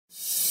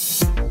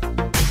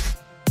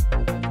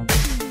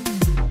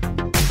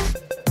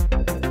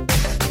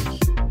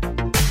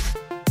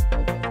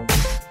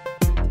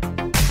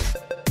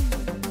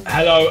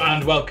Hello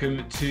and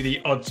welcome to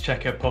the Odds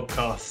Checker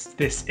podcast.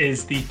 This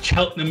is the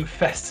Cheltenham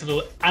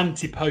Festival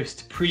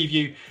Ante-Post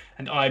preview,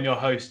 and I'm your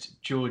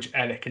host, George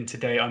Ellick, and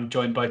today I'm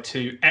joined by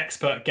two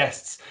expert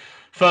guests.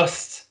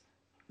 First,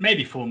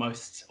 maybe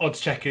foremost,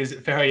 Odds Checker's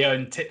very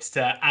own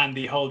tipster,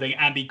 Andy Holding.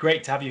 Andy,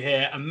 great to have you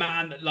here, a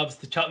man that loves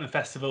the Cheltenham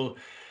Festival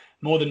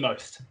more than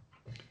most.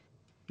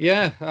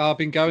 Yeah, I've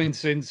been going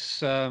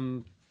since I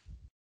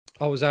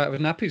was out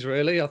of nappies,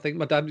 really. I think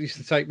my dad used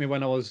to take me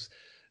when I was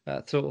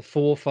sort of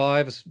 4 or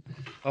 5.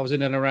 I was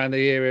in and around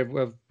the area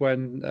of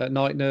when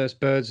Night Nurse,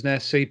 Bird's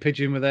Nest, Sea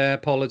Pigeon were there,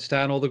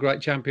 Pollardstown, all the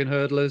great champion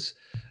hurdlers.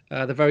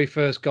 The very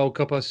first Gold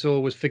Cup I saw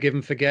was Forgive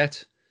and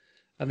Forget.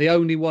 And the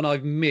only one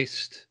I've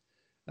missed,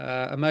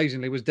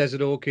 amazingly, was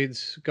Desert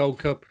Orchids Gold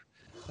Cup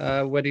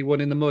when he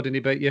won in the mud and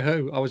he beat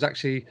Yahoo. I was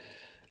actually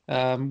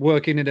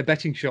working in a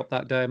betting shop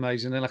that day,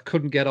 amazing, and I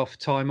couldn't get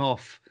time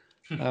off.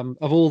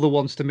 Of all the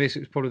ones to miss, it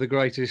was probably the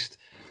greatest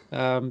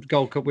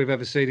Gold Cup we've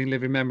ever seen in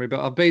living memory. But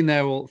I've been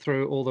there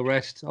through all the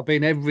rest. I've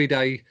been every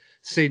day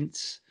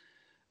since.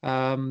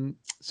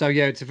 So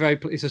yeah, it's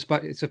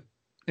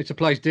a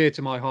place dear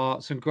to my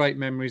heart. Some great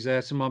memories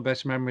there. Some of my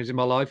best memories in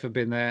my life have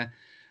been there.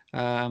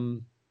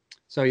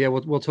 So yeah,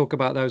 we'll talk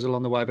about those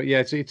along the way. But yeah,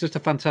 it's just a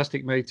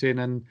fantastic meeting,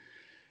 and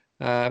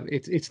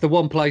it's the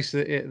one place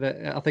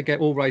that I think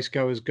all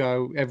racegoers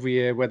go every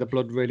year where the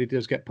blood really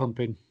does get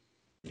pumping.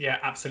 Yeah,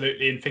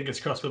 absolutely. And fingers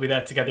crossed we'll be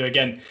there together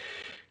again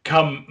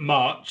come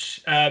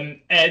March.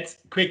 Ed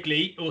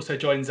Quigley also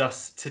joins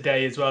us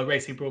today as well,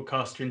 racing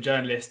broadcaster and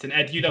journalist. And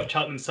Ed, you love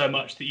Cheltenham so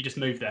much that you just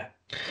moved there.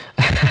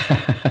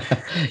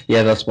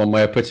 Yeah, that's one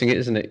way of putting it,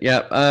 isn't it?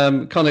 Yeah,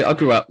 I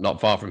grew up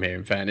not far from here,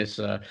 in fairness.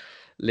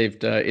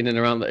 Lived in and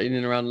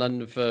around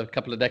London for a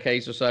couple of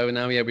decades or so, and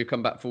now we've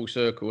come back full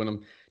circle, and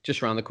I'm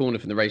just around the corner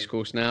from the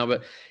racecourse now.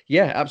 But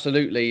yeah,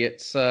 absolutely,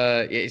 it's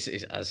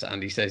as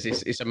Andy says,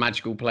 it's a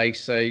magical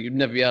place. You'd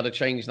never be able to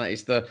change that.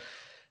 It's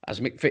as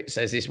Mick Fitz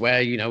says, it's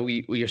where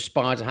we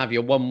aspire to have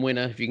your one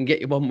winner. If you can get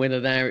your one winner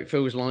there, it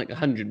feels like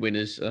 100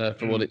 winners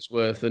for what it's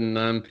worth.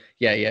 And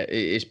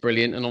it's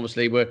brilliant. And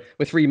obviously we're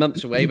 3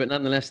 months away, but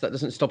nonetheless that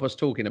doesn't stop us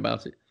talking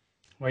about it.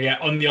 Well, yeah,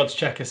 on the Odds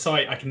Checker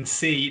site, I can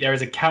see there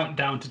is a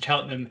countdown to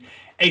Cheltenham,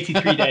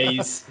 83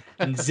 days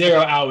and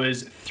 0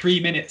 hours, 3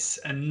 minutes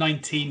and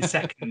 19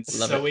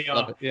 seconds. We are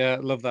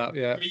love that.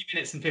 Yeah, 3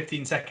 minutes and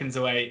 15 seconds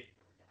away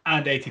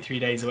and 83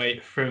 days away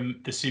from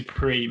the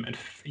Supreme. And,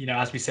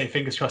 as we say,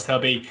 fingers crossed there'll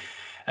be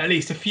at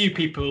least a few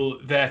people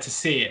there to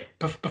see it.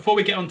 Before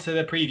we get on to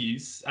the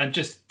previews, and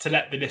just to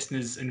let the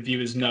listeners and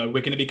viewers know,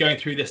 we're going to be going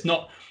through this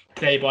not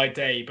day by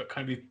day, but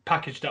kind of we've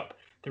packaged up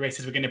the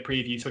races we're going to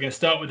preview. So we're going to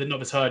start with the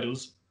novice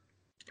hurdles,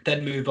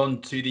 then move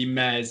on to the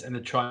mares and the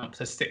triumphs.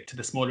 So stick to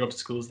the smaller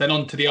obstacles, then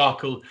on to the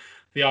Arkle,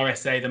 the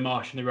RSA, the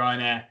Marsh and the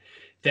Ryanair,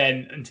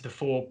 then into the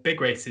 4 big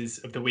races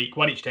of the week,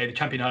 one each day: the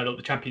Champion Hurdle,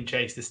 the Champion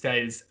Chase, the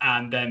Stayers,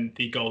 and then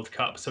the Gold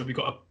Cup. So we've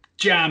got a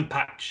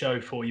jam-packed show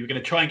for you. We're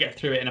going to try and get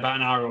through it in about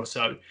an hour or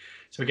so.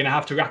 So we're going to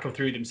have to rattle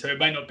through them. So it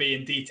may not be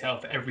in detail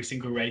for every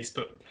single race,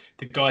 but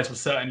the guys will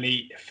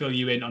certainly fill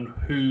you in on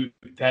who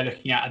they're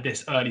looking at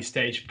this early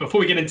stage.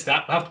 Before we get into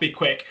that, we'll have to be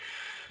quick.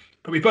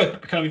 But we've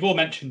all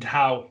mentioned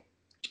how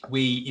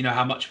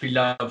how much we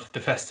love the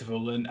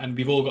festival, and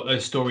we've all got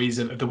those stories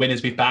of the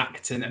winners we've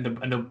backed and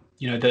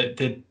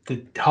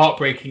the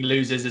heartbreaking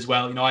losers as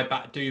well. I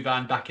backed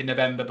Duvan back in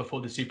November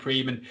before the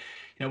Supreme, and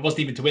it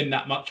wasn't even to win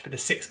that much, but the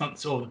 6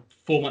 months or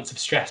 4 months of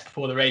stress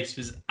before the race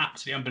was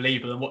absolutely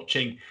unbelievable, and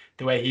watching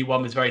the way he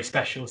won was very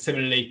special.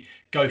 Similarly,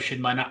 Goshen,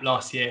 my nap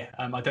last year,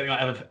 I don't think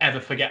I'll ever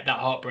forget that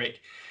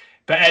heartbreak.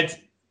 But Ed,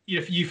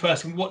 for you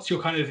first, what's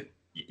your kind of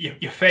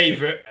your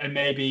favourite and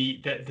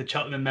maybe the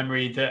Cheltenham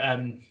memory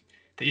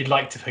that you'd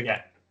like to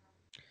forget?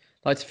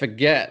 Like to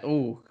forget?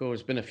 Oh, God,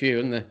 there's been a few,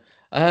 isn't there?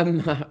 I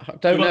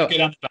don't know.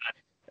 Good and bad.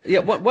 Yeah,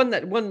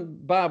 one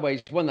bad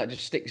way, one that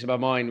just sticks in my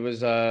mind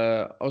was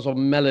I was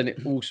on Mellon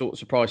at all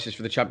sorts of prices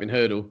for the Champion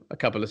Hurdle a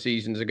couple of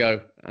seasons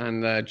ago,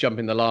 and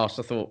jumping the last,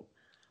 I thought,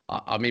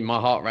 my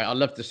heart rate. I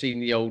love to see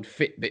the old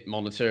Fitbit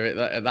monitor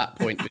at that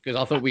point, because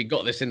I thought we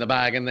got this in the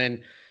bag, and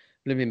then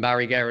living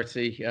Barry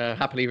Geraghty,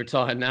 happily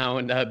retired now,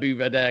 and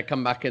Bouvardere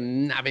come back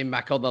and nab him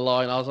back on the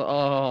line. I was like,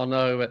 oh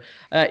no.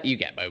 You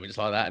get moments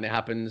like that, and it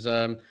happens.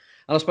 And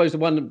I suppose the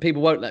one that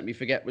people won't let me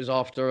forget was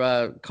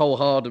after Cole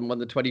Harden won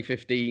the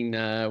 2015,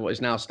 what is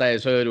now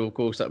Stayers Hurdle. Of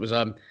course, that was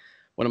one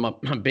of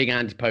my big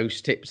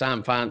Ante-Post tips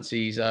and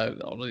fancies,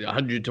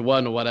 100 to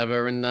 1 or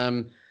whatever.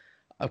 And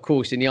of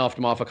course, in the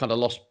aftermath, I kind of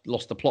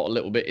lost the plot a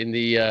little bit in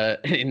the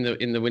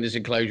in the winners'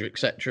 enclosure,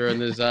 etc.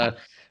 And there's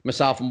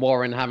myself and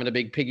Warren having a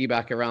big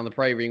piggyback around the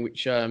prairie ring,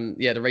 which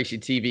the racing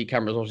TV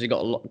cameras obviously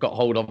got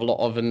hold of a lot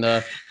of,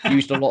 and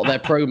used a lot of their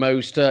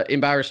promos to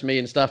embarrass me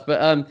and stuff.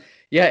 But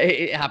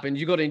it happens.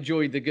 You've got to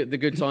enjoy the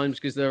good times,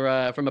 because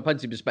there, from a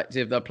punting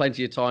perspective, there are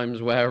plenty of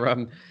times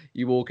where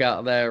you walk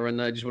out there and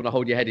just want to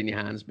hold your head in your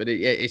hands. But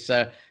it's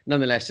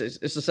nonetheless, it's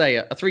to say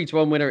a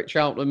 3-1 winner at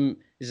Cheltenham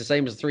is the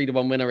same as a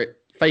 3-1 winner at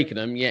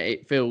Fakenham. Yet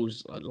it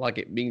feels like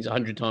it means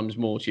 100 times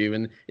more to you,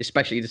 and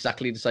especially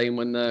exactly the same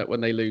when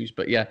they lose.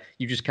 But yeah,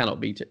 you just cannot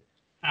beat it.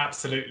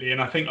 Absolutely,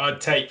 and I think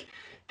I'd take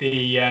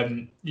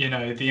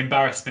the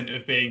embarrassment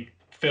of being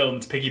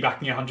filmed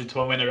piggybacking a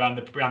 100-1 winner around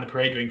the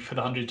parade ring for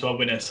the 100-1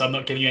 winner. So I'm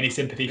not giving you any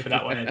sympathy for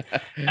that one, Ed.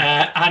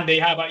 Andy,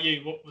 how about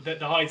you? What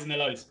the highs and the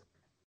lows?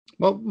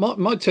 Well,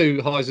 my two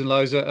highs and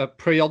lows are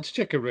pre-odds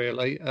checker,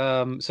 really.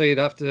 So you'd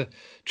have to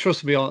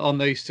trust me on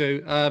these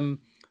two.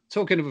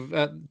 Talking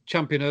of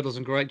champion hurdles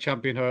and great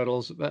champion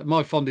hurdles,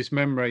 my fondest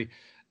memory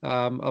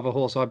of a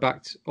horse I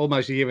backed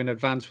almost a year in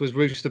advance was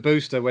Rooster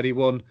Booster when he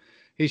won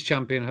his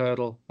champion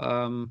hurdle.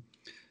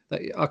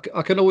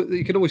 You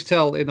can always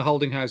tell in the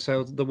Holding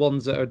household the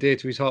ones that are dear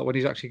to his heart when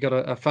he's actually got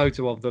a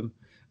photo of them.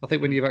 I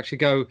think when you actually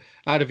go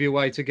out of your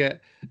way to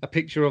get a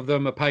picture of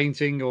them, a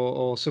painting,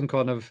 or some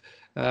kind of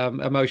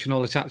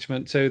emotional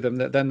attachment to them,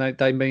 that then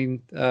they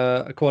mean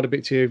quite a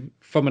bit to you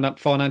from a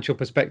financial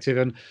perspective.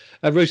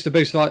 And Rooster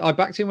Booster, I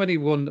backed him when he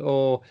won,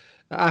 or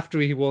after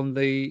he won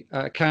the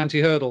county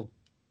hurdle,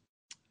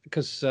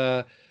 because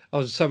I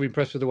was so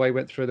impressed with the way he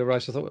went through the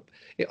race.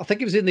 I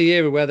think it was in the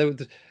era where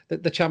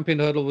the champion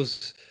hurdle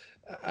was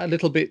a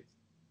little bit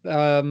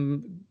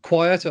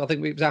quiet. I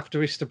think it was after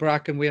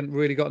Istabrack, and we hadn't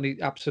really got any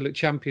absolute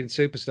champion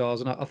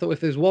superstars. And I thought if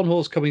there's one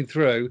horse coming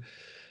through,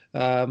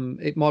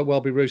 it might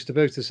well be Rooster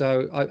Booster.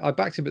 So I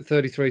backed him at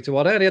 33 to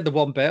 1. I only had the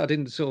one bet. I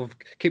didn't sort of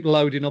keep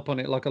loading up on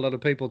it like a lot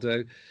of people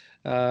do.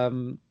 I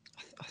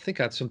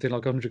think I had something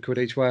like 100 quid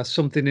each way,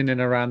 something in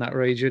and around that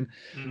region.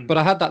 But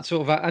I had that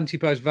sort of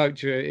Ante-Post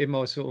voucher in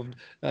my sort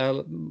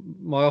of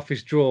my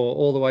office drawer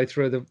all the way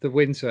through the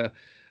winter.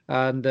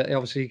 And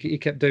obviously he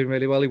kept doing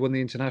really well. He won the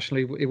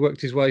international. He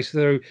worked his way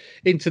through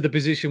into the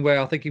position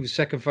where I think he was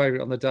second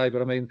favourite on the day.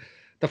 But I mean,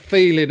 the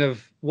feeling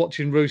of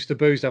watching Rooster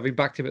Boost, having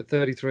backed him at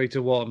 33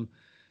 to 1,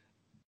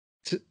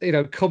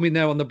 coming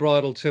there on the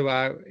bridle 2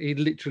 out, he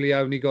literally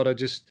only got to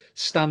just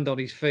stand on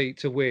his feet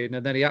to win.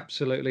 And then he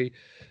absolutely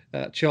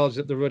charged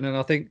up the run. And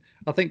I think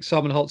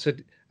Simon Holt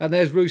said, and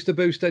there's Rooster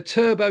Booster,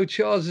 turbo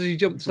charged as he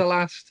jumped to the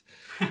last.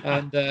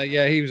 And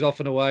he was off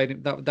and away,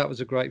 and that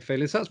was a great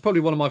feeling. So that's probably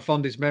one of my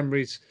fondest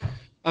memories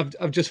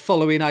of just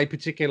following a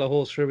particular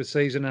horse through a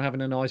season and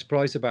having a nice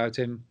price about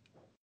him.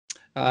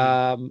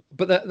 But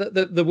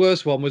the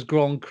worst one was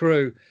Grand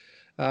Cru.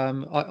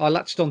 I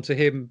latched onto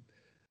him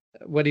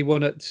when he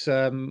won at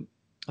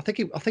I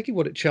think he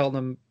won at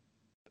Cheltenham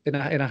in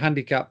a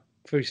handicap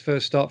for his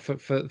first start for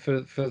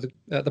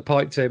the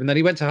Pike team, and then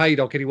he went to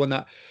Haydock and he won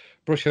that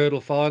Brush Hurdle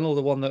final,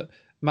 the one that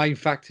Main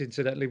Fact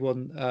incidentally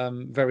won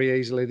very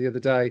easily the other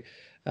day.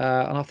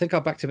 And I think I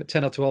backed him at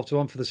 10 or 12 to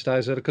 1 for the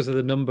Stayers because of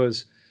the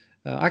numbers.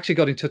 I actually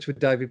got in touch with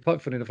David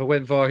Pike, funny enough. I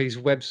went via his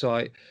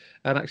website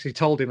and actually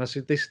told him, I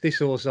said, this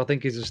horse I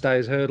think is a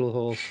Stayers Hurdle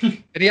horse.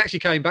 And he actually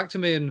came back to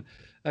me and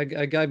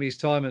gave me his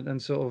time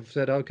and sort of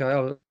said,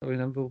 okay,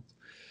 we'll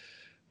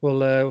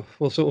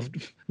sort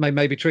of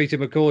maybe treat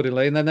him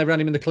accordingly. And then they ran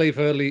him in the Cleve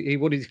Hurdle. He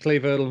won his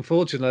Cleve Hurdle.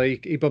 Unfortunately,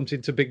 he bumped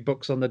into big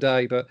bucks on the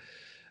day, but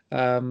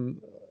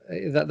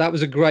that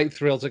was a great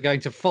thrill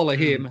to follow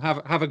him,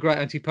 have a great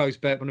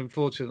Ante-Post bet, but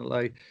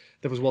unfortunately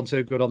there was one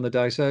too good on the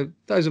day. So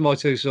those are my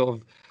two sort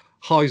of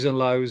highs and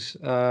lows.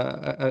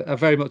 Are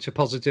very much a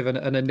positive and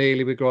a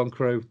nearly with Grand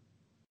Cru.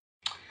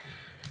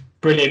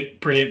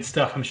 Brilliant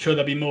stuff. I'm sure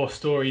there'll be more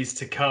stories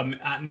to come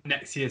at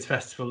next year's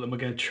festival, and we're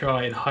going to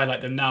try and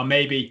highlight them now.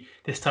 Maybe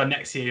this time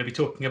next year you'll be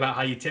talking about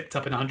how you tipped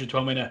up in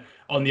 100-1 winner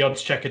on the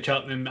odds checker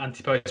Cheltenham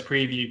Ante-Post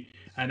preview,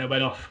 and it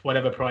went off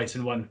whatever price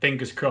and won.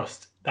 Fingers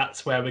crossed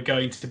that's where we're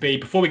going to be.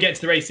 Before we get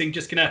to the racing,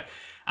 just going to,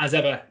 as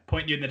ever,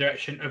 point you in the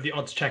direction of the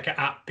Odds Checker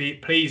app.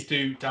 Please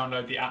do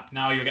download the app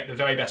now. You'll get the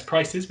very best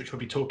prices, which we'll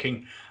be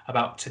talking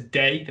about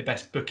today, the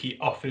best bookie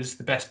offers,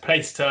 the best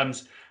place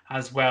terms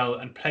as well,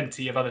 and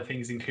plenty of other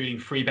things, including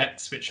free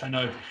bets, which I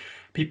know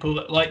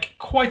people like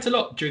quite a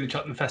lot during the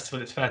Cheltenham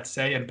Festival, it's fair to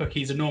say, and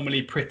bookies are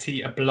normally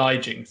pretty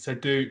obliging. So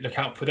do look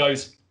out for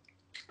those.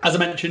 As I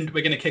mentioned,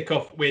 we're going to kick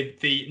off with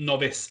the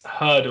novice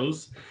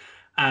hurdles.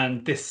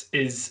 And this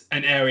is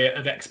an area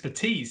of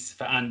expertise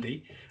for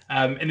Andy.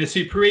 In the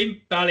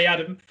Supreme,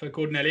 Ballyadam for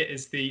Gordon Elliott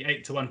is the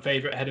 8-1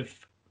 favourite ahead of,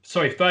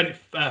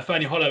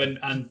 Fernie Hollow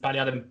and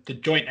Ballyadam, the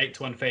joint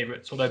 8-1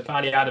 favourites, although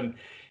Ballyadam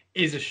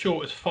is as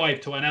short as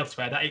 5-1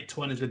 elsewhere. That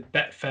 8-1 is with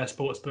Betfair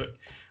Sportsbook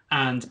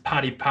and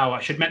Paddy Power.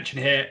 I should mention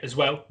here as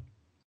well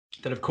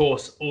that, of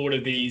course, all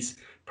of these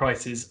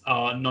prices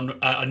are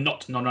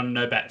not non-run,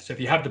 no bet. So if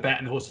you have the bet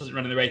and the horse doesn't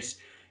run in the race,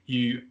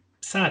 you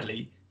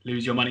sadly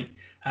lose your money.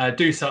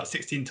 Do start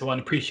 16-1,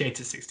 Appreciate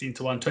it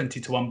 16-1,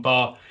 20-1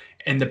 bar.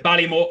 In the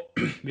Ballymore,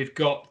 we've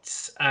got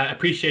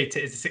Appreciate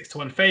it is the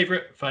 6-1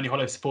 favourite, Fernie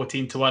Hollow's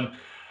 14-1.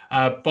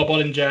 Bob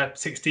Ollinger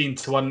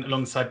 16-1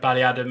 alongside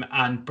Ballyadam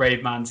and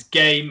Brave Man's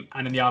Game.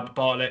 And in the Albert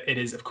Bartlett, it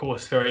is of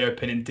course very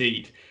open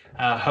indeed.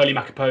 Holy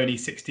Macapony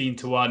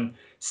 16-1,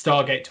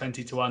 Stargate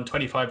 20-1,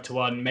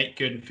 25-1, Make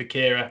Good and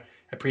Fakira,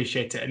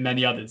 Appreciate it, and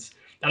many others.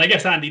 And I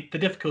guess, Andy, the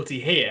difficulty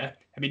here,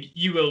 I mean,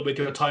 you will, with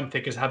your time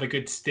figures, have a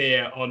good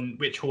steer on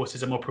which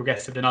horses are more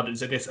progressive than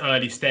others at this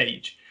early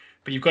stage.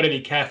 But you've got to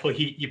be careful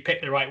you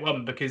pick the right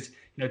one, because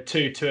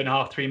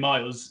 2.5, 3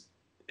 miles,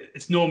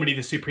 it's normally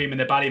the Supreme and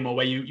the Ballymore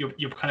where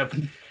you're kind of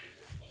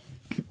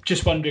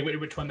just wondering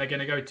which one they're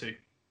going to go to.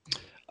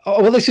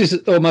 Oh, well, this is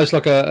almost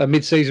like a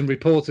mid-season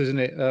report, isn't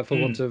it? For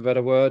want of a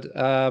better word.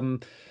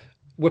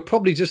 We're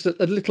probably just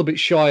a little bit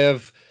shy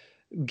of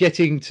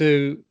getting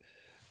to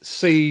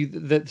see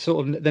the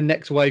sort of the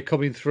next wave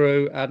coming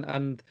through,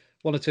 and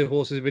one or two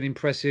horses have been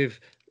impressive.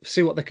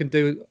 See what they can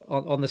do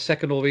on the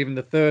second or even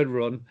the third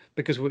run,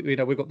 because we've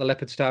got the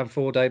Leopardstown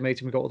 4-day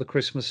meeting, we've got all the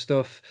Christmas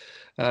stuff,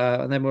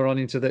 and then we're on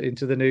into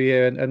the new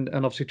year, and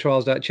obviously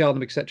trials out at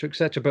Cheltenham, etc.,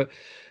 etc. But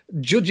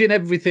judging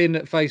everything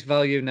at face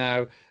value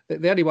now,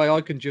 the only way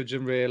I can judge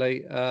them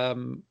really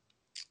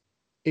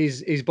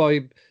is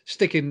by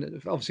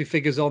sticking obviously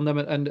figures on them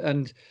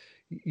and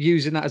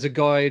using that as a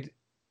guide,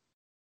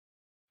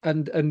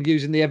 and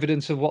using the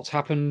evidence of what's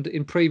happened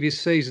in previous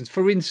seasons.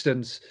 For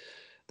instance,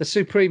 the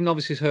Supreme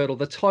Novices Hurdle,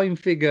 the time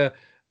figure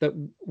that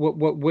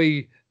what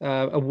we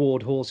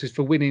award horses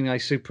for winning a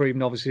Supreme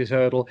Novices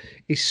Hurdle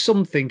is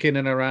something in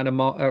and around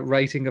a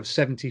rating of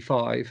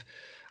 75.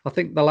 I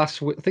think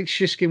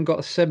Shishkin got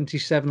a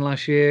 77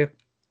 last year.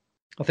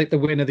 I think the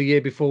winner the year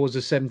before was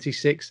a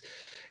 76.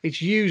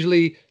 It's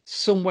usually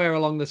somewhere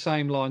along the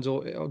same lines,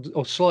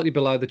 or slightly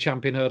below the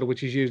champion hurdle,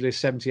 which is usually a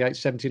 78,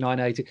 79,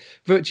 80.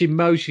 Virtually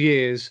most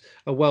years,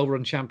 a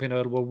well-run champion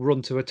hurdle will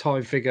run to a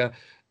time figure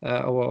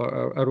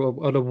or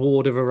an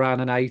award of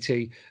around an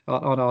 80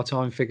 on our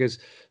time figures.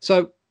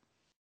 So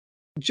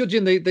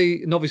judging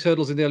the novice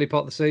hurdles in the early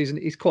part of the season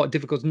is quite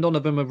difficult. None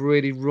of them have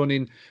really run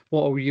in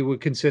what you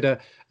would consider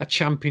a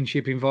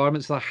championship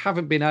environment. So they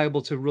haven't been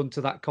able to run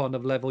to that kind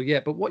of level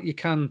yet. But what you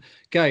can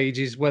gauge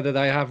is whether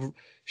they have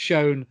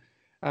shown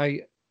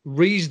a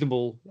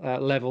reasonable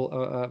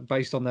level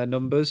based on their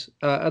numbers.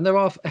 And there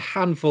are a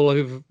handful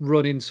who've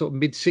run in sort of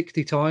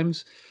mid-60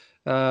 times.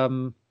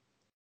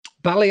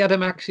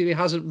 Ballyadam actually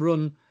hasn't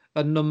run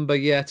a number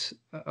yet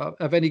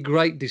of any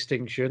great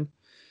distinction.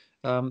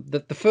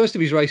 The first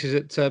of his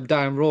races at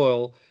Down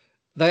Royal,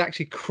 they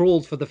actually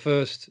crawled for the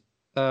first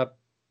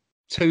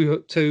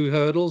two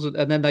hurdles,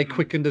 and then they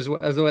quickened as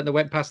they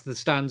went past the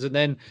stands, and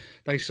then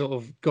they sort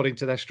of got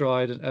into their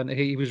stride, and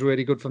he was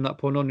really good from that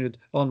point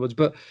onwards.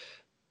 But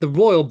the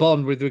Royal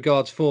Bond with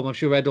regards form, I'm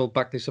sure Ed will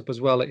back this up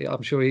as well.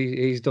 I'm sure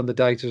he's done the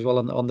data as well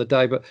on the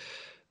day. But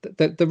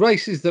the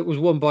races that was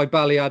won by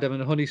Ballyadam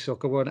and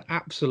Honeysuckle were an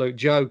absolute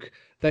joke.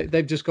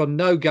 They've just gone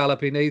no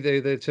gallop in either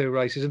of the two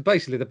races, and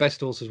basically the best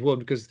horses won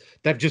because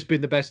they've just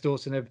been the best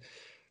horse, and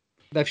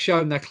they've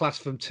shown their class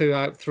from 2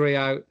 out, 3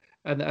 out,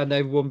 and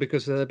they've won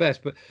because they're the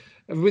best. But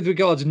with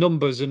regards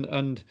numbers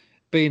and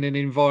being in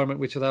an environment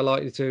which they're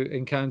likely to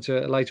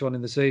encounter later on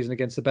in the season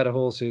against the better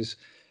horses,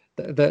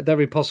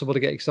 they're impossible to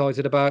get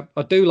excited about.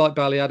 I do like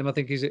Ballyadam. I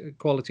think he's a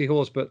quality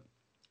horse, but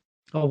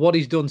what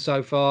he's done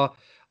so far,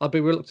 I'd be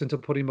reluctant to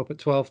put him up at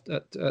 12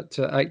 at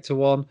 8 to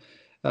 1.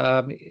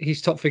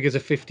 His top figures are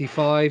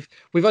 55.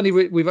 We've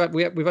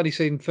only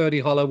seen Ferdy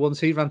Hollow once.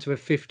 He ran to a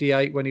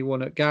 58 when he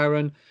won at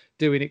Gowran,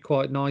 doing it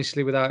quite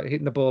nicely without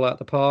hitting the ball out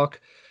the park.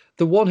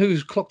 The one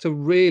who's clocked a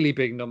really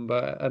big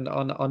number, and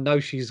I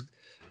know she's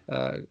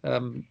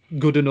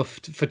good enough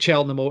for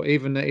Cheltenham or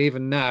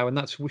even now, and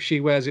that's She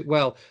Wears It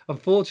Well.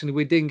 Unfortunately,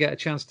 we didn't get a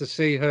chance to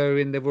see her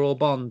in the Royal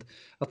Bond.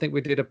 I think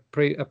we did a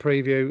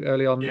preview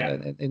early on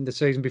in the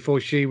season before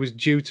she was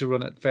due to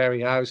run at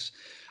Fairy House.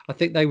 I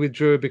think they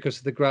withdrew her because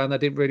of the ground. They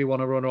didn't really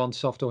want to run her on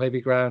soft or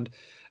heavy ground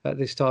at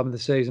this time of the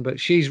season. But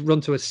she's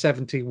run to a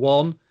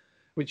 71,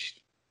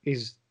 which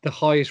is the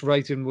highest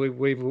rating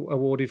we've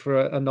awarded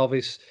for a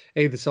novice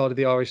either side of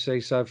the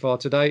RSC so far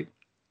to date.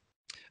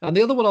 And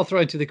the other one I'll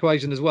throw into the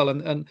equation as well,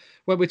 and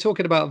when we're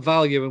talking about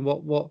value and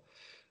what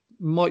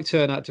might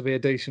turn out to be a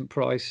decent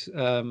price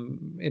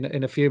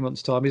in a few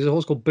months' time, is a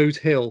horse called Boot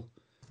Hill.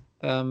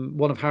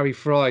 One of Harry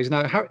Fry's.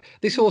 Now,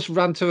 this horse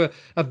ran to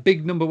a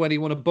big number when he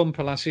won a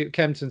bumper last year at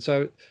Kempton.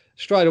 So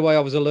straight away, I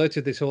was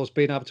alerted this horse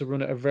being able to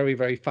run at a very,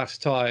 very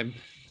fast time.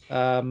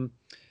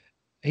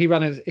 He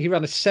ran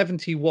a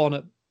 71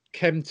 at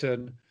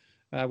Kempton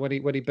when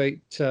he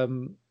beat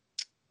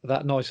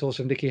that nice horse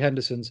of Nicky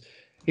Henderson's.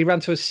 He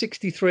ran to a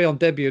 63 on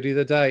debut the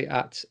other day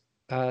at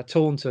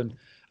Taunton.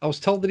 I was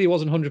told that he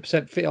wasn't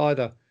 100% fit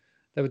either.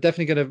 They were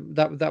definitely going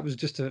to. That was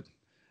just a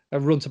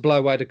run to blow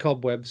away the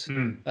cobwebs.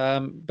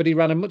 But he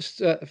ran a much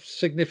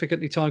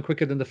significantly time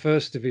quicker than the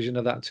first division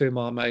of that 2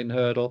 mile maiden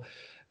hurdle.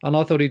 And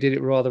I thought he did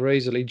it rather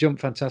easily. He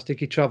jumped fantastic.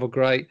 He travelled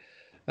great.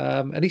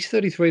 And he's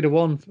 33 to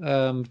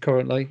 1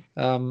 currently.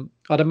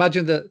 I'd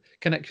imagine that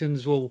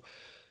Connections will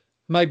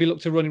maybe look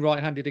to running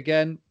right-handed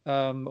again,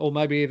 or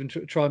maybe even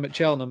try him at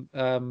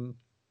Cheltenham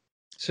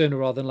sooner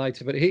rather than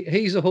later. But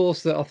he's a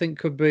horse that I think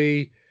could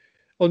be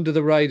under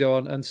the radar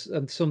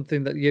and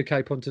something that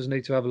UK punters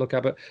need to have a look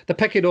at. But the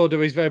pecking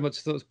order is very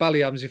much those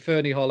Ballyams, your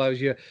Fernie Hollows,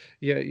 your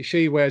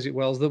She Wears It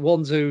Wells, the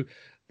ones who,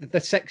 the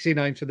sexy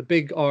names for the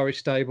big Irish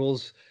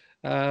stables.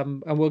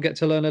 And we'll get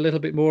to learn a little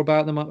bit more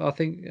about them, I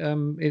think,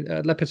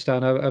 at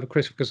Leopardstown over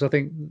Christmas, because I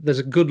think there's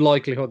a good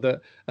likelihood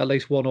that at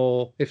least one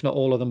or, if not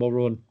all of them, will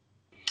run.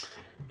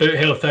 Boot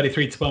Hill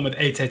 33 to 1 with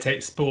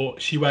 888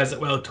 Sport. She Wears It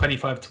Well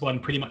 25 to 1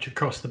 pretty much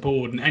across the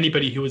board. And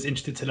anybody who was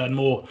interested to learn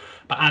more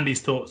about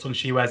Andy's thoughts on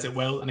She Wears It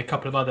Well and a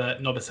couple of other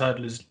novice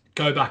hurdlers,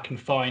 go back and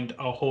find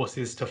our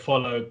Horses to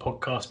Follow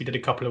podcast we did a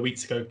couple of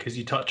weeks ago, because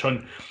you touch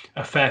on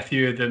a fair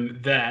few of them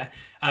there.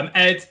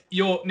 Ed,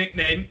 your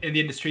nickname in the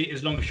industry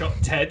is Longer Shot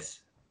Ted.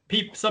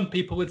 Some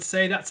people would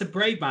say that's a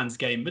brave man's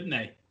game, wouldn't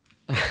they?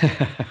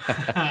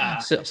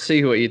 So,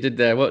 see what you did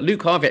there. Well,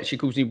 Luke Harvey actually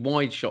calls me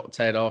Wide Shot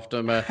Ted after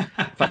in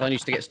fact, I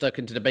used to get stuck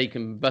into the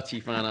Bacon Butty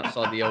fan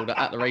outside the old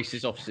at the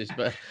races offices.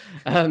 But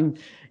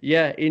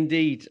yeah,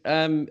 indeed.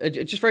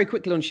 Just very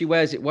quickly on She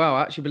Wears It Well,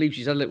 I actually believe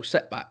she's had a little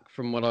setback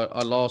from what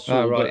I last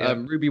saw.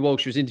 But Ruby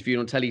Walsh was interviewed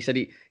on telly, said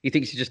he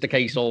thinks it's just a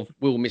case of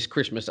will miss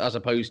Christmas as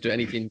opposed to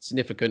anything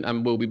significant,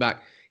 and will be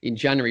back in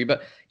January.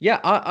 But yeah,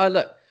 I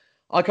look.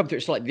 I come through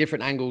a slightly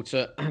different angle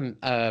to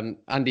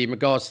Andy in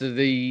regards to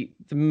the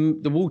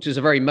waters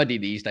are very muddy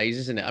these days,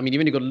 isn't it? I mean, you've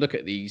only got to look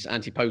at these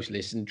anti-post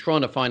lists, and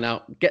trying to find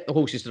out, get the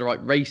horses to the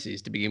right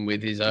races to begin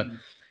with is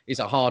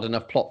a hard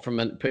enough plot from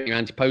putting your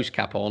anti-post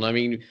cap on. I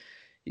mean,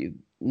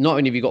 not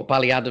only have you got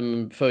Ballyadam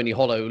and Fernie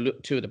Hollow,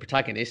 two of the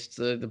protagonists,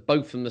 they're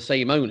both from the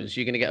same owners.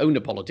 You're going to get owner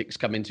politics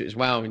come into it as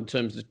well in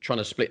terms of trying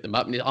to split them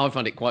up. And I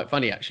find it quite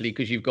funny, actually,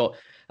 because you've got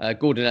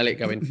Gordon Elliott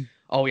going,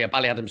 oh, yeah,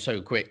 Ballyadam's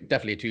so quick,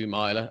 definitely a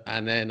 2-miler.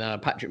 And then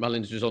Patrick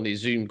Mullins was on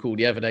his Zoom call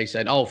the other day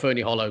saying, oh,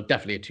 Fernie Hollow,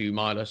 definitely a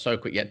 2-miler, so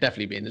quick, yeah,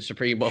 definitely be in the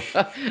Supreme. Well,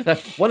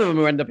 one of them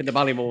will end up in the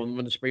Ballymore and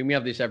win the Supreme. We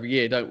have this every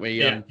year, don't we?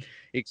 Yeah.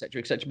 Et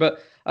cetera, et cetera.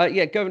 But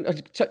yeah, going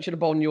touching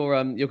upon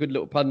your good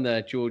little pun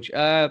there, George.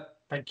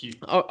 Thank you.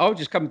 I was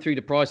just coming through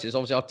the prices.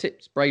 Obviously, I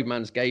tipped Brave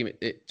Man's Game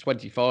at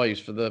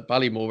 25s for the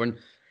Ballymore, and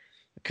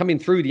coming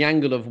through the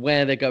angle of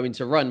where they're going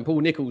to run, Paul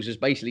Nicholls has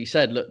basically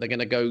said, look, they're going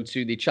to go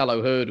to the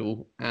Challow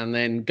Hurdle and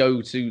then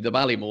go to the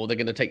Ballymore. They're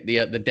going to take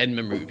the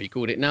Denman route, he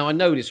called it. Now, I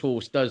know this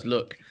horse does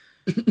look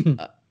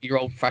your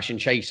old-fashioned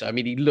chaser. I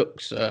mean, he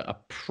looks a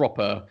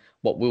proper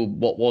what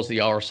was the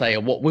RSA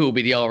and what will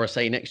be the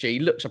RSA next year. He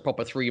looks a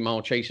proper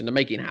 3-mile chaser in the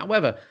making.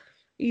 However,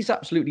 he's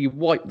absolutely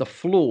wiped the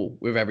floor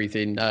with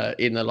everything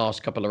in the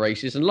last couple of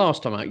races. And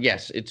last time out,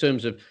 yes, in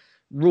terms of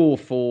raw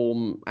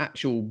form,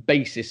 actual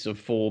basis of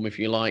form, if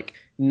you like,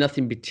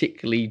 nothing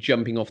particularly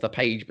jumping off the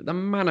page. But the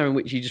manner in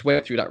which he just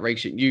went through that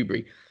race at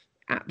Newbury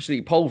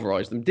absolutely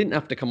pulverised them, didn't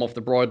have to come off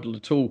the bridle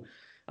at all.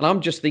 And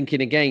I'm just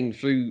thinking again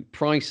through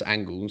price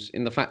angles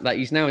in the fact that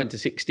he's now into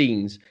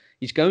 16s.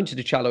 He's going to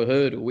the Challow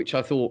Hurdle, which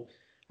I thought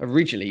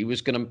originally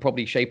was going to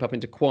probably shape up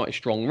into quite a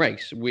strong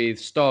race with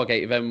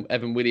Stargate of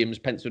Evan Williams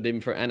penciled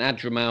in for an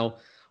Adrimal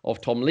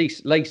of Tom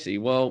Lacey.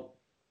 Well,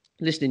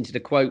 listening to the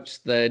quotes,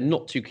 they're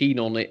not too keen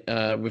on it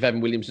with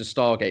Evan Williams and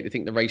Stargate. They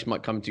think the race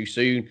might come too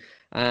soon.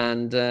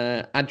 And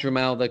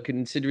Adrimal, they're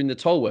considering the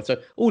Tolworth. So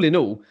all in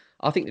all,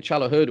 I think the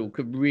Challow Hurdle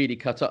could really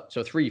cut up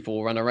to a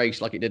 3-4 runner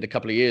race like it did a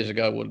couple of years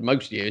ago. Well,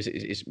 most years,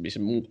 it's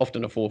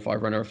often a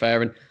 4-5 runner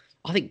affair. And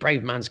I think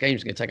Brave Man's Game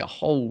is going to take a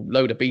whole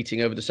load of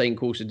beating over the same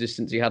course of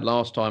distance he had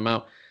last time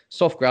out.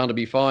 Soft ground will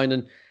be fine.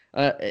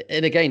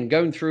 And again,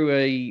 going through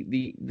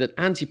the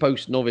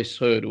anti-post novice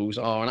hurdles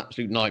are an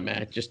absolute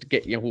nightmare just to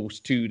get your horse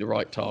to the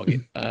right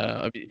target.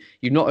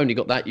 You've not only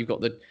got that, you've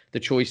got the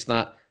choice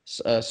that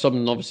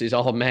some novices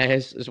are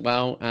mares as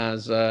well,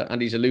 as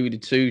Andy's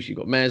alluded to. So you've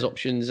got mares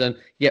options. And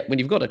yet, when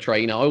you've got a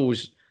trainer, I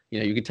always,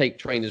 you can take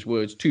trainers'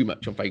 words too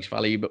much on face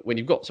value. But when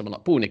you've got someone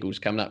like Paul Nicholls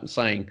coming up and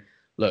saying,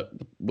 look,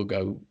 we'll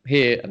go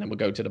here and then we'll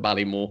go to the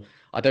Ballymore,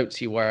 I don't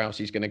see where else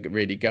he's going to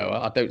really go.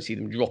 I don't see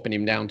them dropping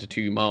him down to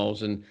 2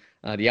 miles. And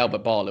the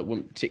Albert Bartlett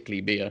wouldn't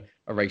particularly be a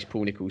race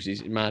Paul Nicholls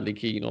is madly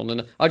keen on.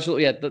 And I just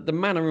thought, yeah, the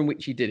manner in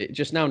which he did it,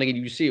 just now and again,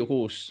 you see a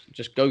horse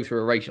just go through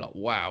a race, you're like,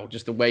 wow,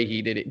 just the way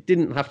he did it.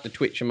 Didn't have to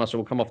twitch a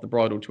muscle or come off the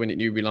bridle to win at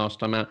Newbury last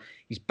time out.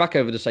 He's back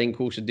over the same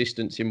course of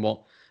distance in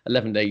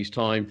 11 days'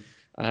 time.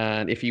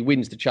 And if he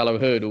wins the Challow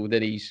Hurdle,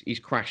 then he's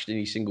crashed in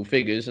his single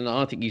figures. And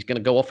I think he's going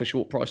to go off a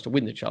short price to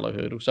win the Challow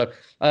Hurdle. So,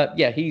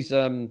 yeah, he's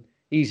in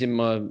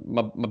my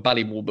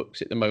Ballymore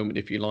books at the moment,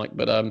 if you like.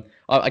 But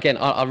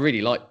I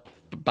really like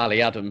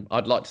Ballyadam.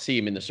 I'd like to see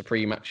him in the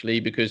Supreme, actually,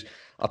 because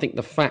I think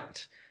the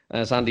fact,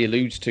 as Andy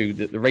alludes to,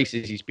 that the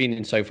races he's been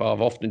in so far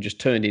have often just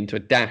turned into a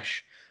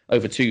dash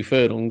over 2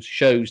 furlongs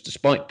shows,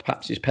 despite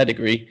perhaps his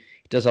pedigree,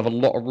 he does have a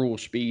lot of raw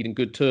speed and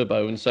good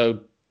turbo. And so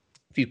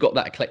if you've got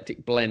that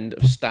eclectic blend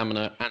of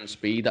stamina and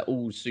speed, that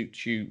all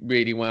suits you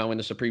really well in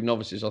the Supreme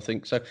Novices, I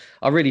think. So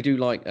I really do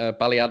like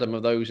Ballyadam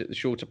of those at the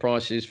shorter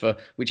prices for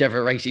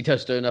whichever race he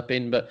does turn up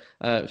in. But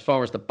as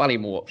far as the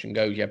Ballymore option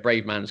goes, yeah,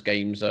 Brave Man's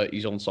Games,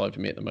 he's on side for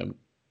me at the moment.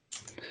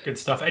 Good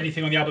stuff.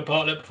 Anything on the Albert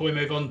Bartlett before we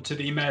move on to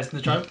the mares and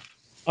the Joe?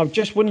 I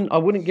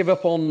wouldn't give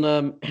up on.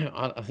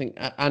 I think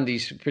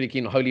Andy's pretty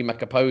keen on Holy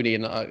Macapony,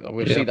 and I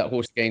will see that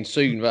horse again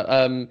soon. But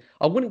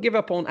I wouldn't give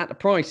up on at the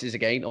prices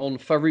again on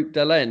Farouk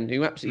Delen,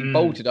 who absolutely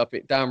bolted up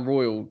at Down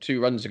Royal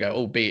 2 runs ago,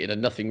 albeit in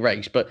a nothing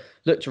race, but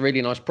looked a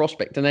really nice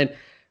prospect. And then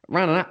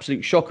ran an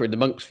absolute shocker in the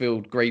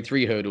Monksfield Grade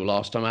 3 hurdle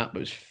last time out, but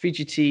was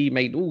fidgety,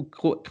 made all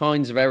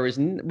kinds of errors,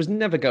 and was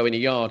never going a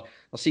yard.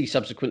 I see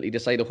subsequently to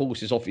say the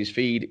horse is off his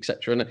feed,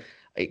 etc. And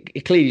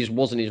it clearly just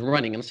wasn't his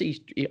running. And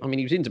he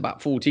was into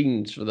about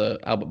 14s for the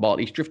Albert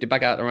Bartlett. He's drifted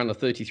back out around the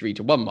 33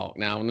 to 1 mark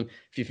now. And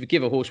if you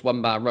forgive a horse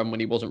one bad run when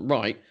he wasn't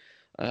right,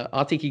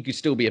 I think he could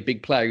still be a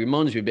big player. He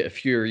reminds me a bit of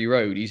Fury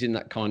Road. He's in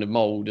that kind of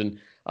mould, and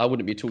I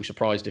wouldn't be at all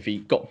surprised if he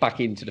got back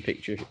into the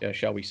picture,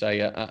 shall we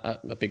say,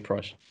 at a big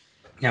price.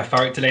 Yeah,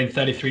 Farrick Delane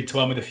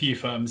 33-1 with a few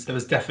firms. There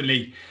was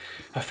definitely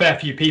a fair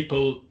few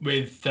people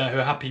with who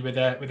are happy with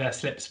their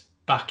slips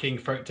backing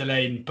Farrick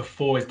Delane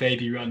before his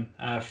debut run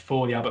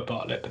for the Albert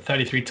Bartlett, but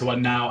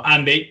 33-1 now.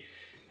 Andy,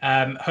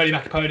 Holy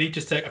Macapony,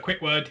 just a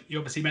quick word. You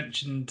obviously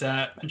mentioned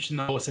the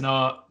horse in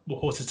our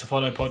Horses to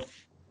Follow pod.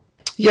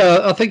 Yeah,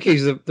 I think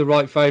he's the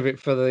right favourite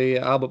for the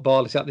Albert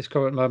Bartlett at this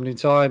current moment in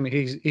time.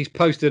 He's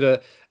posted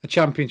a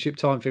championship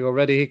time figure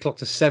already. He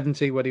clocked a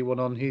 70 when he won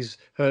on his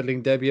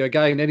hurdling debut.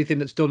 Again, anything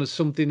that's done as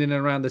something in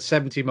and around the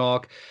 70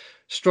 mark,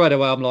 straight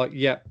away I'm like,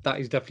 yeah, that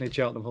is definitely a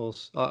Cheltenham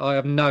horse. I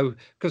have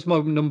because my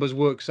numbers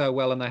work so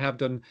well and they have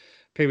done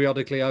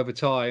periodically over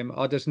time,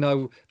 I just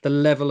know the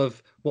level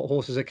of what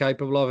horses are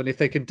capable of. And if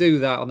they can do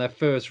that on their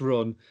first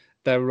run,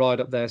 they're right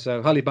up there.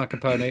 So Holy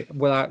Macapony,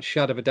 without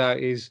shadow of a doubt,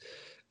 is...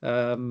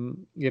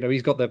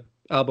 he's got the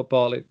Albert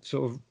Bartlett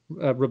sort of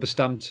rubber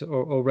stamped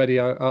already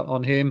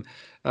on him.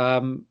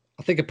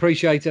 I think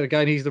Appreciated,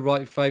 again, he's the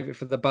right favourite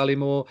for the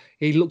Ballymore.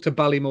 He looked a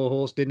Ballymore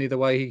horse, didn't he? The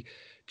way he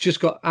just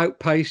got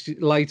outpaced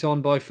late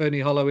on by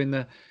Fernie Hollow in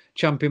the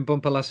champion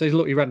bumper last season.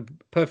 Look, he ran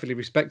perfectly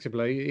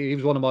respectably. He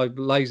was one of my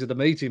lays of the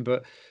meeting,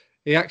 but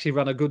he actually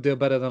ran a good deal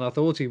better than I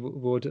thought he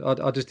would.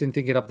 I just didn't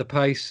think he'd have the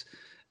pace.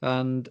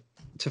 And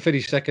to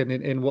finish second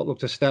in what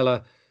looked a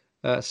stellar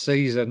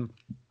season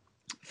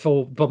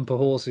for bumper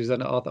horses,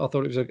 and I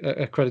thought it was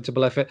a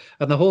creditable effort.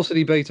 And the horse that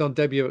he beat on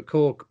debut at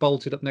Cork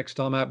bolted up next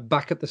time out,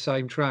 back at the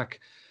same track.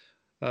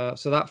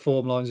 So that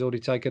form line's already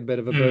taken a bit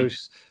of a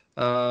boost.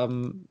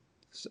 And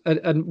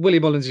Willie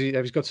Mullins,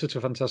 he's got such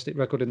a fantastic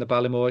record in the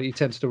Ballymore. He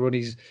tends to run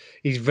his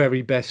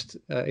very best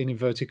in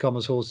inverted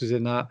commas horses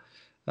in that.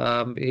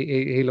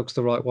 He looks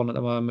the right one at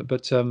the moment,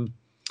 but.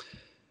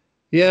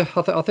 Yeah,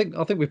 I think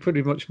we've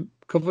pretty much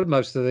covered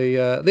most of the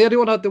only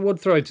one I would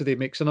throw into the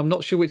mix, and I'm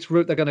not sure which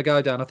route they're going to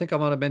go down. I think I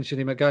might have mentioned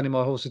him again in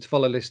my Horses to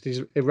Follow list.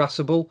 Is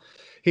Irascible.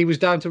 He was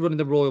down to running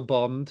the Royal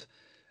Bond.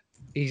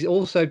 He's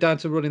also down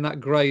to running that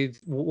Grade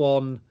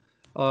 1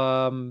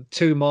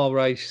 2-mile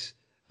race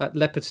at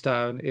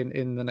Leopardstown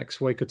in the next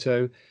week or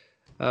two.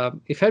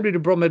 If Henry de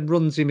Bromhead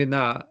runs him in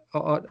that,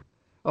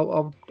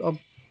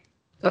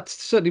 that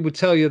certainly would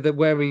tell you that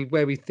where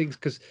he thinks,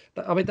 because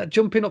I mean that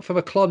jumping up from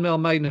a Clonmel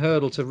maiden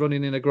hurdle to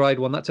running in a Grade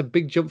 1, that's a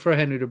big jump for a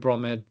Henry de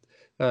Bromhead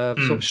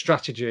sort of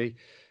strategy.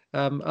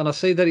 And I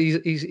see that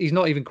he's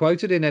not even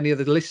quoted in any of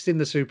the lists in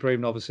the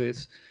Supreme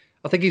Novices.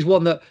 I think he's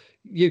one that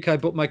UK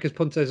bookmakers,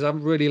 punters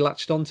haven't really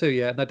latched onto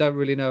yet, and they don't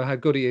really know how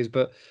good he is.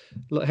 But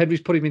look,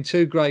 Henry's put him in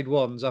 2 Grade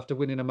 1s after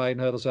winning a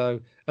maiden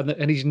hurdle,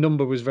 and his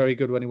number was very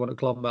good when he won at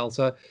Clonmel.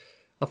 So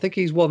I think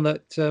he's one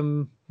that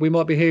we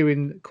might be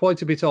hearing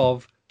quite a bit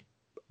of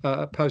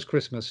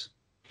post-Christmas.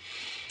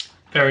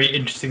 Very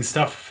interesting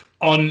stuff.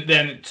 On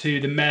then to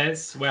the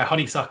mares, where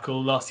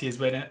Honeysuckle, last year's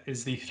winner,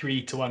 is the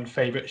 3-1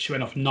 favourite. She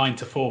went off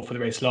 9-4 for the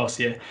race last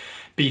year,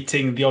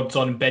 beating the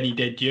odds-on Benny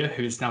Didier,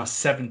 who is now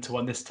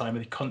 7-1 this time,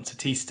 with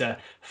Concertista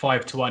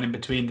 5-1 in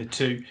between the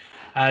two.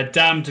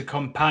 Dame de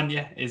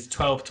Campagne is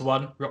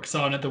 12-1.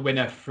 Roxana, the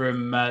winner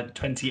from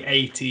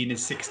 2018,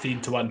 is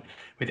 16-1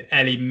 with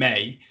Ellie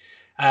May.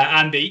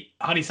 Andy,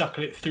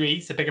 Honeysuckle at 3,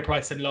 it's a bigger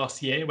price than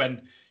last year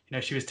when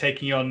she was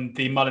taking on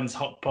the Mullins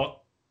Hot Pot.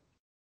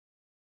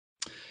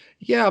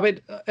 Yeah, I mean,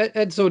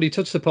 Ed's already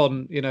touched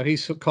upon,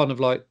 his kind of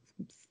like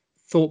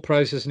thought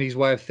process and his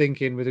way of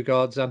thinking with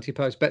regards to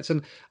Ante-Post bets.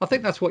 And I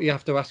think that's what you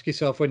have to ask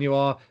yourself when you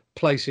are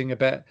placing a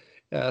bet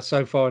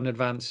so far in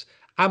advance.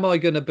 Am I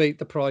going to beat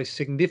the price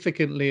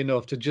significantly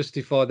enough to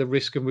justify the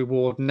risk and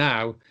reward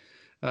now?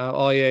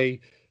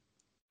 I.e.,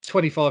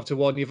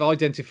 25-1, you've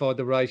identified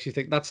the race, you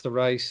think that's the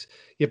race,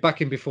 you're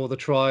backing before the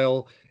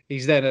trial,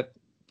 he's then at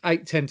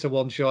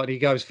 8-10-1 shot, and he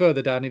goes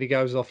further down and he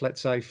goes off,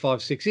 let's say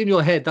 5-6. In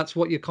your head, that's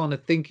what you're kind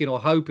of thinking or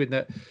hoping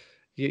that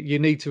you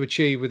need to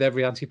achieve with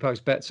every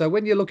Ante-Post bet. So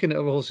when you're looking at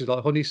horses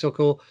like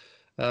Honeysuckle,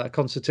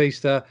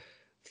 Concertista,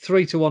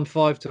 3-1,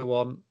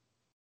 5-1,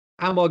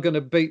 am I going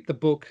to beat the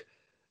book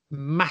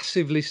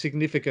massively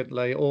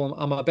significantly, or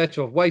am I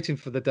better off waiting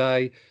for the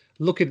day,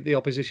 looking at the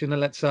opposition, and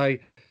let's say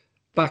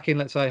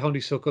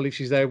Honeysuckle, if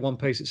she's there in one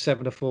piece at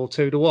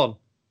 7-4, 2-1.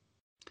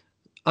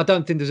 I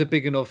don't think there's a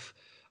big enough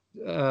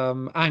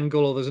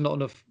angle, or there's not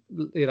enough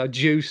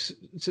juice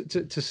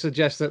to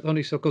suggest that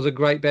Honeysuckle's a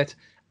great bet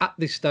at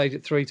this stage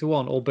at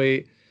 3-1,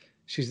 albeit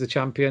she's the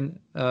champion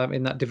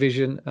in that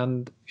division,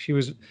 and she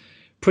was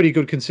pretty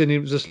good considering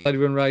it was a slowly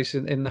run race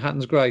in the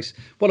Hatton's Grace.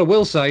 What I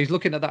will say is,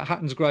 looking at that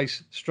Hatton's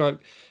Grace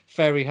stroke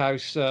Fairy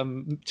House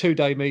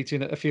 2-day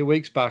meeting a few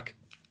weeks back,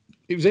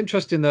 it was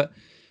interesting that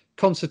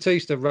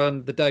Concertista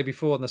ran the day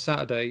before on the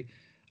Saturday,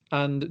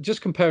 and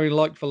just comparing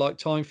like for like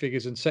time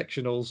figures and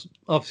sectionals,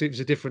 obviously it was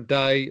a different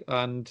day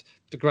and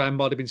the ground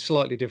might have been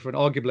slightly different.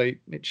 Arguably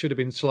it should have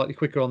been slightly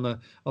quicker on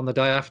the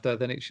day after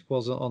than it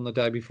was on the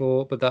day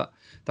before, but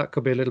that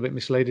could be a little bit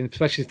misleading,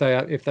 especially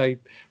if they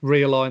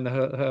realign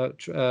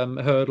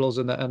the hurdles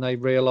and they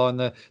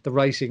realign the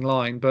racing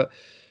line. But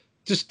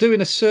just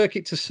doing a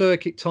circuit to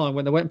circuit time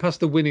when they went past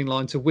the winning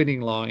line to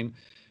winning line,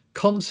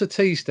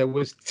 Concertista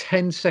was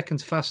 10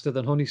 seconds faster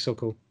than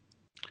Honeysuckle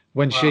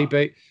when she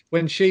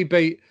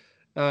beat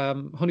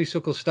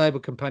Honeysuckle's stable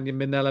companion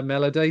Minella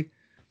Melody,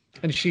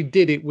 and she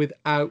did it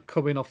without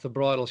coming off the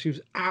bridle. She was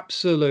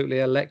absolutely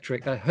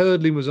electric. Her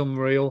hurdling was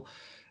unreal.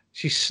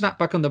 She snapped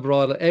back on the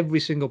bridle at every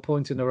single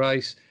point in the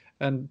race,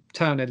 and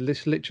Townhead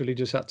literally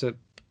just had to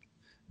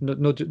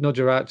nudge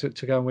her out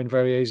to go and win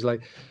very easily.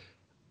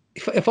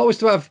 If I was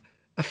to have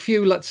a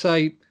few, let's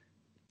say,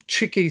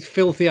 tricky,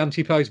 filthy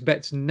Ante-Post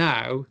bets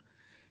now,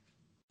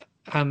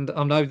 and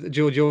I know that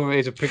George, your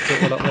ears have picked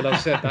up when I've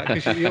said that,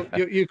 because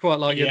you quite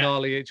like your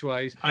gnarly each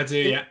ways. I do,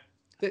 yeah.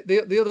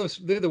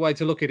 The other way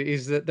to look at it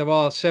is that there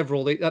are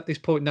several at this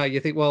point now. You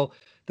think, well,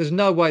 there's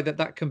no way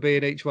that can be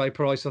an each way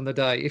price on the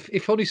day.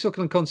 If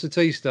Honeysuckle and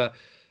Concertista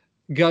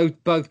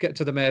both get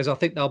to the mares, I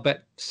think they'll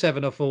bet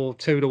 7 or 4,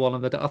 2-1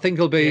 on the day. I think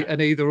it'll be an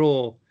either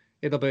or.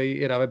 It'll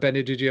be, a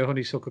Benedictio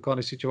Honeysuckle kind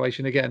of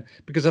situation again,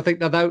 because I think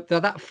they're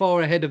that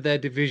far ahead of their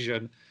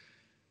division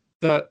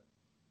that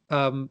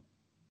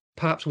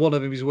perhaps one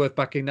of them is worth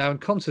backing now.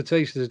 And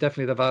Concertista is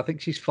definitely the value. I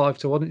think she's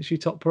 5-1. Isn't she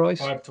top price?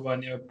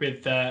 5-1, yeah,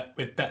 with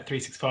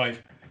Bet365.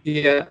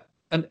 Yeah,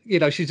 and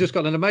she's just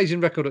got an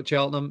amazing record at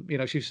Cheltenham.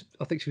 I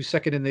think she was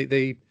second in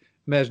the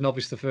Mares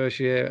Novice the first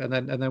year, and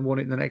then won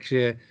it in the next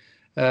year.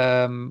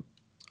 I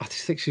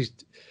just think she's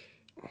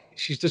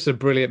just a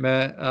brilliant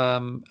mare.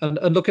 And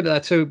looking at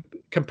their two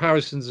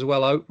comparisons as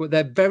well,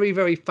 they're very,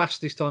 very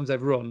fastest times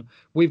they've run.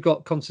 We've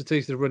got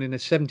Concertista running a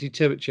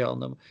 72 at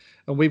Cheltenham,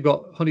 and we've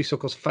got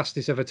Honeysuckle's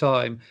fastest ever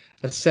time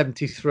at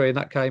 73, and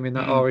that came in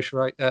that Irish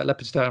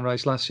Leopardstown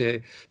race last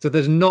year. So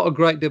there's not a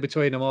great deal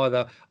between them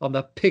either on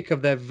the pick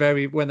of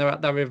when they're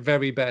at their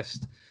very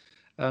best.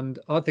 And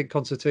I think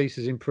Concertista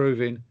is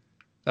improving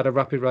at a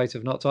rapid rate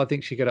of knots. I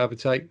think she could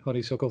overtake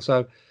Honeysuckle.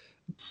 So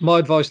my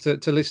advice to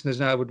listeners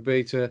now would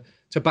be to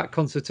back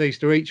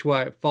Concertista each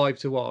way at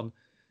 5-1,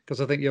 because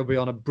I think you'll be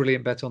on a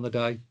brilliant bet on the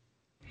day.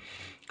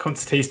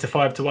 Concertista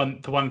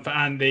 5-1, the one for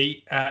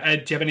Andy.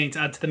 Ed, do you have anything to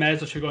add to the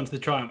mares, or should we go on to the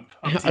Triumph?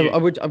 I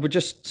would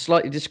just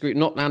slightly disagree,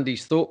 not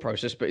Andy's thought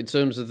process, but in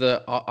terms of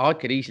I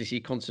could easily see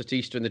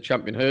Concertista in the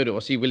Champion Hurdle. I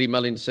see Willie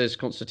Mullins says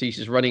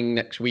Concertista's running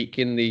next week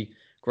in the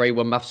Grey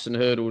One Matheson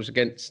hurdles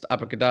against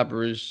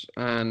Abracadabras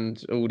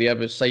and all the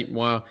others. Saint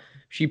Moir.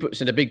 She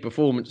puts in a big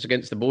performance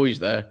against the boys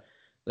there.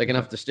 They're going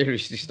to have to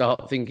seriously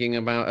start thinking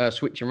about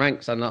switching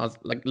ranks. And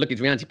looking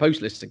through the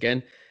Ante-Post list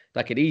again,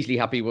 that could easily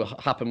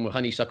happen with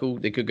Honeysuckle.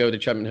 They could go the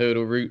Champion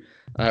Hurdle route.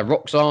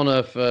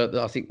 Roxana,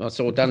 I think I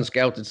saw Dan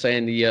Skelton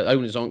saying the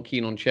owners aren't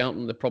keen on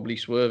Cheltenham. They'll probably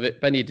swerve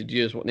it. Benny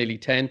Didier's nearly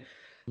 10. See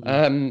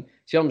what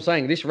I'm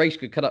saying? This race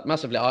could cut up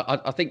massively.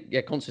 I think,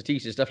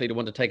 Concertista is definitely the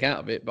one to take out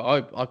of it.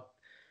 But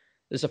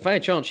there's a fair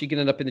chance she can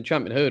end up in the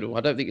Champion Hurdle.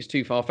 I don't think it's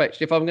too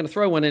far-fetched. If I'm going to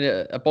throw one in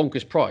at a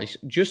bonkers price,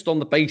 just on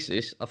the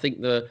basis, I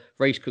think the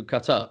race could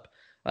cut up.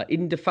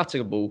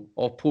 Indefatigable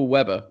of Paul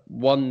Webber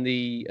won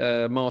the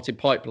Martin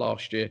Pipe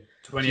last year.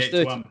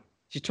 28-1.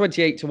 She's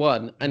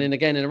 28-1. And then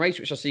again, in a race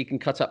which I see can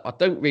cut up, I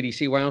don't really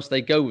see where else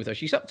they go with her.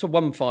 She's up to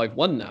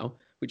 151 now,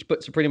 which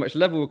puts her pretty much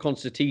level with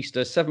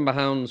Concertista, 7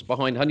 pounds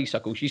behind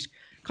Honeysuckle. She's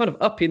kind of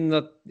up in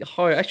the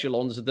higher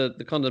echelons of the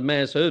kind of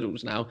mares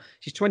hurdles now.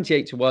 She's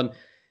 28-1.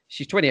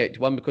 She's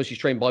 28-1 because she's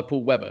trained by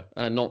Paul Webber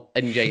and not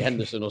NJ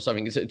Henderson or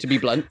something. To be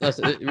blunt,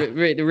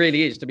 it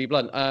really is, to be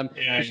blunt.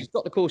 She's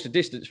got the course of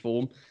distance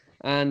form,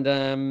 and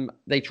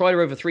they tried her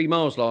over 3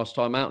 miles last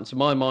time out. And to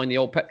my mind, the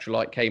old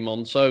Petrolite came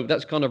on, so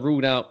that's kind of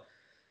ruled out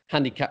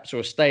handicaps or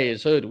a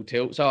stayers hurdle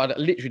tilt. So I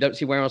literally don't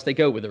see where else they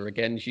go with her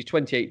again. She's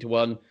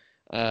 28-1,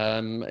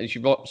 and she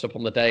rocks up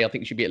on the day. I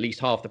think she'd be at least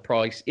half the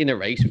price in a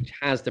race which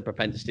has the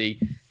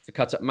propensity to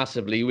cut up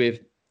massively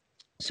with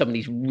some of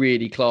these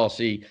really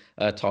classy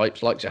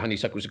types, like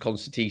Honeysuckles and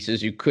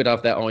Concertistas, who could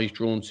have their eyes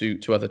drawn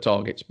to other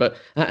targets. But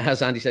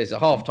as Andy says, it's a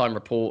half-time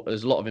report.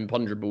 There's a lot of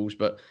imponderables.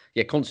 But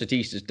yeah,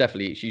 Concertista's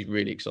definitely, she's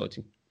really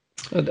exciting.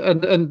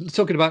 And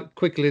talking about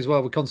quickly as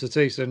well with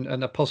Concertista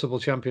and a possible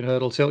Champion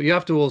Hurdle tilt, you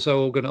have to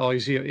also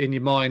organise in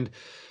your mind,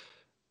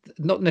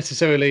 not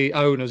necessarily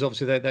owners.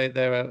 Obviously,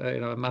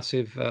 they're a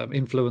massive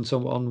influence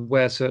on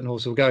where certain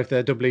horses will go if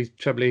they're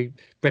trebly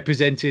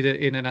represented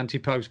in an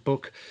Ante-Post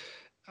book.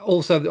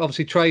 Also,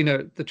 obviously,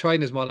 the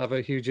trainers might have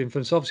a huge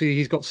influence. Obviously,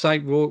 he's got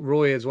Saint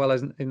Roy as well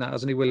as in that,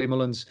 hasn't he, Willie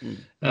Mullins?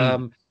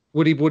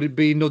 Would it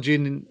be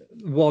nudging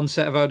one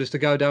set of owners to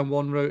go down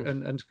one route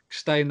and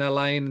stay in their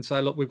lane and say,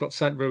 look, we've got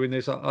Saint Roy in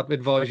this. I'd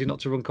advise you not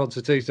to run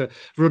Concertista.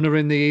 Run her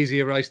in the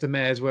easier race, the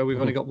mares, where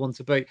we've only got one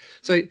to beat.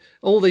 So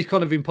all these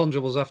kind of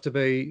imponderables have to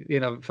be,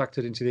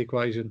 factored into the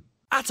equation.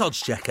 At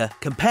Oddschecker,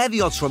 compare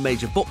the odds from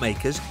major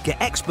bookmakers,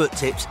 get expert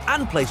tips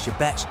and place your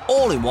bets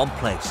all in one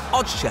place.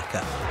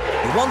 Oddschecker,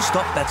 the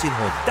one-stop betting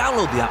hub.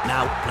 Download the app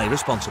now, play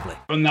responsibly.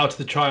 On now to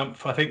the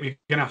Triumph. I think we're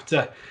going to have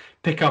to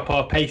pick up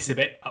our pace a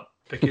bit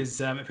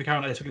because if we carry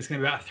on like this, it's going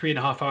to be about a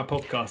 3.5-hour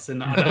podcast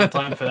and I don't have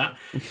time for that.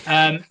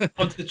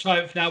 On to the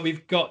Triumph now.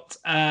 We've got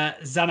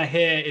Zana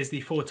here is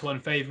the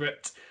 4-1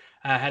 favourite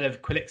ahead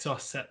of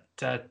Quilixos at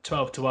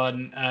 12 to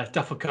 1.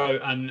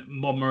 Dufflecoat and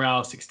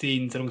Montmoral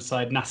 16s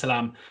alongside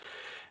Nassalam,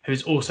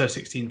 who's also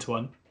 16 to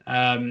 1.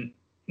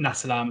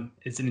 Nassalam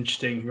is an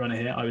interesting runner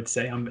here, I would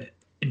say. I'm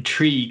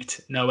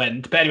intrigued, no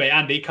end. But anyway,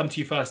 Andy, come to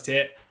you first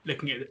here.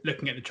 Looking at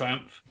the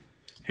Triumph,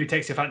 who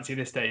takes your fancy at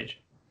this stage?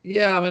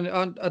 Yeah, I mean,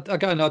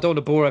 again, I don't want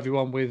to bore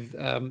everyone with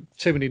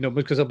too many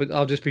numbers because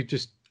I'll just be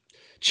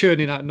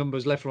churning out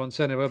numbers left, right, and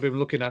centre. I've been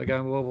looking at it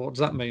going, well, what does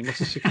that mean?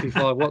 What's a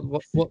 65? what?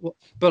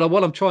 But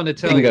what I'm trying to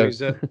tell you is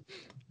that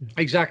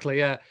exactly,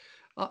 yeah,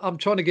 I'm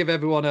trying to give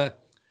everyone a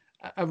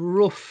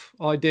rough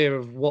idea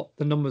of what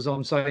the numbers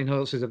I'm saying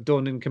horses have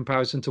done in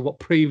comparison to what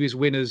previous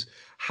winners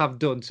have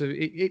done. So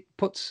it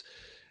puts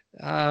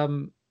a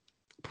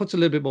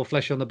little bit more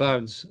flesh on the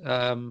bones.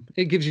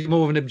 It gives you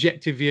more of an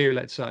objective view,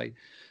 let's say.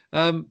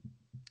 The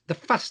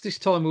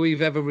fastest time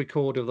we've ever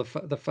recorded,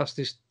 the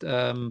fastest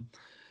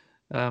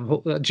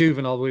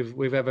juvenile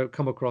we've ever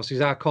come across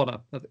is our Connor.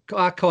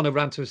 Our Connor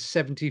ran to a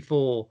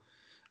 74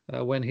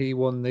 when he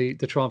won the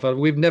Triumph.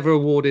 We've never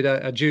awarded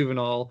a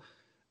juvenile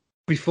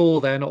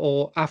before then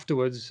or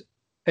afterwards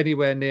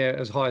anywhere near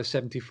as high as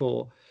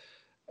 74.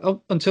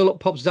 Until up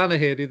pops Dana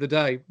here the other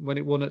day when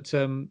it won at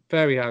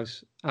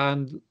Fairyhouse,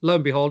 and lo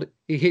and behold,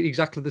 he hit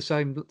exactly the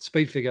same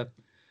speed figure,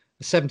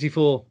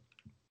 74,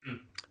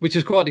 which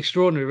is quite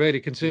extraordinary, really,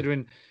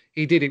 considering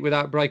he did it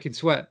without breaking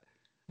sweat.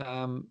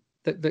 I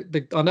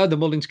know the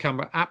Mullins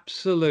camera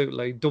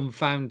absolutely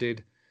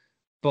dumbfounded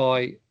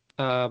by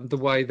the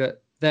way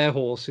that their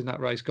horse in that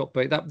race got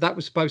beat. That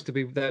was supposed to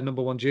be their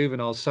number one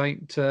juvenile,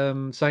 Saint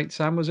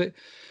Sam, was it?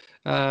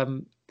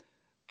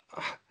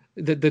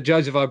 The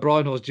Joseph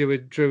O'Brien horse,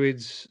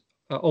 Druids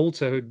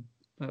Alter, who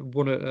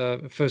won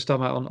it first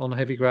time out on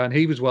heavy ground,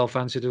 he was well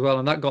fancied as well,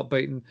 and that got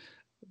beaten,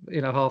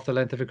 half the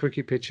length of a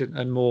cricket pitch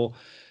and more.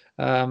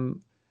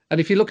 And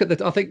if you look at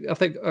I think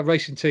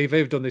Racing TV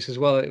have done this as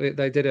well.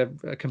 They did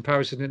a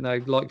comparison, didn't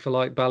they, like for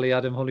like,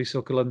 Ballyadam,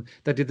 Honeysuckle, and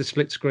they did the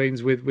split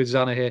screens with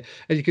Zanahiyr,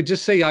 and you could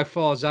just see how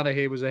far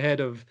Zanahiyr was ahead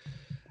of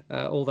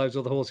all those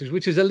other horses,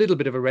 which is a little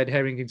bit of a red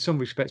herring in some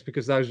respects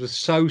because those were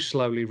so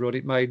slowly run.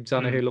 It made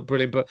Zanahiyr look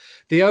brilliant, but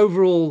the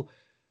overall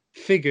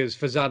figures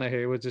for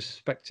Zanahiyr were just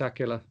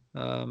spectacular.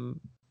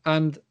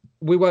 And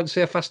we won't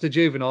see a faster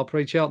juvenile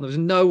pre-Cheltenham. There's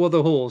no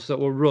other horse that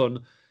will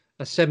run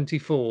a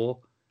 74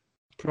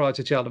 prior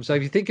to Cheltenham. So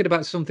if you're thinking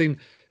about something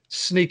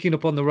sneaking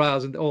up on the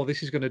rails and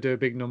this is going to do a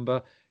big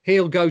number,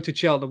 he'll go to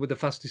Cheltenham with the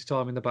fastest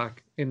time in the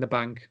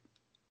bank.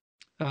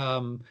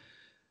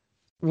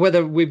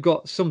 Whether we've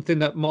got something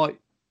that might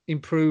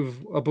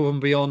improve above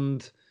and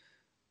beyond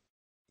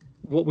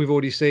what we've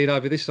already seen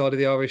over this side of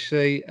the Irish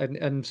Sea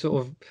and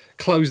sort of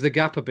close the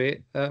gap a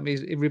bit,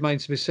 it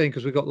remains to be seen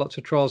because we've got lots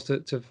of trials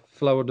to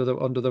flow under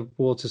the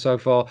water so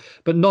far.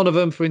 But none of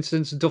them, for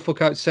instance,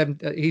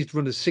 Dufflecoat, he's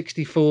run a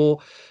 64.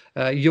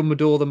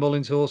 Yumador, the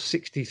Mullins horse,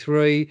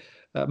 63.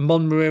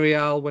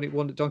 Montmoral, when it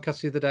won at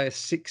Doncaster the other day, a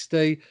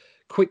 60.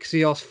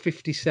 Quixios,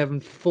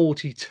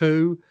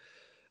 57.42.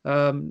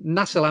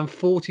 Nassalam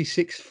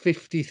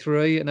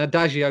 46.53 and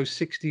Adagio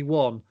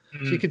 61.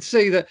 So you can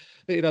see that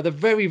the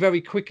very, very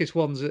quickest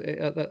ones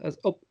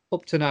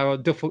up to now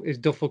is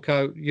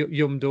Dufflecoat,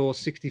 Yumdor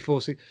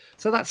 64.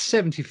 So that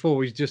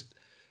 74 is just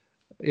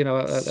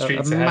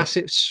a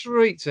massive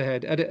streets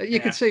ahead, and you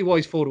can see why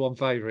he's 4-1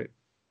 favourite.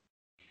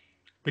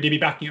 Would you be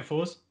backing at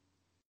fours?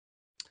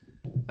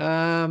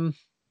 I'd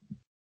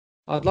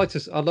like to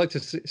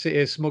sit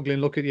here smugly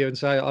and look at you and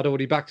say I'd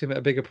already backed him at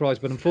a bigger price,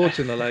 but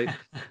unfortunately.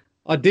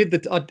 I did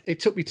it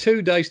took me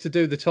 2 days to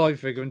do the time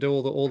figure and do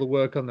all the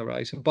work on the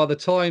race, and by the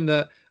time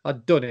that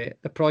I'd done it,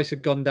 the price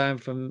had gone down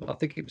from, I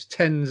think it was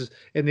 10s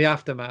in the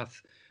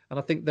aftermath, and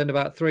I think then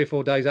about 3 or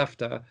 4 days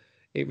after,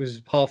 it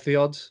was half the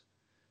odds.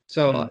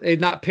 So in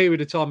that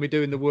period of time, me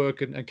doing the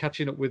work and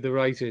catching up with the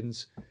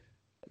ratings,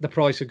 the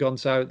price had gone.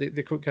 So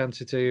the quick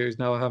answer to you is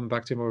no, I haven't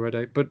backed him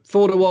already. But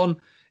 4-1,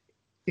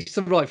 it's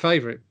the right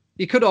favourite.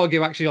 You could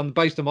argue actually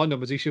based on my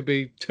numbers, he should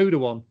be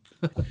 2-1.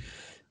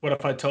 What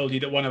if I told you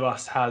that one of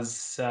us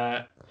has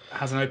an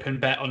open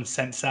bet on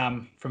Saint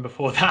Sam from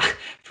before that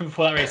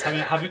race,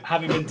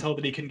 having been told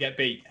that he couldn't get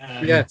beat?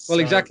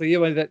 Exactly.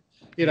 You had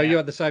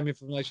the same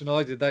information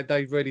I did.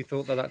 They really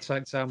thought that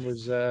Saint Sam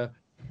was a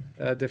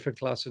different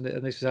class, and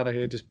this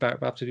Zanahiyr just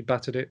absolutely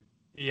battered it.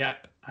 Yeah,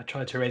 I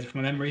tried to erase it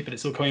from my memory, but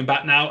it's all coming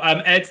back now.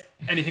 Ed,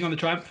 anything on the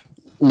Triumph?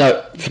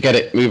 No, forget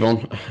it. Move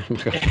on.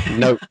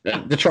 No,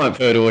 the Triumph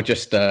Hurdle are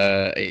just,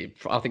 I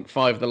think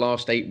 5 of the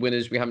last 8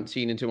 winners we haven't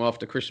seen until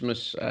after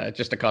Christmas.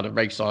 Just a kind of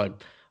race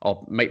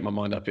I'll make my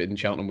mind up in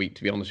Cheltenham week,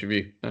 to be honest with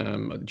you.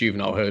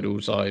 Juvenile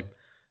hurdles, I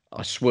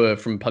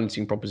swerve from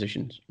punting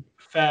propositions.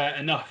 Fair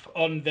enough.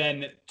 On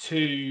then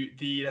to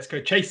the Let's Go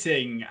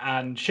Chasing,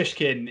 and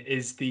Shishkin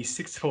is the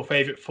 64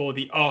 favourite for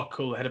the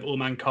Arkle ahead of All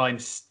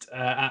Mankind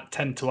at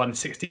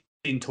 10-1,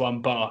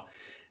 16-1 bar.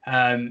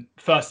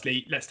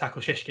 Firstly, let's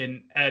tackle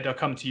Shishkin. Ed, I'll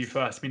come to you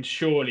first. I mean,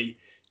 surely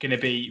going to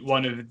be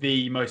one of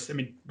the most,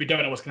 we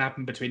don't know what's going to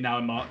happen between now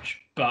and March,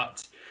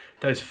 but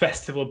those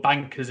festival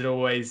bankers that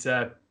always,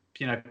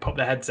 pop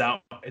their heads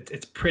out.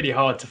 It's pretty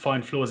hard to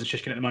find flaws in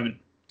Shishkin at the moment.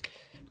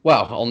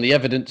 Well, on the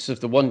evidence of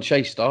the one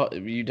chase start,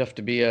 you'd have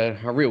to be a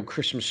real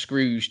Christmas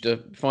Scrooge to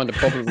find a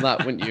problem with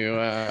that, wouldn't you?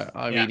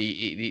 I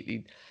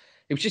mean,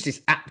 it was just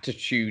his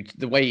aptitude,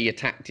 the way he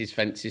attacked his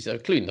fences,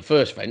 including the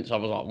first fence. I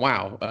was like,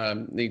 wow.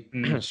 He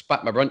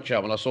spat my brunch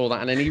out when I saw that.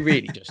 And then he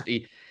really just,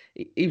 he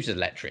was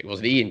electric,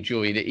 wasn't he? He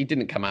enjoyed it. He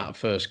didn't come out of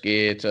first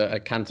gear to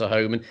canter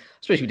home. And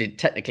especially we did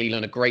technically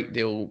learn a great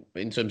deal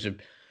in terms of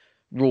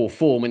raw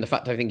form. In the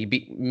fact, I think he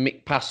beat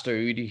Mick Pastor,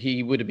 who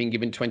he would have been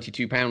given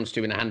 £22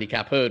 to in a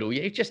handicap hurdle.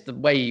 Yeah, it's just the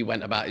way he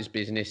went about his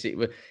business.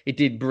 It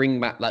did bring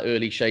back that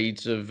early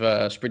shades of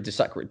Sprinter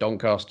Sacre at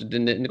Doncaster.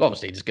 And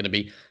obviously, there's going to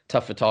be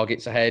tougher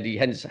targets ahead. He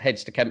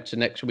heads to Kempton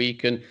next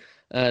week, and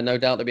no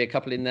doubt there'll be a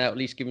couple in there, at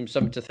least give him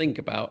something to think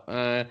about.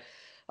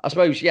 I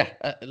suppose, yeah.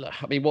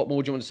 I mean, what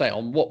more do you want to say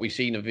on what we've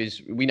seen of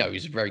his? We know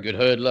he's a very good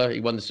hurdler.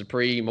 He won the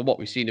Supreme, and what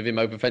we've seen of him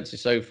over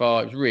fences so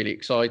far, it was really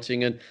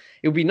exciting. And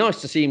it would be nice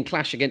to see him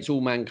clash against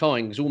All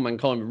Mankind, because All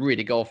Mankind would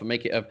really go off and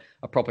make it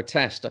a proper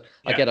test.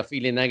 I get a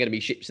feeling they're going to be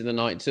ships in the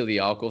night until the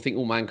Arkle. I think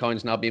All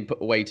Mankind's now being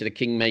put away to the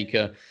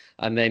Kingmaker,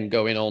 and then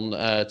going on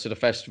to the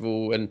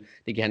festival. And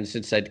Nick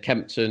Henderson said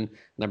Kempton, and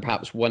then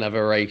perhaps one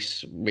other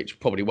race, which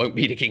probably won't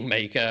be the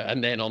Kingmaker,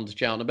 and then on to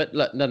Cheltenham. But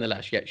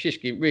nonetheless, yeah,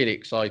 Shishkin, really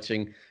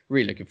exciting.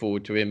 Really looking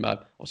forward to him.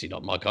 Obviously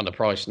not my kind of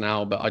price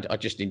now, but I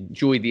just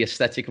enjoyed the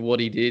aesthetic of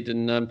what he did,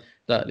 and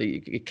that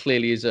it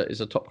clearly is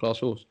a top class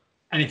horse.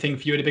 Anything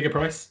for you at a bigger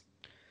price?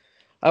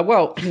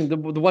 Well, the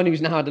one who's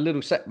now had a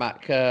little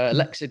setback,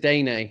 Alexa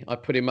Dane. I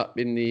put him up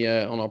in the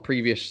on our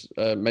previous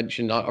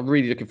mention. I'm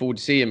really looking forward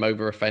to seeing him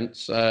over a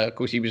fence. Of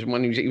course, he was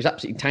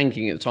absolutely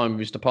tanking at the time of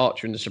his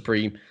departure in the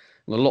Supreme.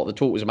 And a lot of the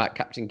talk was about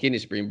Captain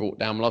Guinness being brought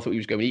down. Well, I thought he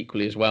was going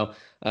equally as well.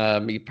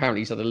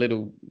 He's had a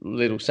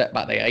little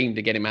setback. They aimed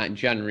to get him out in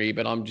January,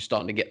 but I'm just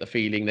starting to get the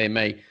feeling they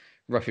may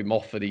rough him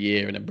off for the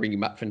year and then bring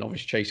him back for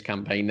novice chase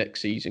campaign next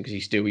season because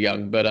he's still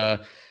young.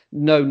 But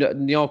no,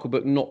 the Arkle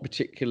book not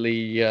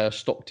particularly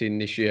stocked in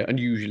this year,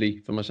 unusually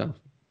for myself.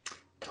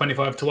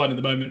 25 to 1 at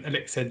the moment,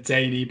 Elixir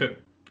Daney,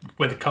 but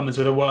whether it comes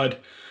with a word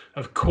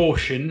of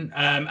caution.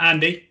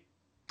 Andy?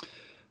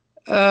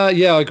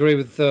 Yeah, I agree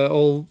with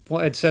all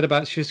what Ed said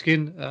about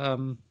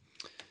Shishkin.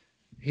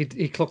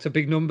 He clocked a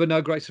big number, no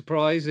great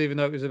surprise, even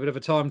though it was a bit of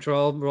a time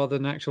trial rather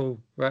than an actual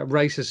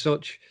race as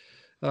such.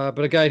 But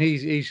again,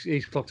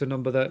 he's clocked a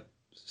number that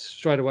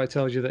straight away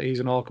tells you that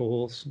he's an Arkle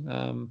horse.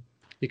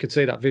 You could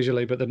see that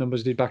visually, but the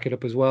numbers did back it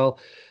up as well.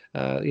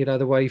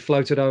 The way he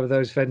floated over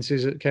those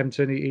fences at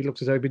Kempton, he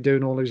looks as though he's been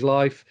doing all his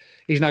life.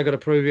 He's now got to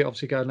prove it,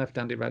 obviously going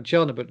left-handed around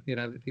Cheltenham, but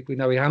we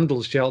know he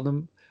handles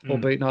Cheltenham,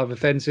 albeit over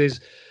fences.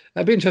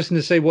 It'd be interesting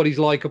to see what he's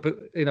like up,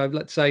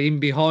 let's say in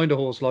behind a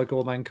horse like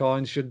All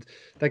Mankind. Should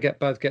they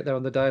both get there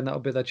on the day, and that'll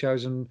be their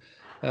chosen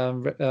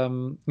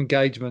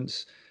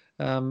engagements.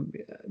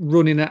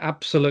 Running it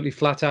absolutely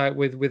flat out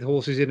with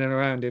horses in and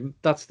around him.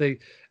 That's the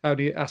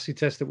only acid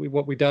test that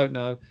what we don't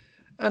know.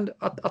 And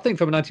I think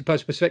from an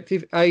Ante-Post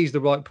perspective, A, he's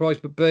the right price,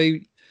 but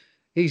B,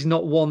 he's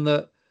not one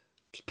that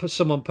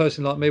someone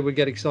personally like me would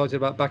get excited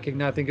about backing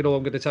now, thinking,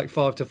 I'm going to take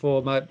 5 to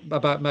 4,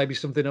 about maybe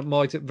something that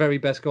might at very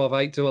best go off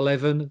 8 to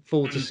 11,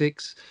 4 to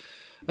 6.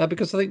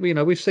 Because I think,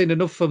 we've seen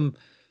enough from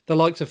the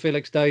likes of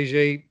Felix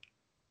Deji,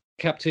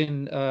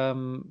 Captain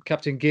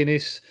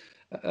Guinness,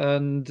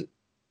 and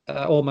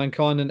All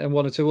Mankind, and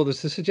one or two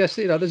others to suggest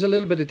that, there's a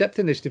little bit of depth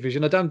in this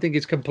division. I don't think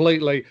it's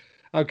completely...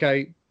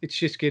 okay, it's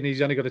Shishkin,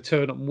 he's only got to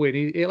turn up and win.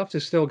 He'll have to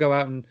still go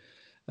out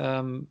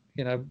and,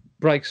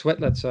 break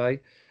sweat, let's say.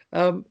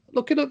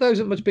 Looking at those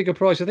at much bigger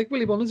price, I think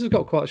Willie Mullins has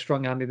got quite a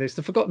strong hand in this.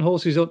 The Forgotten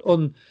Horse is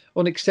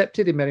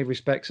unaccepted in many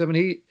respects. I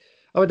mean,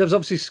 there was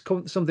obviously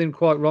something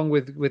quite wrong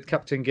with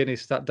Captain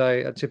Guinness that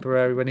day at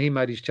Tipperary when he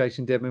made his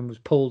chasing debut and was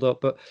pulled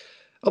up. But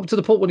up to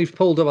the point when he was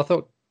pulled up, I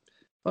thought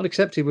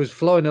Unaccepted was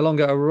flying along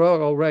at a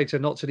royal rate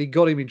of knots, and he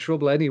got him in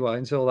trouble anyway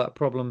until that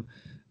problem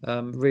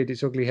reared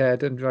its ugly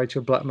head, and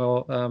Rachel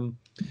Blackmore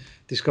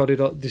decided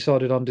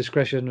on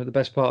discretion at the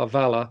best part of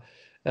valour.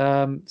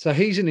 So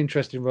he's an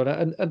interesting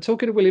runner. And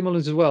talking to Willie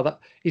Mullins as well, that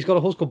he's got a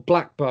horse called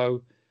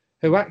Blackbow,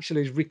 who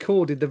actually has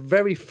recorded the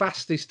very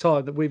fastest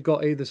time that we've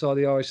got either side of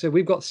the RSC.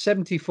 We've got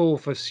 74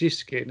 for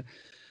Shishkin,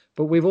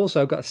 but we've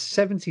also got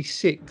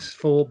 76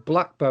 for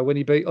Blackbow when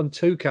he beat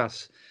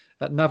Untukas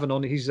at Navan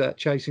on his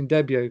chasing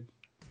debut.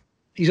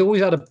 He's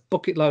always had a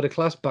bucket load of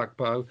class,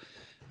 Blackbow.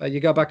 You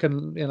go back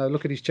and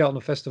look at his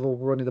Cheltenham Festival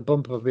running the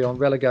bumper beyond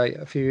relegate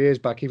a few years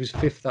back. He was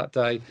 5th that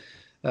day.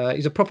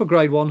 He's a proper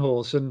Grade 1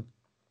 horse, and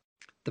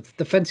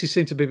the fences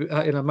seem to be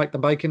make the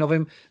making of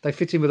him. They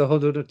fit him with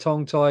 100 of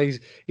tongue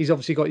ties. He's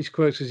obviously got his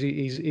quirks because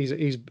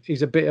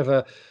he's a bit of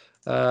a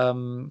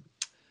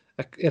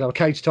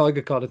cage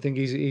tiger kind of thing.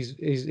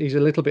 He's a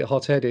little bit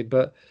hot headed,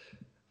 but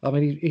I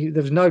mean,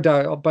 there's no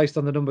doubt based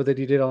on the number that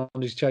he did on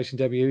his chasing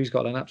debut, he's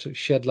got an absolute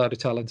shed load of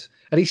talent,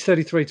 and he's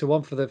 33 to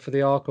 1 for the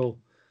Arkle.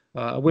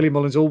 Willie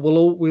Mullins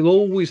will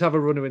always have a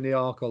runner in the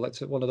Arkle.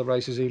 That's one of the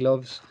races he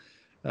loves.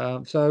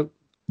 So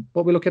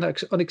what we're looking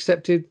at,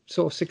 unaccepted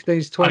sort of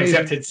 16s, 20s.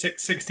 Unaccepted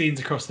 16s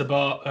across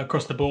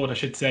the board, I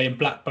should say, and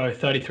Blackbow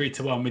 33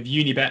 to 1 with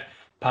Unibet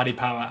Paddy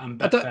Power and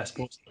Betfair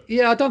Sports.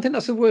 Yeah, I don't think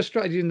that's the worst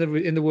strategy in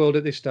the world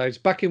at this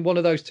stage. Backing one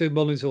of those two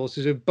Mullins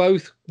horses who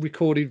both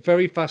recorded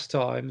very fast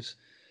times,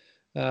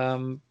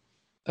 and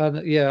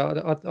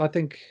yeah, I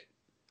think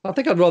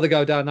I'd rather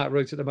go down that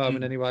route at the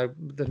moment anyway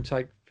than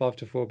take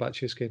 5-4 back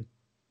Chiskin.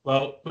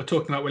 Well, we're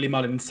talking about Willie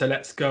Mullins, so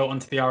let's go on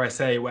to the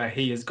RSA where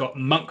he has got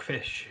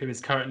Monkfish, who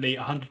is currently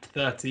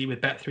 130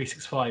 with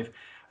Bet365,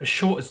 as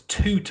short as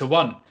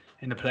 2-1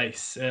 in the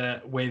place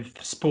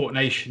with Sport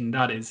Nation,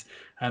 that is.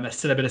 There's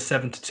still a bit of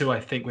 7-2, I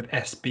think, with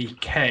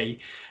SBK.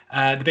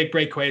 The big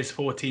breakaway is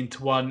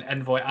 14-1.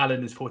 Envoy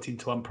Allen is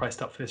 14-1,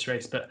 priced up for this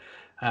race, but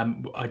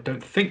I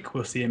don't think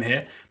we'll see him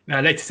here.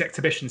 Latest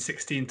exhibition,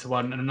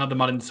 16-1, and another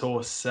Mullins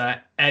horse,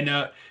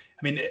 Enna.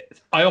 I mean,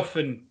 I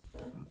often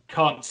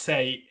can't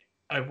say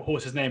a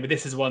horse's name, but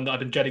this is one that I've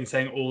been dreading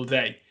saying all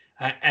day.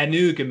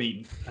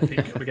 Enugamine, I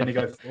think we're going to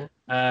go for.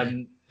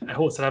 A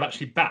horse that I've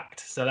actually backed,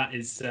 so that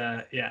is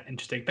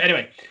interesting. But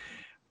anyway,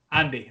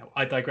 Andy,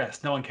 I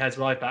digress. No one cares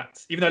what I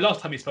backed. Even though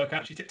last time we spoke, I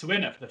actually tipped a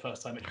winner for the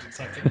first time, which was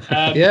exciting.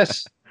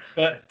 Yes.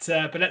 But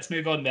let's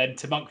move on then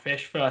to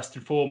Monkfish first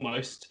and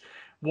foremost.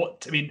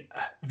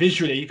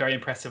 Visually very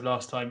impressive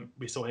last time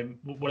we saw him.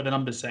 What are the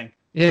numbers saying?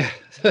 Yeah,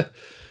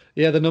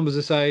 the numbers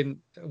are saying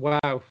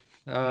wow.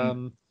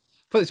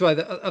 Put it this way,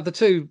 of the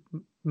two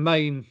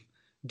main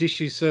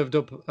dishes served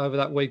up over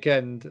that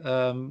weekend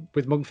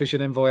with Monkfish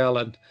and Envoy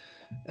Allen,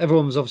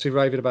 everyone was obviously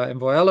raving about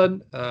Envoy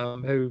Allen,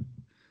 who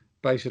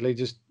basically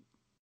just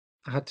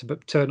had to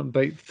turn up and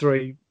beat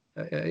three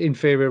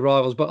inferior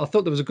rivals. But I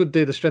thought there was a good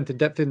deal of strength and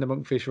depth in the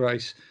Monkfish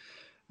race.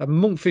 And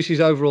Monkfish's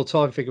overall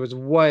time figure was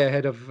way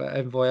ahead of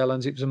Envoy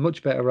Allen's. It was a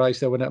much better race.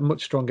 They went at a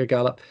much stronger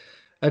gallop.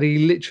 And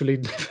he literally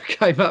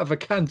came out of a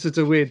canter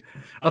to win.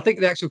 I think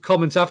the actual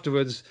comments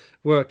afterwards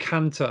were a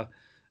canter.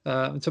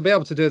 And to be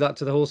able to do that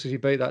to the horses he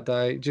beat that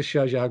day, it just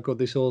shows you how good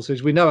this horse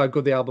is. We know how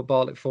good the Albert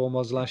Bartlett form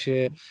was last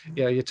year.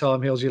 You know, your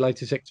Time Hills, your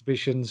latest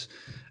exhibitions.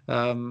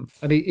 And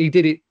he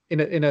did it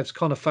in a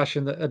kind of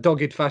fashion, a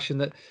dogged fashion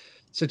that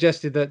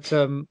suggested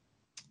that,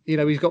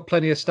 he's got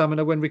plenty of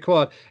stamina when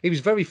required. He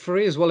was very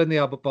free as well in the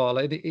Albert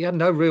Bartlett. He had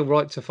no real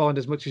right to find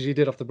as much as he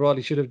did off the bridle.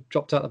 He should have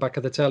dropped out the back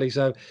of the telly.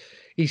 So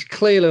he's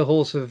clearly a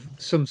horse of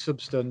some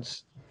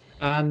substance.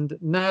 And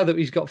now that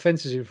he's got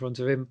fences in front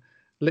of him,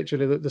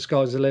 literally the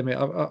sky's the limit.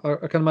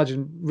 I can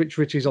imagine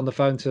Richie's on the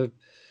phone to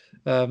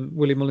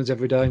Willie Mullins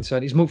every day and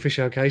saying, "Is Monkfish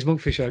okay? Is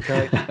Monkfish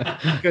okay?"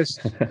 Because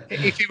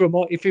if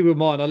he were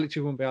mine, I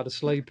literally wouldn't be able to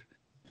sleep.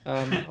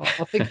 I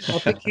think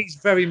he's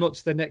very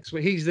much the next.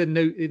 He's the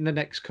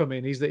next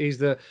coming. He's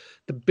the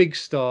big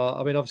star.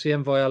 I mean, obviously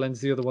Envoy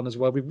Allen's the other one as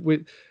well.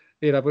 We're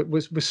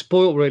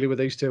spoiled really with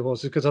these two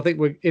horses because I think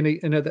we're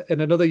in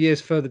another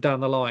years further down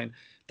the line,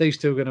 these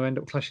two are going to end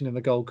up clashing in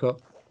the Gold Cup.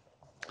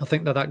 I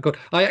think they're that good.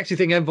 I actually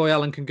think Envoy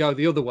Allen can go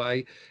the other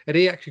way, and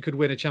he actually could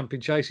win a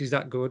champion chase. He's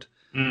that good.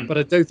 But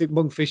I do think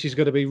Monkfish is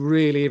going to be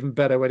really even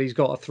better when he's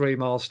got a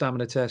 3-mile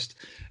stamina test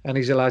and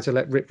he's allowed to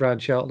let rip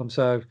round Cheltenham.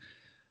 So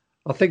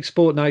I think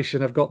Sport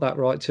Nation have got that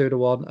right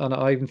 2-1, and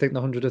I even think the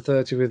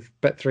 130 with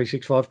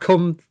Bet365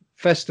 come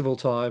festival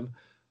time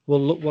will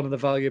look one of the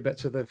value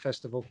bets of the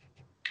festival.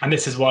 And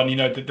this is one,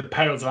 the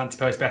perils of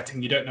Ante-Post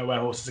betting. You don't know where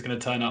horses are going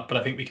to turn up, but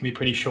I think we can be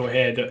pretty sure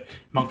here that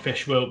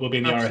Monkfish will be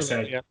in the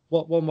RSA. Yeah,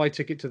 one-way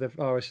ticket to the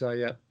RSA,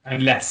 yeah.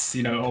 Unless,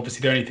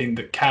 obviously the only thing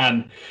that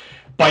can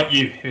bite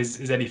you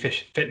is any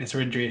fitness or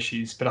injury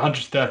issues. But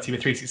 130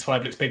 with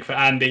 365 looks big for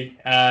Andy.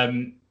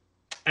 And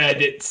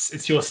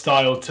it's your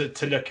style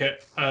to look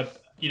at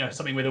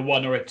something with a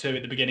 1 or a 2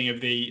 at the beginning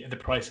of the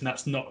price, and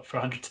that's not for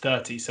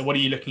 130. So what are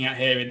you looking at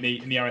here in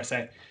the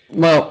RSA?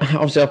 Well,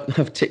 obviously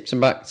I've tipped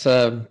and backed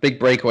big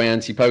breakaway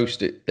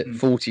Ante-Post at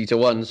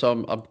 40-1.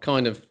 So I'm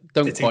kind of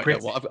don't quite know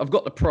what I've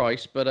got the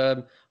price,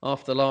 but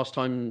after last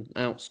time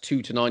out's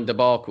 2-9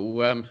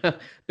 debacle, a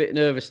bit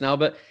nervous now,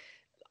 but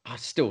I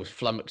still was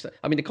flummoxed.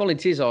 I mean, the Colin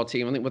Tizard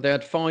team, I think they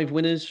had 5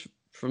 winners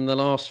from the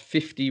last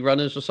 50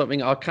 runners or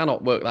something. I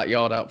cannot work that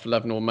yard out for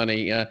love nor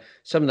money.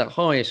 Some of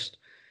the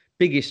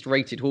biggest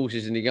rated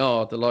horses in the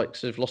yard, the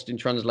likes of Lost in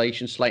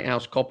Translation, Slate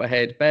House,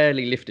 Copperhead,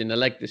 barely lifting a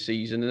leg this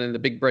season, and then the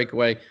big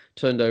breakaway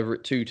turned over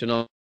at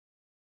 2-9.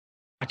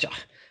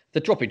 The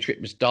drop in trip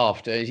was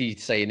daft, as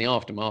he'd say in the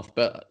aftermath.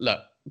 But look,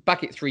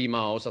 back at 3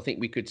 miles, I think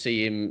we could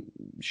see him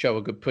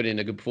put in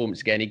a good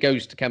performance again. He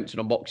goes to Kempton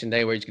on Boxing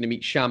Day, where he's going to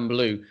meet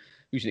Shamblu,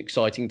 who's an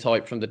exciting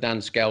type from the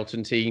Dan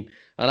Skelton team.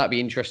 And that'd be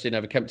interesting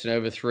over Kempton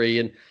over 3.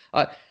 And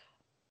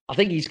I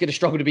think he's going to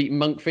struggle to beat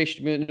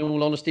Monkfish, in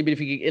all honesty. But if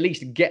he can at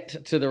least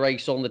get to the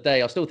race on the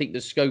day, I still think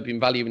there's scope in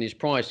value in his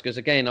price. Because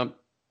again,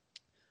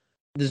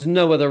 there's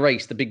no other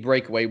race the big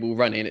breakaway will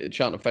run in at the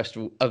Cheltenham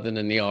Festival other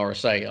than the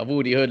RSA. I've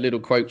already heard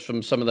little quotes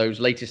from some of those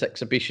latest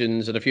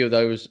exhibitions and a few of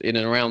those in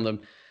and around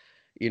them.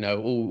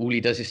 All he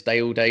does is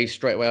stay all day.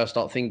 Straight away, I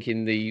start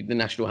thinking the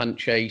National Hunt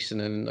Chase,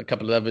 and then a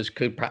couple of others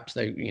could perhaps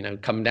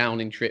come down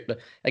in trip. But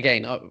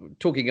again,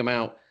 talking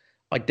about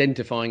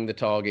identifying the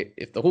target.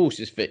 If the horse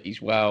is fit,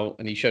 he's well,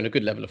 and he's shown a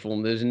good level of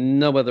form. There's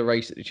no other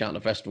race at the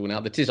Cheltenham Festival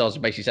now. The Tizzards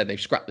have basically said they've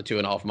scrapped the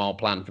 2.5 mile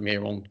plan from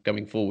here on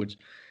going forwards.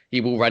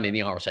 he will run in the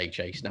RSA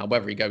chase. Now,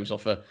 whether he goes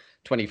off a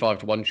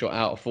 25-1 shot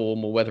out of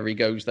form, or whether he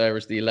goes there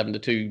as the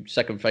 11-2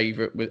 second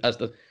favourite as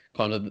the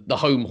kind of the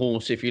home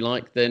horse, if you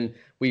like, then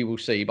we will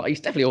see. But he's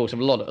definitely also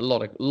a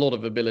lot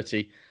of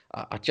ability.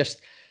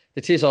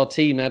 The Tizard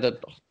team had a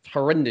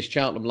horrendous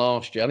Cheltenham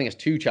last year. I think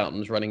it's 2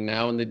 Cheltenhams running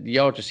now, and the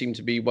yard just seem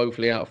to be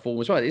woefully out of form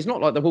as well. It's not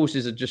like the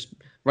horses are just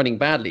running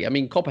badly. I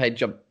mean, Copperhead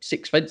jumped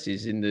 6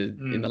 fences in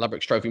the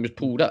Ladbrokes Trophy and was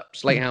pulled up.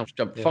 Slate House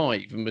jumped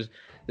 5, and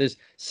there's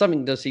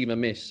something does seem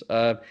amiss.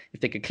 If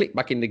they could click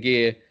back into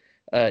gear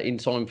in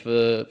time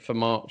for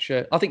March,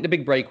 I think the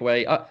big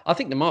breakaway. I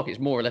think the market's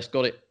more or less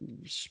got it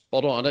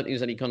spot on. I don't think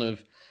there's any kind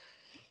of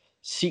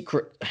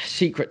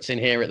secrets in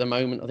here at the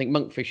moment. I think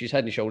Monkfish is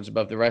head and shoulders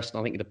above the rest. And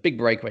I think the big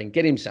breakaway and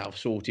get himself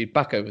sorted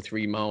back over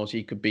 3 miles,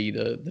 he could be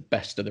the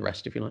best of the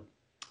rest, if you like.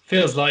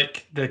 Feels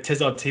like the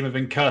Tizard team have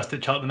been cursed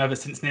at Cheltenham ever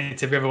since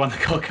Native River won the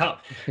Gold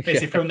Cup.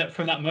 Basically, from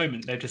that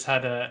moment, they've just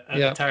had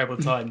a terrible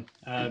time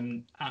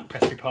at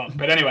Presby Park.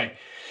 But anyway,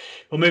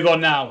 we'll move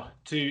on now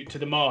to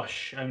the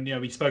Marsh. And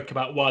we spoke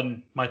about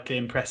one mightily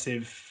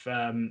impressive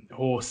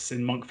horse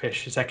in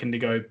Monkfish a second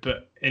ago,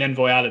 but in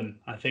Envoy Allen,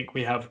 I think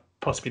we have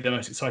possibly the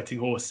most exciting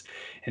horse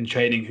in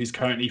training, who's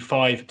currently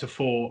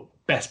 5-4,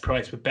 best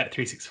price with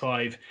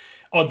Bet365.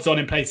 Odds on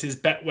in places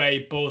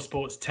Betway, Ball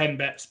Sports, 10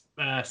 Bets,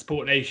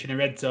 Sport Nation and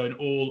Red Zone,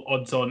 all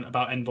odds on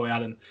about Envoy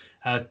Allen.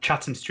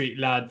 Chatham Street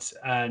Lads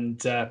and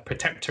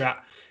Protectorat,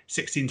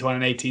 16-1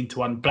 and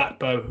 18-1.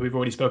 Blackbow, who we've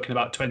already spoken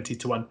about,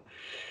 20-1.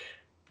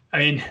 I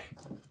mean,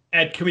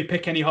 Ed, can we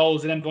pick any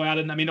holes in Envoy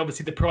Allen? I mean,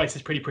 obviously the price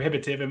is pretty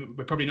prohibitive, and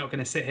we're probably not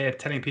going to sit here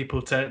telling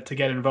people to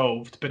get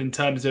involved. But in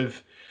terms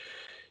of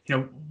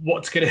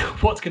what's going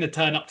to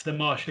turn up to the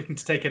Marsh looking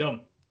to take it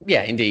on?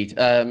 Yeah, indeed.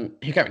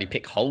 You can't really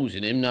pick holes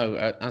in him. No,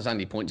 as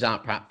Andy points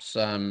out, perhaps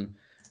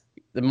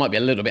there might be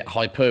a little bit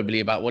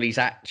hyperbole about what he's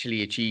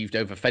actually achieved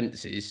over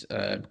fences,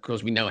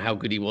 because we know how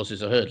good he was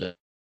as a hurdler.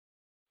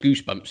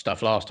 Goosebump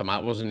stuff last time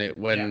out, wasn't it?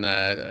 When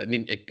an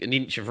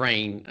inch of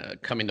rain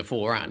coming to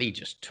 4 out, and he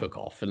just took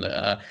off, and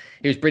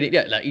he was brilliant.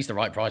 Yeah, he's the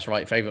right price,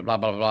 right favourite, blah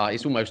blah blah.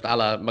 It's almost a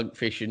la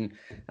Monkfish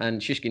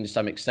and Shishkin to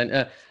some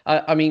extent.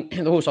 I mean,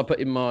 the horse I put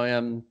in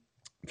my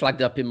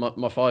flagged up in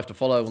my 5 to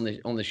follow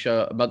on the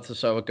show a month or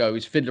so ago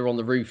is Fiddler on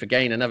the Roof,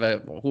 again,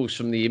 another horse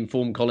from the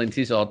informed Colin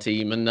Tizard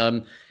team,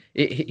 and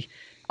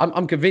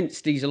I'm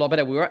convinced he's a lot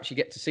better. We'll actually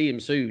get to see him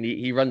soon.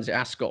 He runs at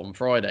Ascot on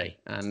Friday,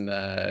 and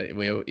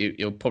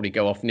he'll probably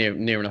go off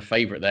near enough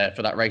favourite there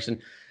for that race.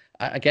 And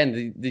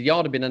again, the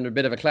yard had been under a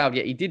bit of a cloud,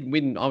 yet he did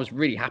win. I was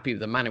really happy with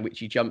the manner in which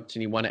he jumped,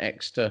 and he won at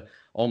Exeter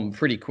on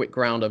pretty quick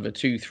ground over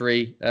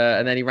 2-3.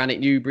 And then he ran at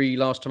Newbury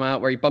last time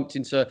out, where he bumped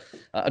into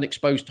an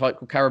exposed type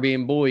called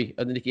Caribbean Boy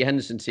of the Nicky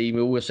Henderson team,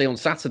 who we'll see on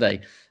Saturday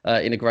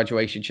in a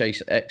graduation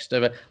chase at Exeter.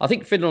 But I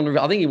think Fiddler on the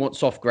Roof, I think he wants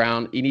soft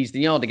ground. He needs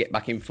the yard to get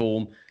back in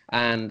form.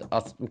 And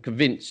I'm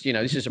convinced,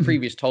 this is a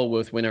previous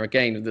Tolworth winner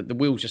again, that the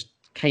wheels just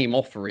came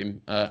off for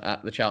him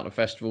at the Cheltenham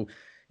Festival.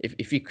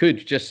 If you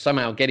could just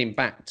somehow get him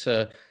back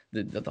to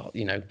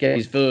get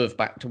his verve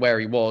back to where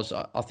he was,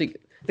 I think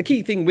the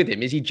key thing with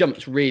him is he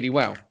jumps really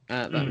well.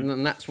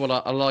 And that's what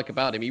I like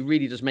about him. He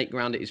really does make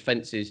ground at his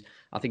fences.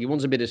 I think he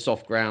wants a bit of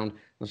soft ground.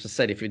 As I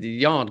said, if the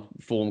yard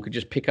form could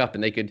just pick up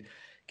and they could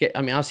get,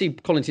 I see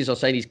Colin Tizard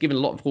saying he's given a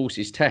lot of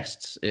horses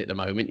tests at the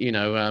moment.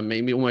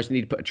 We almost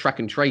need to put a track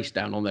and trace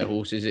down on their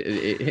horses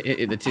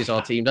at the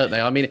Tizard team, don't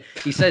they? I mean,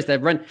 he says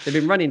they've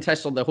been running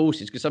tests on their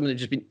horses because some of them have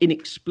just been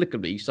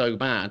inexplicably so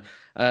bad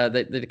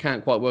that they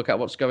can't quite work out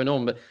what's going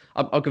on. But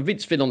I'm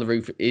convinced Fiddler on the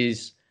Roof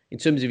is, in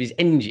terms of his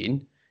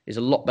engine, is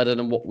a lot better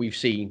than what we've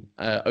seen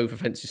over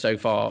fences so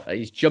far.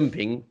 His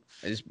jumping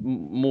has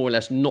more or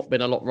less not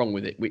been a lot wrong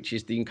with it, which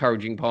is the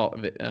encouraging part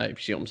of it, if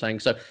you see what I'm saying.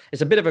 So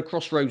it's a bit of a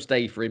crossroads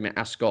day for him at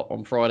Ascot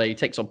on Friday. He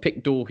takes on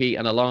Pick Dorkey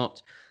and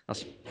Alart.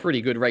 That's a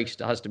pretty good race,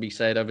 it has to be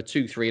said, over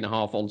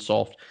 2-3.5 on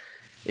soft.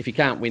 If you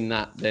can't win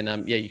that,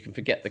 then you can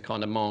forget the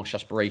kind of Marsh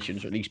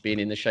aspirations, or at least being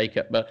in the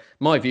shake-up. But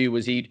my view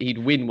was he'd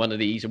win one of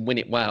these and win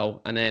it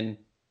well, and then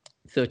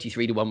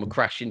 33-1 would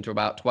crash into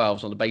about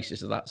 12s on the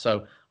basis of that. So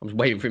I was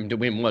waiting for him to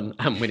win one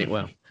and win it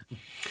well.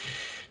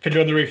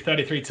 Fiddler on the Roof,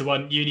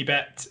 33-1.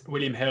 Unibet,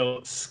 William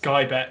Hill,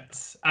 Sky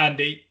Bet.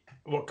 Andy,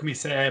 what can we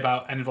say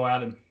about Envoy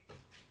Allen?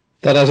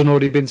 That hasn't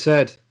already been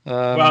said.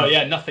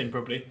 Nothing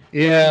probably.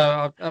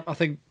 Yeah, I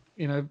think,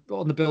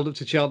 on the build-up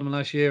to Cheltenham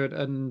last year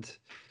and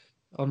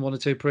on 1 or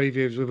 2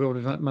 previews, we've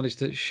already managed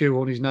to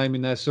shoehorn his name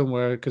in there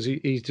somewhere, because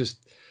he's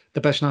just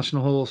the best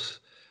national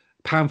horse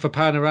pound for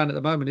pound around at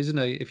the moment, isn't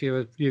he? If you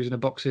were using a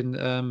boxing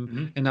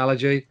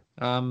analogy.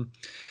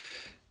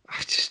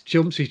 Just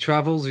jumps, he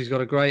travels, he's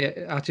got a great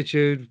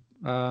attitude.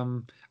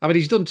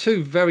 He's done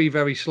 2 very,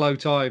 very slow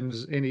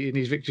times in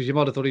his victories. You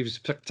might have thought he was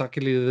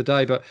spectacular the other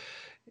day, but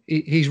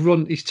he's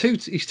run his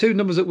two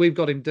numbers that we've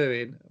got him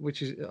doing,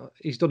 which is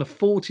he's done a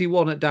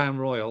 41 at Down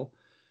Royal,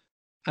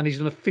 and he's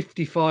done a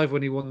 55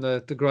 when he won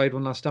the Grade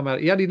 1 last time out.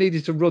 He only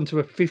needed to run to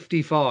a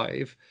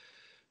 55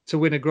 to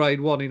win a Grade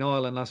 1 in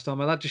Ireland last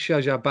time, and that just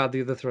shows you how bad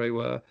the other 3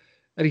 were.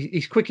 And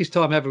his quickest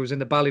time ever was in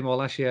the Ballymore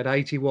last year at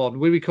 81.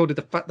 We recorded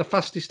the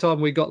fastest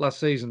time we got last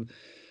season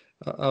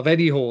of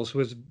any horse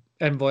was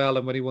Envoy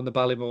Allen when he won the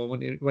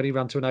Ballymore, when he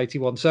ran to an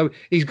 81. So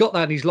he's got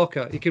that in his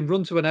locker. He can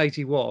run to an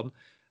 81,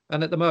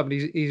 and at the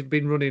moment he's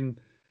been running,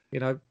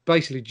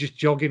 basically just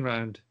jogging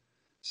round.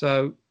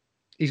 So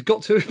he's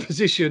got to a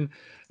position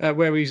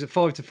where he's a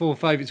 5-4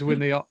 favourite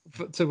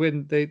to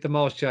win the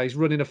Marsh Chase,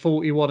 running a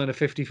 41 and a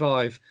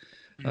 55.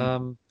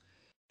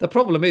 The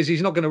problem is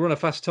he's not going to run a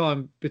fast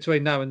time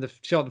between now and the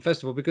Cheltenham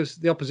Festival because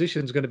the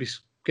opposition's going to be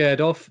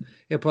scared off.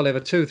 He'll probably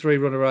have a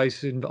 2-3 runner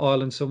race in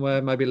Ireland somewhere,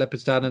 maybe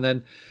Leopardstown, and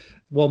then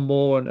one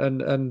more,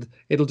 and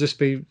it'll just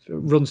be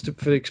runs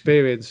for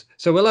experience.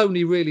 So we'll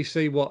only really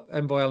see what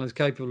Envoy Allen's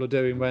capable of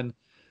doing when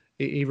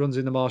he runs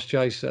in the Marsh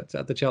Chase at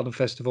the Cheltenham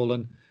Festival,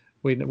 and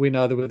we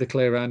know that with the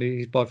clear round,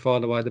 he's by far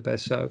and away the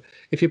best. So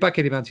if you're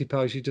backing him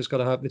Ante-Post, you just got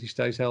to hope that he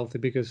stays healthy,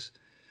 because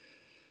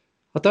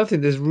I don't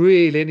think there's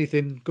really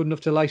anything good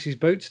enough to lace his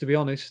boots, to be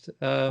honest.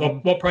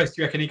 What price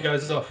do you reckon he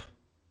goes off?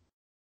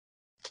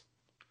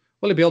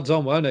 Well, he'll be odds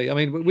on, won't he? I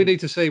mean, we need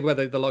to see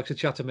whether the likes of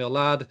Chattermill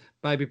Lad,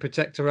 maybe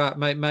Protectorat,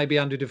 maybe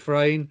Andrew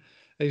Dufresne.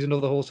 He's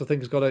another horse I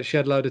think has got a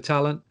shed load of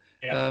talent.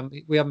 Yeah.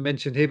 We haven't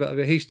mentioned him, but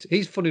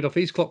he's funny enough.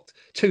 He's clocked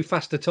 2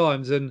 faster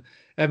times than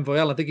Envoy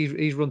Allen. I think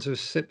he's run to a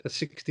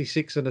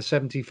 66 and a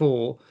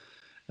 74.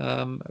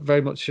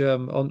 Very much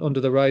under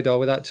the radar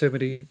without too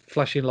many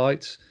flashing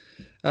lights.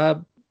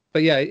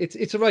 But yeah,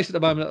 it's a race at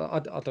the moment.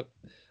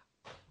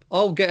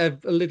 I'll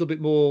get a little bit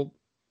more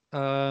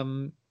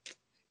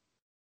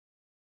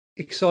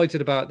excited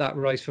about that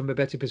race from a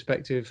betting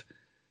perspective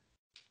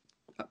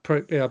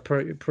pre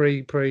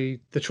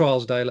the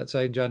trials day, let's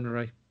say in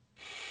January.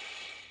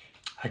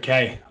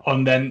 Okay,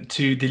 on then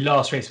to the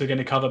last race we're going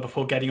to cover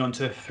before getting on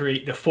to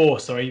the four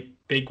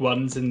big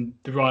ones, and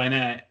the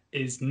Ryanair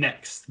is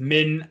next.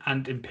 Min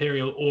and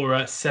Imperial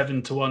Aura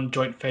 7-1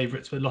 joint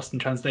favourites with Lost in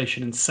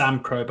Translation and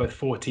Sam Crow both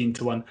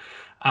 14-1,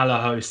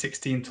 Alaho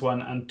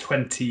 16-1 and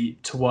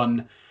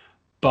 20-1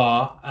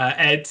 bar.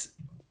 Ed,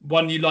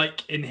 one you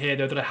like in here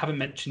though that I haven't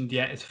mentioned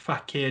yet is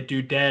Fakir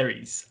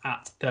Dudaries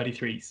at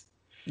 33s.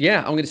 Yeah,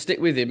 I'm going to stick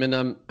with him.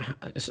 And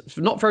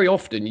not very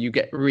often you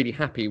get really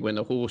happy when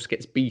a horse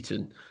gets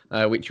beaten,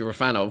 which you're a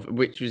fan of,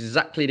 which was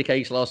exactly the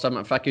case last time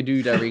at Fakir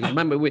Dudaries.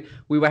 Remember, we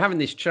were having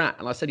this chat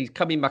and I said he's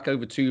coming back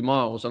over 2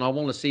 miles and I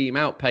want to see him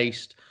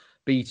outpaced,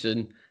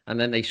 beaten, and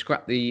then they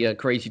scrap the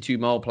crazy 2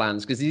 mile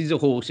plans because he's a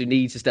horse who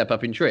needs to step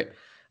up in trip.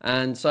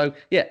 And so,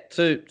 yeah,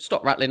 to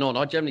stop rattling on,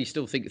 I generally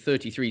still think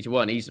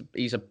 33-1.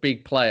 He's a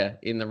big player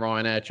in the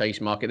Ryanair chase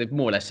market. They've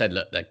more or less said,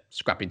 look, they're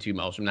scrapping 2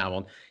 miles from now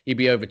on. He'd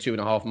be over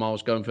 2.5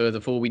 miles going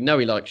further forward. We know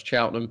he likes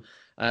Cheltenham.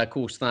 Of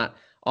course, that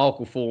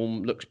Arkle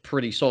form looks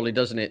pretty solid,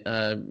 doesn't it?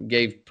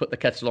 Put the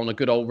kettle on a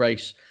good old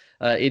race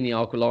in the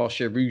Arkle last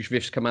year. Rouge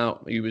Vif's come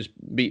out. He was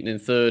beaten in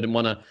third and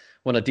won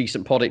a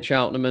decent pod at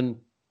Cheltenham. And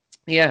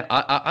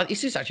yeah,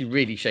 this is actually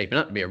really shaping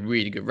up to be a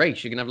really good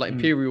race. You're going to have like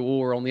Imperial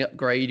Aura on the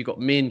upgrade. You've got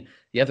Min,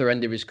 the other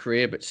end of his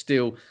career, but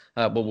still,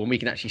 when we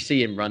can actually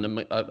see him run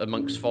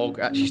amongst fog,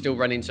 actually still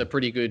running to a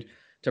pretty good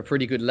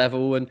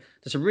level. And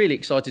there's some really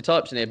excited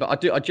types in here.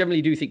 But I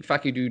generally do think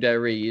Fakir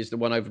Dudaries is the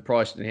one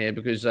overpriced in here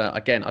because,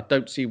 again, I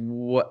don't see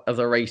what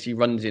other race he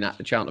runs in at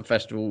the Cheltenham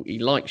Festival. He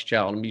likes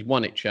Cheltenham. He's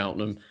won at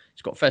Cheltenham.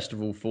 He's got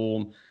festival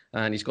form.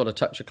 And he's got a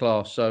touch of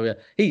class. So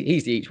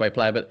he's the each-way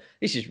player. But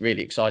this is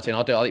really exciting.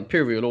 I think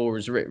Imperial Aura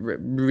has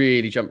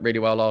really jumped really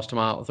well last time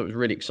out. I thought I was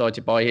really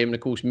excited by him. And,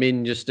 of course,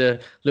 Min just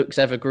looks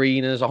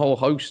evergreen. There's a whole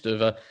host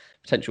of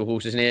potential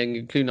horses in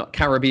here, including like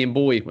Caribbean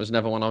Boy was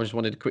another one I just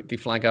wanted to quickly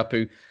flag up,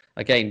 who,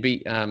 again,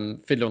 beat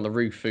Fiddler on the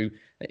Roof, who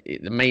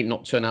it may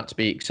not turn out to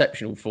be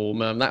exceptional form.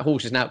 That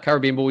horse is now,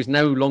 Caribbean Boy is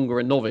no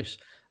longer a novice.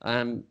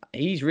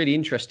 He's really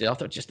interested. I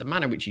thought just the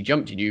manner in which he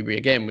jumped in Newbury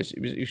again was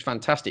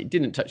fantastic.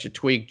 Didn't touch a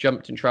twig,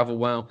 jumped and travelled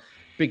well.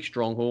 Big,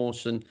 strong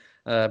horse, and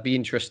be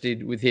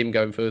interested with him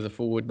going further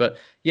forward. But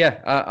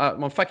yeah,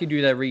 my Fakir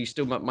Dudaries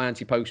still my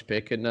Ante-Post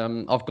pick, and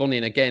I've gone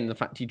in again. The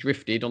fact he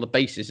drifted on the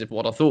basis of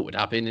what I thought would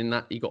happen, in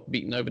that he got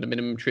beaten over the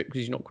minimum trip because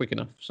he's not quick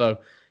enough. So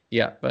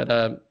yeah,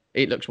 but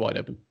it looks wide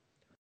open.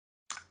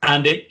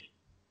 Andy.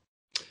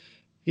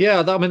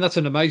 Yeah, I mean, that's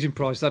an amazing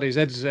price. That is.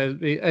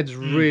 Ed's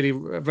really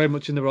very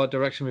much in the right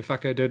direction with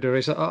Fakir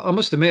Dudaries. I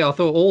must admit, I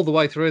thought all the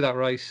way through that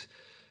race,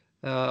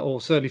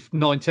 or certainly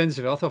 9/10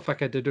 of it, I thought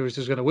Fakir Dudaries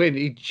was going to win.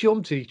 He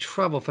jumped, he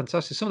travelled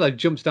fantastic. Some of those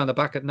jumps down the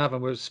back at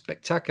Navan were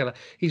spectacular.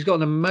 He's got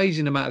an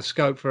amazing amount of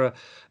scope for a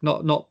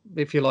not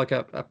if you like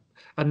a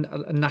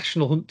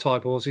national hunt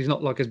type horse. He's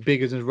not like as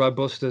big as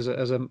robust as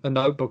a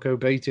Notebook who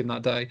beat him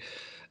that day,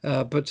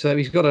 but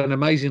he's got an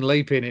amazing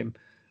leap in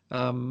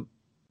him.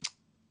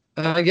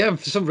 Yeah,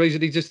 for some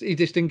reason he just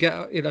didn't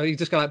get, he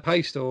just got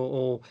outpaced,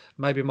 or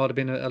maybe it might have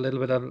been a little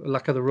bit of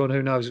lack of the run.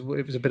 Who knows? It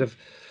was a bit of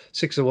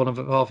 6 of one of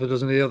half a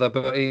dozen of the other.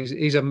 But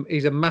he's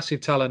a massive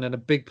talent and a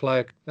big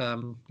player,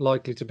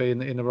 likely to be in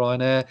the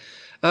Ryanair.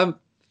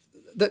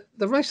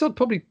 The race I'd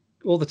probably,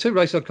 or the 2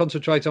 races I'd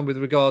concentrate on with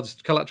regards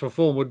to collateral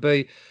form would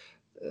be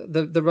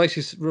the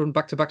races run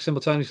back to back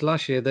simultaneously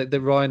last year. The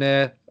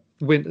Ryanair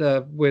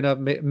winner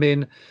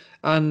Min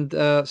and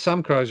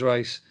Sam Crow's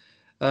race.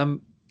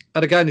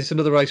 And again, it's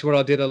another race where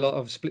I did a lot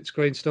of split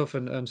screen stuff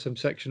and some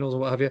sectionals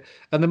and what have you.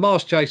 And the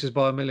Marsh Chase is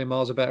by a million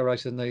miles a better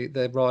race than the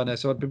Ryanair.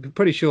 So I'd be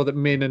pretty sure that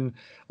Min and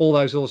all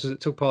those horses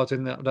that took part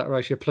in that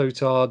race, your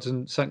Plutards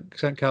and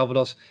St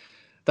Calvados,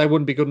 they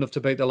wouldn't be good enough to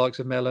beat the likes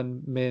of Mel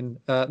and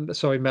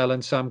Mel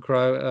and Sam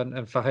Crow and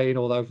Fahine.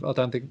 Although I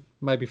don't think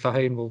maybe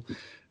Fahine will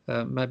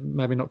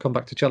maybe not come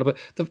back to Cheltenham.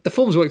 But the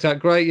form's worked out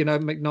great. You know,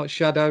 McKnight's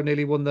Shadow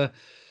nearly won the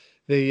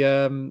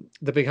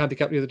big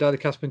handicap the other day, the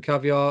Caspian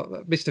Caviar.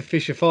 Mr.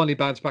 Fisher finally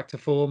bounced back to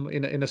form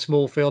in a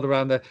small field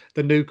around the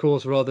new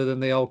course rather than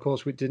the old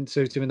course, which didn't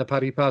suit him in the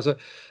Paddy Pazza.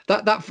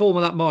 That form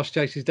of that Marsh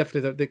Chase is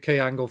definitely the key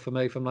angle for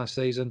me from last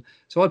season.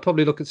 So I'd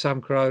probably look at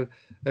Sam Crow,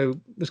 who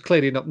was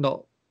clearly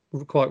not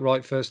quite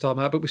right first time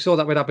out, but we saw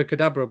that with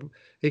Abracadabra.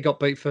 He got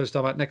beat first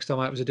time out. Next time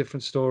out was a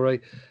different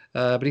story.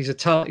 But he's a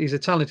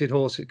talented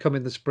horse. It come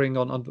in the spring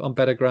on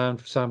better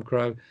ground for Sam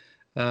Crow.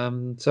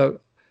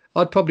 So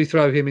I'd probably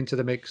throw him into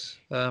the mix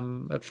at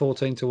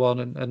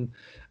 14-1,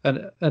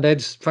 and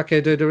Ed's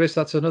Fakir de Risk.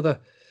 That's another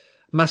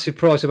massive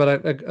price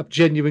about a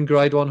genuine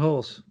Grade 1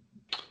 horse.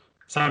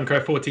 Sam Crow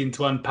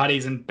 14-1,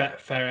 Paddy's and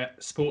Betfair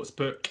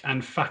Sportsbook,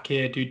 and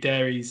Fakir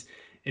Duderis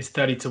is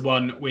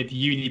 30-1 with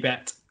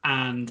Unibet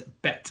and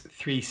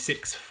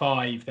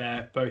Bet365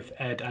 there. Both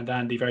Ed and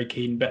Andy very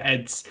keen, but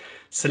Ed's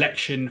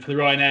selection for the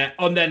Ryanair.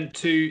 On then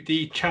to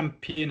the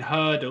Champion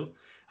Hurdle,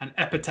 and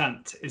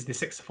Epitant is the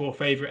 6-4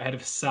 favourite ahead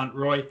of Saint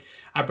Roy.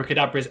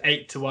 Abracadabra is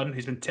 8-1,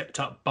 who's been tipped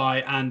up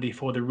by Andy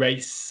for the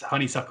race.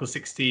 Honeysuckle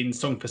 16,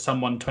 Song for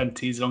Someone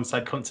 20s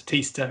alongside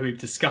Concertista, who we've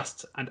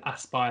discussed, and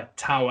Aspire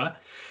Tower.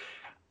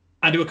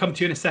 Andy, we'll come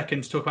to you in a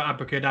second to talk about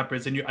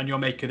Abracadabras and your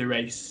make of the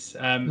race.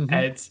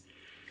 Ed,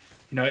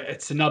 you know,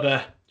 it's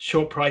another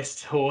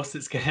short-priced horse.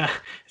 It's gonna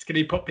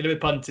be popular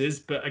with punters,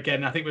 but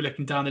again, I think we're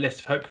looking down the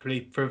list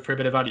hopefully for a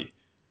bit of value.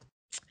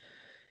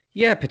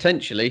 Yeah,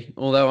 potentially.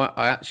 Although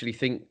I actually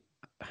think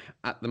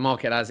at the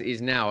market as it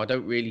is now, I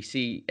don't really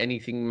see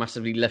anything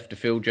massively left to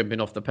field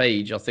jumping off the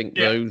page. I think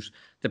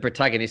the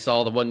protagonists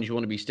are the ones you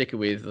want to be sticking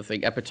with. I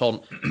think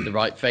Epitant, the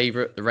right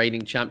favourite, the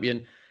reigning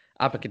champion.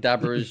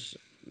 Abracadabra's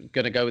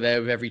going to go there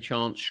with every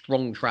chance.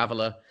 Strong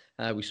traveller.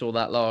 We saw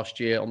that last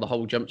year on the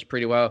whole jumps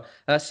pretty well.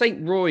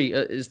 St. Roy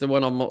is the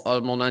one I'm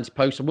on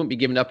Ante-Post. I wouldn't be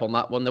giving up on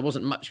that one. There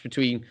wasn't much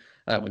between.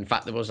 In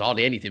fact, there was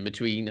hardly anything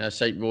between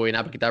St. Roy and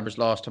Abracadabra's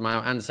last time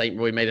out, and St.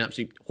 Roy made an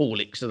absolute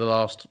Horlicks of the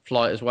last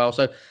flight as well.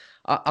 So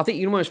I think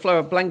you can almost throw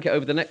a blanket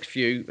over the next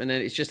few, and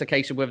then it's just a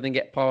case of whether they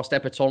get past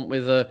Epitant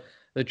with the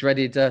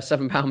dreaded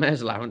 £7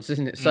 mare's allowance,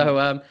 isn't it? So,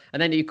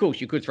 and then of course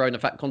you could throw in the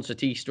fact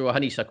Concertista or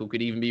Honeysuckle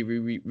could even be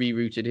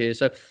rerouted here.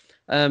 So,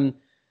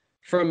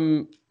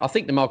 I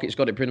think the market's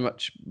got it pretty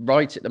much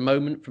right at the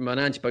moment. From an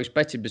Ante-Post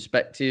betting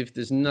perspective,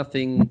 there's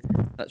nothing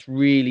that's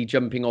really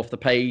jumping off the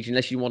page,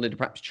 unless you wanted to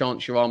perhaps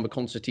chance your arm with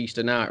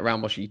Concertista now at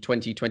around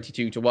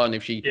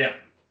 22-1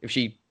 if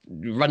she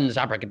runs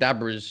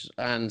Abracadabras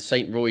and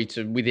St. Roy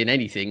to within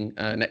anything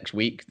next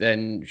week,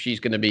 then she's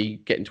going to be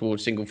getting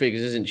towards single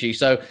figures, isn't she?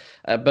 So,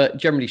 but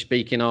generally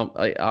speaking,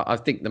 I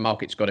think the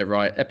market's got it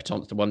right.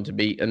 Epitant's the one to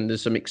beat, and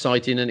there's some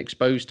exciting and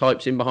exposed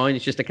types in behind.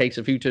 It's just a case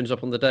of who turns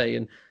up on the day,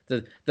 and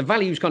the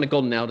value's kind of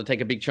gone now to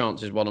take a big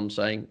chance, is what I'm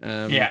saying.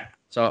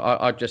 So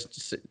I just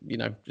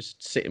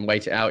sit and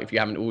wait it out if you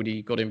haven't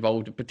already got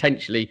involved.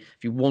 Potentially,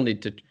 if you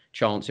wanted to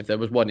chance, if there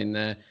was one in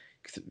there,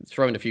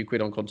 throwing a few quid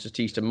on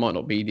Concertista might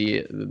not be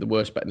the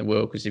worst bet in the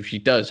world, because if she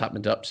does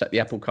happen to upset the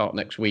apple cart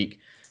next week,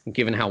 and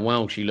given how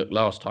well she looked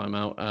last time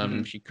out,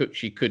 she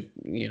could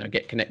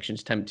get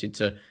connections tempted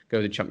to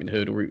go the Champion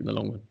Hurdle route in the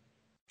long run.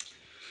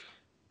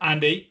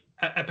 Andy,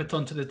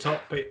 Epitant to the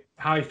top, but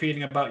how are you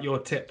feeling about your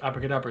tip,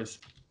 Abracadabras?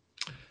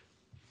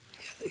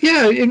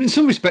 Yeah, in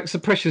some respects, the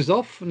pressure's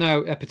off.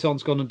 Now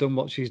Epitant's gone and done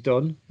what she's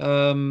done.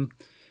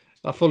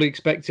 I fully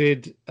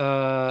expected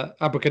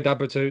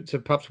Abracadabra to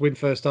perhaps win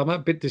first time out.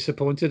 A bit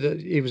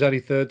disappointed. He was only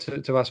third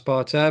to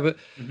Aspire Tower,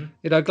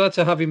 but glad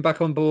to have him back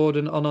on board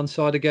and on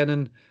side again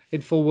and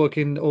in full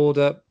working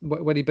order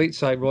when he beat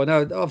St. Roy.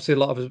 Now, obviously, a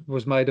lot of it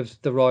was made of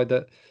the ride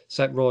that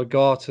St. Roy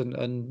got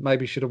and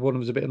maybe should have won and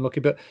was a bit unlucky.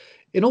 But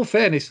in all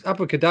fairness,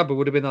 Abracadabra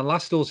would have been the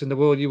last horse in the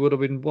world you would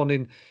have been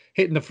wanting,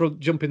 hitting the front,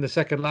 jumping the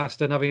second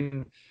last, and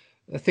having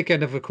a thick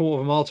end of a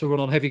quarter of a mile to run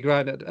on heavy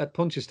ground at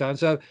Punchestown.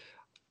 So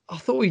I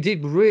thought he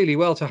did really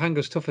well to hang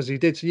as tough as he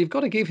did. So you've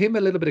got to give him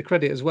a little bit of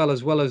credit as well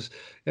as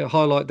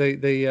highlight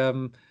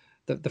the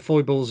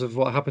foibles of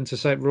what happened to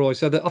St. Roy.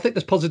 So I think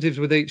there's positives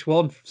with each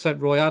one, St.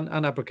 Roy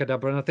and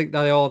Abracadabra, and I think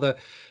they are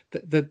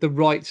the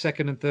right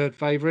second and third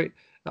favourite.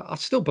 I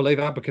still believe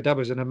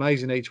Abracadabra is an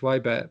amazing each way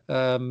bet.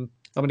 I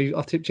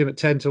tipped him at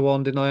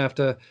 10-1, didn't I?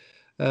 After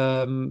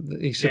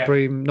he's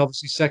Supreme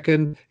Novice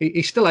second,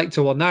 he's still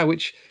 8-1 now,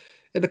 which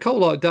in the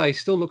cold light day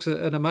still looks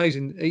an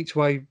amazing each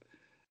way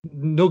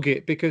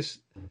nugget, because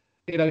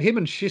him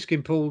and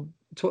Shiskin pulled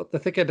the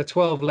thick end of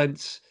 12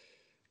 lengths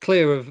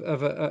clear of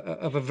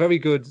a very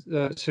good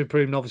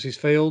Supreme Novices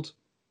field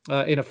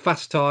in a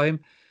fast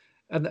time,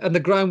 and the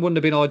ground wouldn't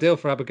have been ideal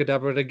for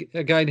Abracadabra. And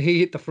again, he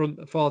hit the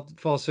front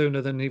far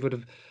sooner than he would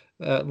have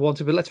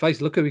wanted. But let's face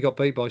it, look who we got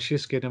beat by,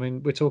 Shiskin. I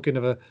mean, we're talking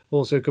of a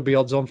horse who could be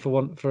odds on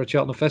for a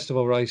Cheltenham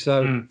Festival race.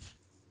 So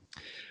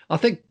I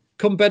think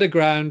come better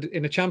ground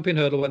in a champion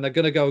hurdle when they're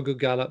going to go a good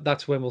gallop,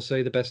 that's when we'll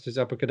see the best as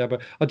Abracadabra.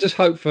 I just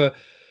hope for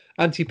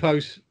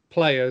Ante-Post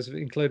players,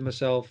 including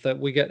myself, that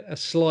we get a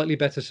slightly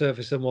better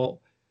surface than what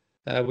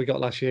we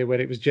got last year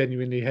when it was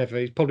genuinely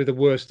heavy. It's probably the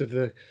worst of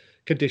the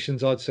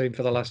conditions I'd seen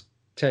for the last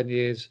 10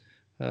 years.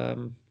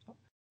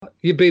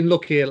 You've been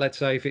luckier, let's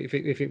say, if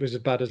it was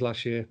as bad as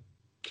last year.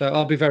 So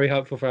I'll be very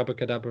hopeful for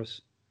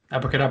Abracadabras.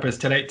 Abracadabras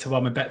till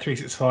 8-1 with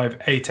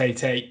Bet365,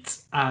 888,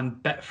 and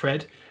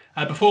Betfred.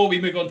 Before we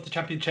move on to the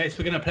Champion Chase,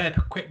 we're going to play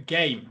a quick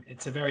game.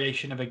 It's a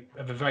variation of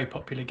a very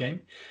popular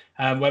game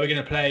where we're going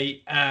to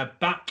play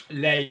back,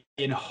 lay,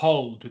 and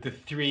hold with the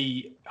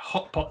three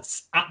hot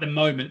pots at the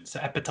moment. So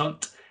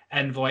Epatante,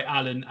 Envoy,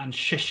 Allen, and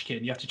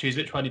Shishkin. You have to choose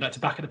which one you'd like to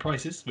back at the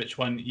prices, which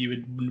one you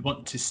would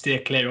want to steer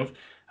clear of,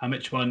 and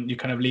which one you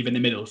kind of leave in the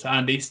middle. So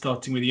Andy,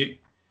 starting with you.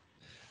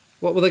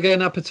 What were they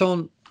getting?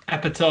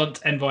 Epatante,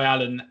 Envoy,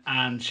 Allen,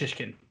 and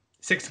Shishkin.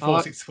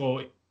 6-4,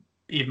 6-4,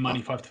 even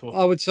money, 5-4.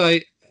 I would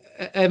say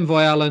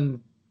Envoy,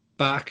 Allen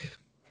back.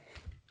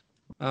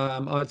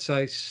 I'd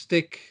say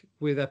stick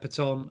with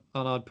Epatante,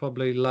 and I'd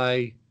probably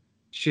lay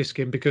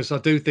Shishkin because I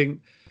do think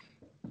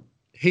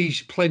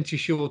he's plenty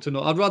short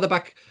enough. I'd rather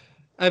back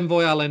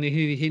Envoy Allen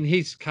in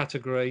his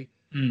category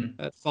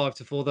at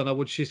 5-4 than I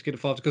would Shishkin at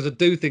 5, because I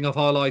do think I've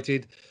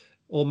highlighted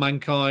All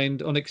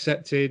Mankind,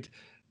 Unaccepted,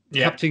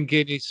 Captain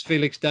Guinness,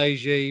 Felix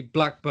Deji,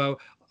 Blackbow.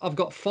 I've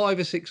got 5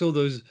 or 6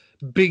 others,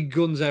 big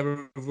guns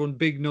ever run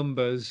big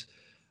numbers,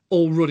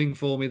 all running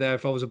for me there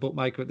if I was a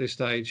bookmaker at this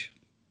stage.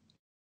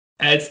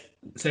 Ed,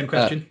 same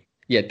question.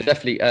 Yeah,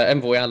 definitely.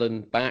 Envoy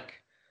Allen back.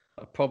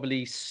 I'd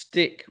probably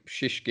stick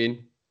Shishkin,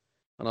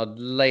 and I'd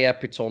lay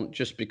Epatante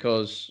just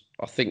because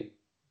I think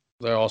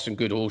there are some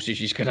good horses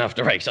she's going to have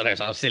to race. I know it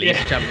sounds silly, it's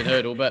a champion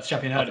hurdle, but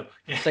champion hurdle.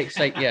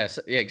 Yeah,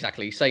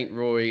 exactly. Saint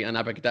Roy and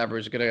Abracadabra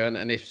is going to,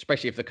 and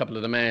especially if a couple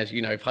of the mares,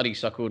 if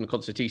Honeysuckle and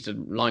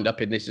Concertista lined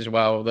up in this as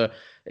well, the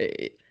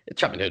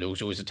champion hurdle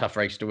is always a tough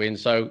race to win.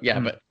 So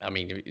but I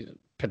mean,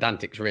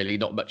 pedantic's really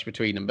not much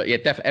between them. But yeah,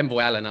 definitely Envoy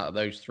Allen out of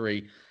those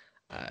three.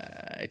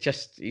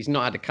 He's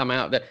not had to come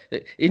out.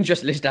 The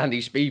interest list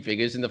Andy's speed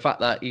figures and the fact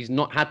that he's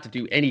not had to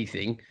do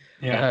anything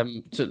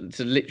to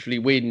literally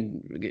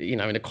win, in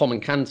a common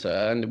canter.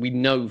 And we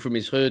know from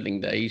his hurdling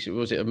days,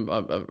 was it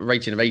a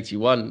rating of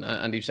 81?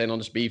 And he's saying on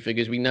the speed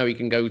figures, we know he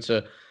can go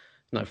to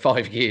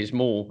 5 years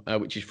more,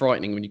 which is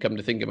frightening when you come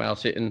to think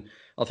about it. And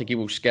I think he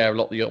will scare a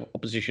lot of the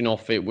opposition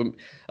off. It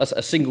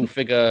a single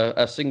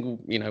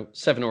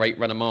 7 or 8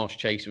 runner marsh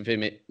chase with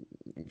him at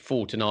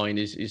 4-9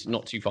 is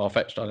not too far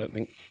fetched, I don't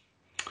think.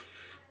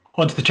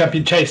 On to the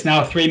Champion Chase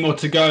now. 3 more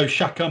to go.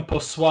 Chacun pour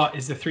soi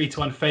is the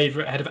 3-1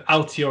 favourite ahead of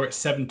Altior at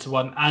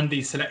 7-1.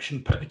 Andy's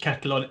selection put the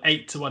kettle on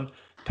 8-1.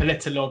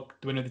 Politolog,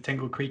 the winner of the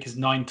Tingle Creek, is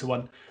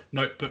 9-1.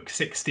 Notebook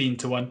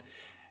 16-1.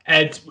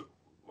 Ed,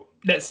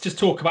 let's just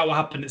talk about what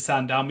happened at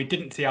Sandown. We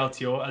didn't see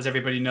Altior, as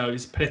everybody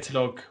knows.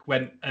 Politolog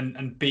went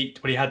and beat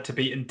what he had to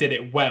beat and did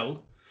it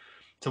well.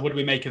 So what do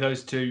we make of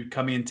those two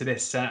coming into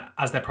this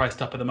as they're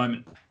priced up at the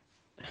moment?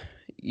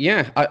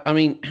 Yeah, I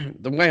mean,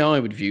 the way I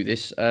would view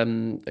this,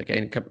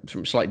 again,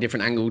 from a slightly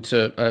different angle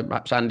to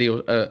perhaps Andy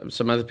or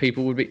some other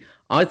people would be,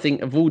 I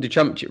think of all the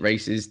championship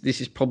races, this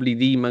is probably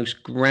the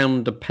most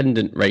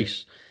ground-dependent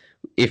race,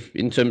 if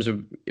in terms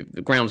of if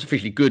the ground's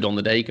officially good on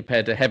the day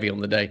compared to heavy on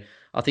the day.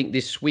 I think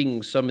this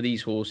swings some of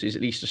these horses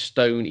at least a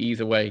stone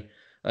either way,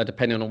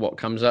 depending on what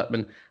comes up.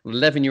 And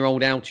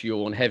 11-year-old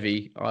Altior on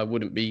heavy, I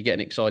wouldn't be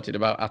getting excited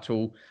about at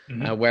all.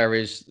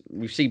 Whereas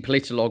we've seen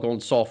Politolog on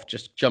soft,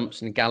 just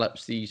jumps and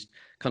gallops, these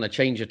kind of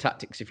change of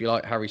tactics, if you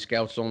like. Harry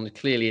Scout's on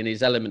clearly in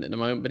his element at the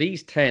moment, but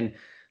he's 10.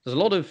 There's a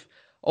lot of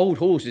old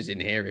horses in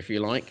here, if you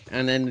like,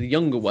 and then the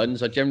younger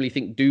ones I generally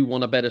think do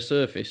want a better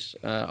surface.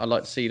 I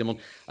like to see them on.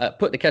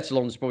 Put the Kettle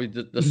On is probably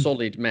the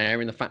solid mare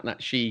in the fact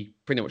that she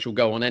pretty much will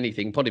go on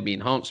anything, probably be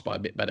enhanced by a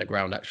bit better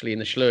ground actually. In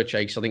the Schlur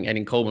Chase, I think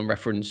Eddie Coleman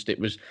referenced it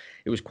was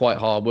quite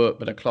hard work,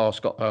 but a class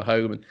got her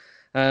home,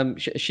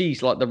 and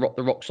she's like the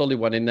rock solid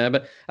one in there.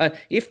 But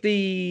if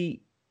the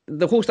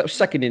horse that was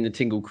second in the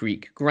Tingle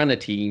Creek,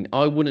 Granatine,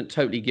 I wouldn't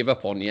totally give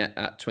up on yet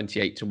at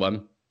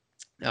 28-1.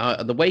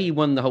 The way he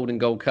won the Holden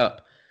Gold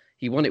Cup,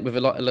 he won it with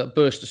a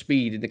burst of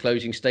speed in the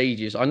closing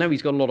stages. I know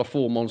he's got a lot of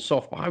form on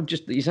soft, but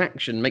his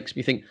action makes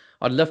me think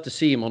I'd love to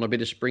see him on a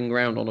bit of spring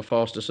ground on a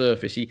faster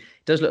surface. He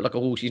does look like a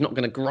horse. He's not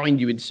going to grind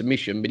you into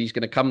submission, but he's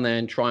going to come there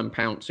and try and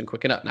pounce and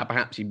quicken up. Now,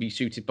 perhaps he'd be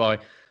suited by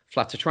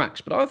flatter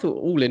tracks, but I thought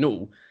all in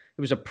all,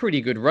 it was a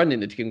pretty good run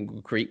in the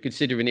Tingle Creek,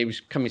 considering he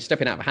was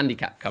stepping out of a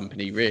handicap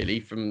company, really,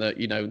 from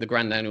the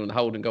Grand Annual and the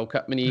Holden Gold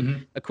Cup, and he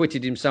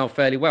acquitted himself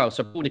fairly well.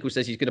 So Paul Nicholls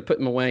says he's going to put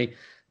him away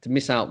to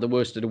miss out the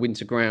worst of the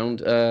winter ground.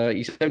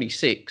 He's only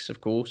 6,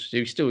 of course, so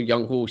he's still a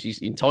young horse.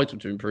 He's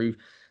entitled to improve.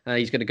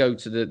 He's going to go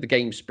to the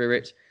Game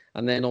Spirit.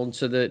 and then on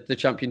to the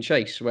Champion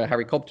Chase where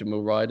Harry Cobden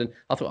will ride. And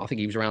I think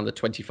he was around the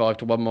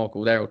 25-1 mark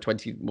or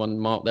 21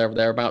 mark there or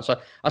thereabouts. So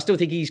I still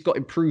think he's got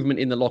improvement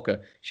in the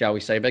locker, shall we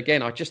say. But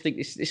again, I just think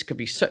this could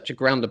be such a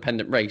ground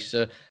dependent race.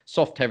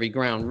 Soft, heavy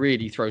ground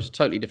really throws a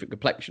totally different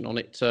complexion on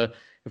it.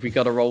 If we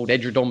got our old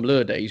Edredon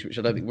Bleu days, which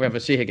I don't think we'll ever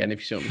see again, if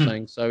you see what I'm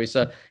saying. So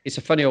it's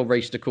a funny old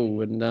race to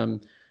call. And of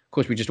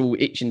course, we're just all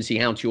itching to see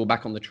Altior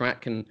back on the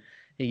track. And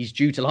he's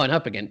due to line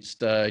up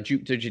against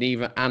Duke de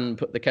Geneva and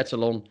put the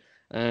kettle on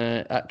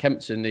at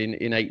Kempton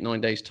in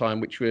 8-9 days' time,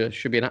 which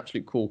should be an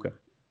absolute corker.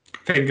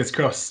 Fingers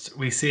crossed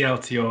we see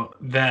Altior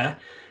there.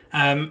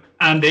 Andy,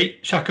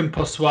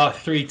 Ante-Post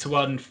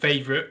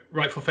 3-1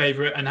 rightful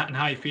favourite, and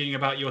how are you feeling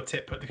about your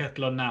tip? Put the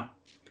kettle on now.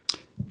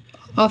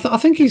 I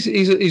think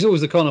he's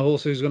always the kind of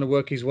horse who's going to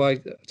work his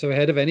way to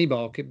ahead of any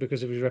market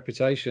because of his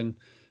reputation.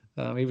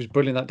 He was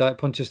brilliant that day at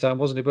Punchestown,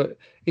 wasn't he? But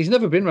he's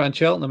never been around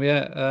Cheltenham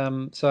yet.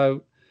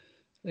 So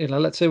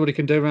let's see what he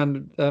can do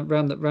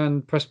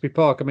around Presby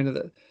Park. I mean,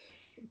 the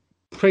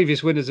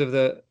previous winners of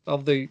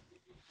the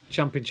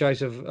Champion Chase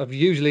have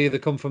usually either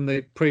come from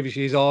the previous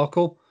year's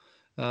Arkle,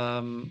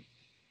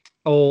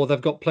 or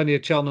they've got plenty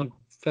of Cheltenham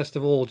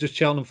Festival or just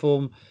Cheltenham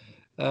form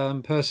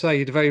per se.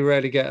 You'd very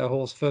rarely get a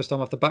horse first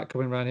time off the back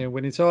coming around here and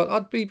winning. So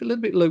I'd be a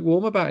little bit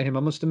lukewarm about him, I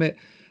must admit.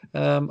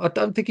 I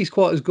don't think he's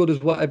quite as good as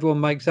what everyone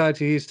makes out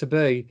he is to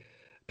be.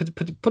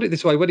 Put it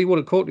this way: when he won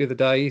at Court the other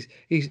day,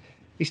 his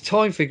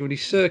time figure and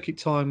his circuit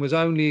time was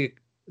only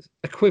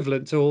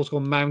equivalent to a horse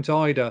called Mount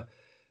Ida,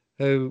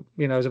 who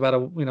is about a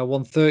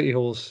 130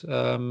 horse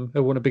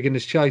who won a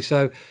beginner's chase.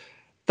 So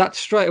that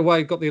straight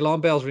away got the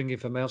alarm bells ringing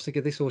for me. I was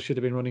thinking this horse should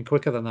have been running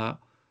quicker than that.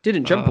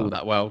 Didn't jump all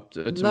that well.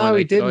 No,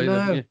 he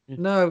didn't.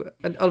 No,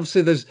 and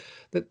obviously there's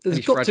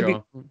got to be.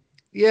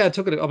 Yeah, it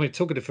took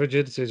it to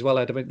frigidity as well,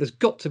 Ed. I mean, there's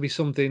got to be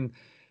something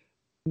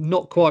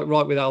not quite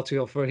right with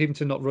Altior for him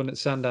to not run at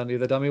Sandown the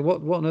other day. I mean,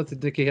 what on earth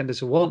did Nicky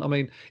Henderson want? I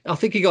mean, I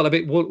think he got a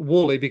bit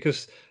woolly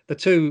because the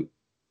two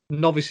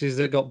novices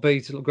that got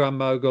beat, Grand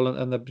Mogul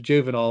and the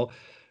Juvenile,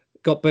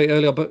 got beat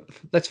earlier. But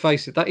let's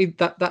face it,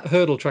 that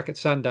hurdle track at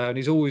Sandown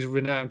is always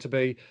renowned to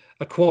be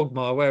a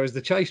quagmire, whereas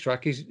the chase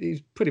track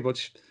is pretty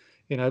much,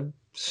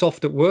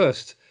 soft at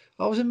worst.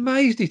 I was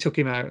amazed he took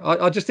him out.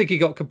 I just think he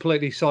got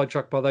completely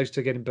sidetracked by those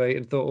two getting beat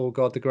and thought, oh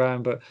God, the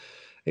ground. But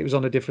it was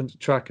on a different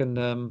track, and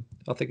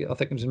I think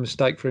it was a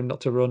mistake for him not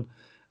to run.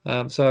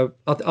 So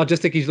I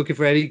just think he's looking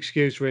for any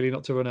excuse really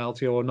not to run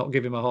Altior or not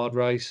give him a hard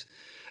race.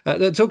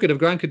 Talking of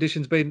ground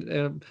conditions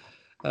being,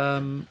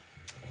 not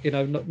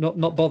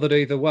bothered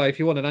either way. If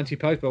you want an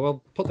Ante-Post,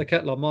 well, put the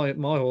kettle on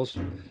my horse.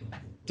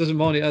 Doesn't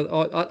mind it.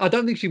 I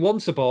don't think she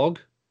wants a bog,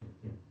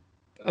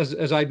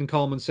 as Aidan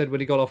Coleman said when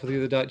he got off the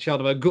other day at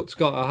Cheltenham. Her guts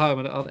got her home,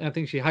 and I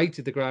think she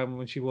hated the ground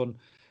when she won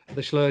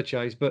the Schlur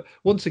Chase. But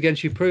once again,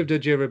 she proved her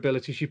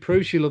durability. She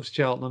proved she loves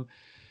Cheltenham.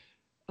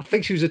 I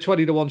think she was a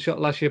 20-1 shot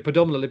last year,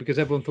 predominantly because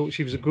everyone thought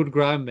she was a good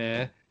ground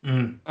mare,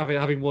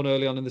 having won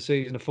early on in the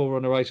season a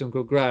 4-runner race on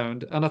good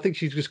ground. And I think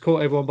she's just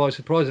caught everyone by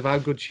surprise of how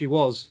good she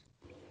was.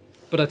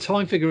 But her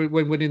time figure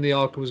when winning the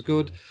Arkle was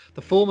good.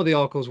 The form of the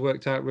Arkle's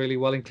worked out really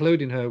well,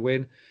 including her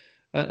win.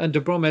 And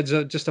De Bromhead's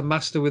just a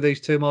master with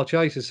these 2-mile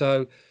chases.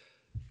 So,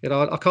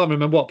 I can't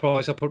remember what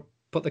price I put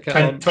the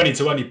kettle on.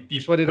 20-1.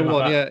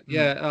 20-1,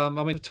 yeah.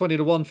 I mean,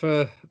 20-1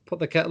 for put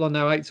the kettle on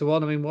now,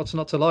 8-1. I mean, what's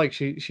not to like?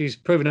 She's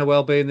proven her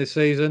well-being this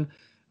season.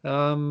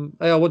 I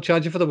wouldn't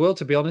change her for the world,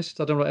 to be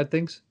honest. I don't know what Ed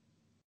thinks.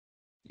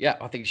 Yeah,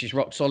 I think she's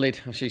rock solid.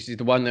 She's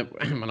the one that,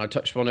 when I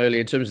touched on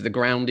earlier, in terms of the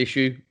ground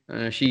issue,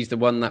 she's the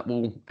one that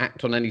will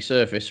act on any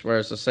surface.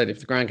 Whereas I said,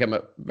 if the ground came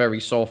up very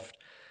soft,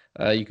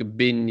 you could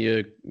bin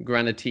your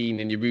Granatine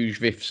and your Rouge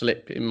Vif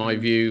slip, in my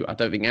view. I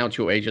don't think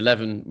Altior age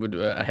 11 would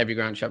a heavy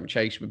ground champion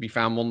chase would be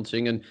found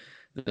wanting, and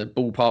the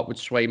ballpark would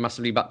sway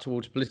massively back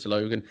towards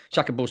Politologue. And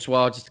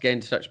Ante-Post, just again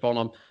to touch upon,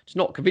 I'm just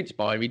not convinced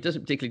by him. He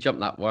doesn't particularly jump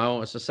that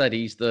well. As I said,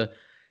 he's had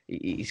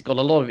a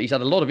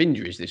lot of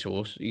injuries, this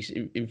horse. He's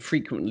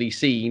infrequently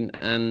seen,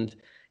 and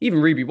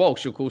even Ruby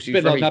Walsh, of course, he's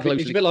a bit like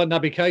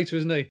Naby Keita,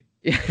 isn't he?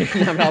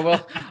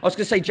 Well, I was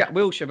going to say Jack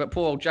Wilshere, but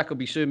poor old Jack will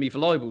be suing me for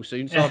libel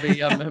soon. So I'll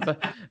be,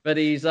 but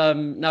he's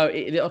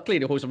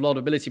clearly a horse of a lot of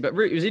ability. But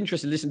it was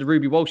interesting to listen to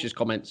Ruby Walsh's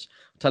comments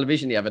on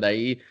television the other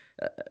day.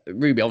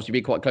 Ruby obviously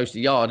being quite close to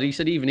the yard. He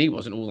said even he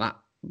wasn't all that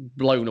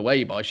blown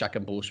away by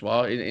Ante-Post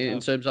in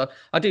terms of.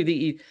 I do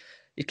think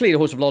he's clearly a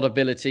horse of a lot of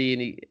ability,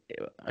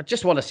 and I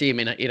just want to see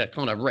him in a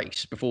kind of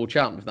race before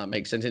Cheltenham, if that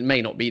makes sense. It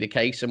may not be the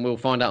case, and we'll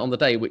find out on the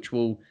day, which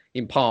will,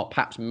 in part,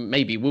 perhaps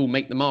maybe will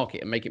make the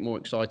market and make it more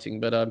exciting.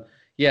 But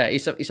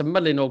it's a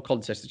muddling old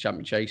contest, the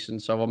Champion Chase,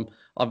 and so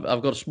I've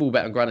got a small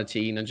bet on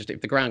Granatine, and just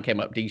if the ground came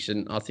up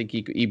decent, I think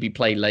he'd be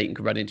played late and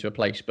could run into a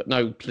place, but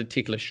no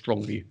particular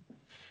strong view.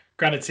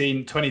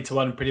 Granatine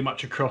 20-1 pretty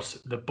much across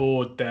the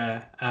board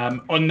there.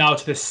 On now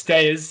to the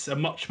stayers, a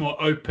much more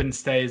open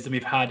stayers than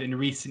we've had in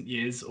recent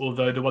years,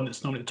 although the one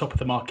that's normally at the top of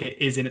the market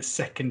is in its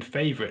second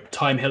favourite.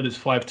 Time Hill is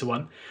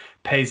 5-1.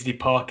 Paisley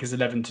Park is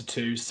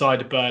 11-2.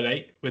 Cider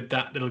Burley with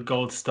that little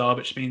gold star,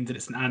 which means that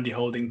it's an Andy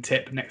Holding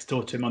tip next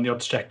door to him on the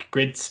Oddschecker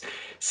grids,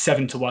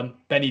 7-1.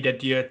 Benny de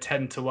Dieu,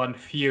 10-1.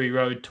 Fury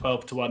Road,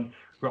 12-1.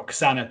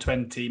 Roxana,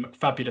 20.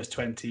 McFabulous,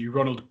 20.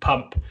 Ronald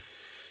Pump,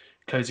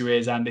 close your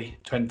ears, Andy,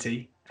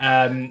 20.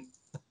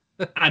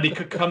 Andy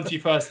could come to you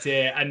first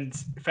here, and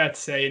fair to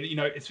say, and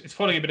it's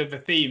following a bit of a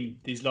theme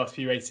these last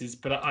few races,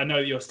 but I know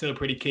that you're still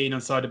pretty keen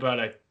on Cider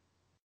Burley.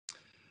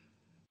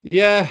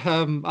 Yeah,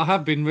 I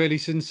have been really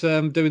since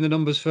doing the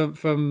numbers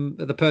from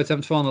the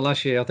Pertemps final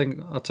last year. I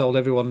think I told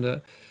everyone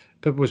that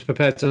was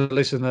prepared to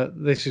listen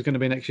that this is going to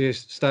be next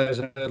year's Stayers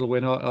Hurdle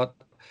win. I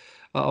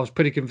was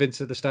pretty convinced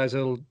that the Stayers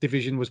Hurdle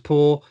division was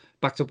poor,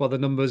 backed up by the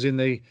numbers in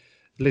the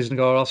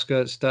Lisnagar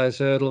Oscar Stayers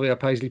Hurdle,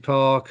 Paisley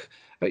Park.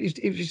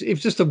 It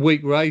was just a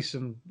weak race,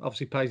 and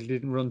obviously Paisley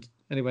didn't run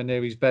anywhere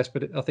near his best.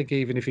 But I think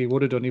even if he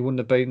would have done, he wouldn't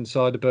have beaten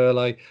Cider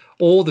Burley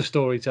or the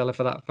Storyteller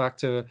for that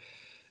factor.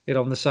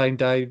 On the same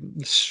day,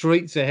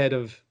 streets ahead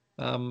of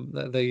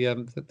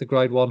the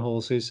Grade 1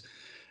 horses,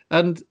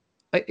 and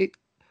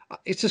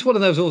it's just one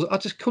of those horses. I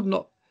just could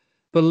not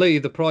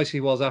believe the price he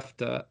was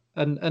after,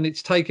 and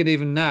it's taken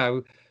even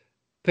now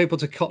people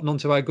to cotton on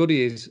to how good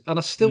he is, and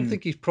I still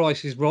think his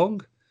price is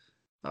wrong.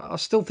 I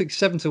still think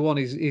 7-1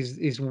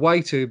 is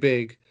way too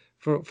big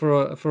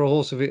for a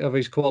horse of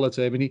his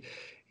quality. I mean,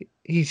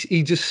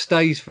 he just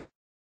stays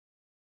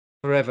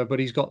forever, but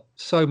he's got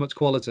so much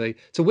quality.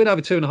 To win over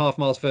 2.5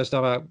 miles first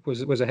time out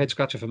was a head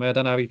scratcher for me. I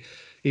don't know how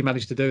he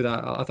managed to do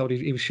that. I thought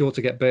he was sure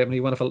to get beat. I mean, he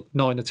went for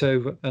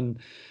 9-2, and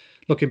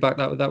looking back,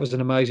 that was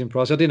an amazing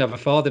price. I didn't have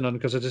a farthing on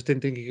because I just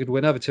didn't think he could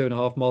win over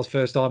 2.5 miles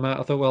first time out.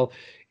 I thought, well,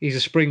 he's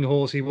a spring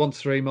horse. He wants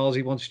 3 miles.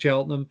 He wants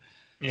Cheltenham.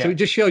 Yeah. So it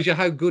just shows you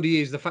how good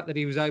he is. The fact that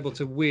he was able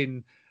to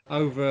win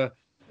over,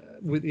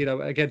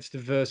 against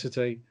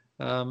adversity.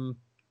 The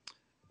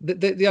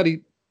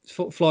only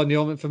fly in the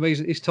ointment for me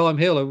is Time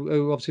Hill,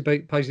 who obviously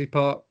beat Paisley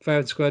Park fair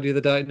and square the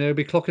other day. And he'll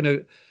be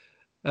clocking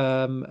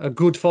a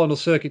good final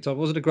circuit time. It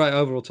wasn't a great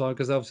overall time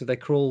because obviously they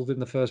crawled in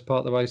the first part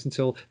of the race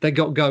until they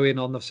got going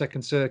on the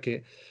second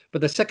circuit.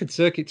 But the second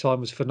circuit time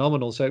was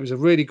phenomenal. So it was a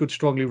really good,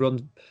 strongly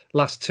run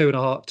last 2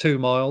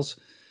 miles.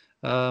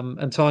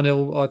 And Time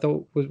Hill, I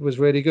thought, was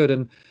really good.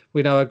 And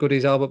we know how good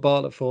is Albert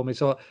Bartlett for me.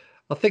 So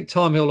I think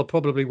Time Hill will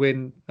probably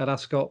win at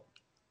Ascot.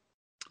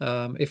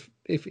 If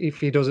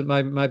he doesn't,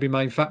 maybe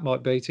Main Fat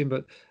might beat him.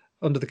 But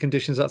under the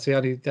conditions, that's the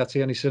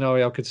only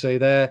scenario I could see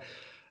there.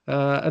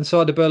 And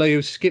Cider Burley,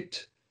 who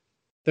skipped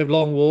the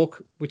long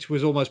walk, which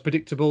was almost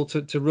predictable,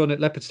 to run at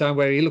Leopardstown,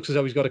 where he looks as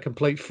though he's got a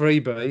complete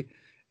freebie.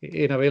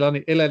 He'll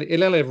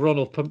only have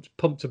Ronald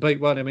Pump to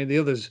beat one. I mean, the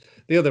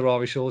other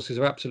Irish horses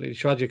are absolutely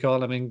tragic,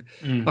 aren't they? I mean,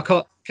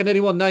 can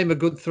anyone name a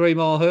good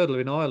 3-mile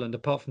hurdler in Ireland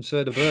apart from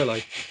Cider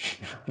Burley?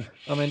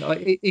 I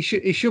mean, he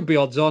should be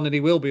odds on, and he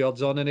will be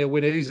odds on, and he'll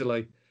win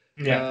easily.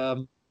 Yeah.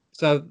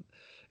 So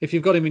if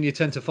you've got him in your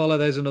 10 to follow,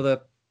 there's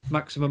another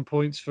maximum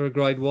points for a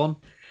Grade 1.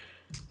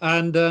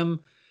 And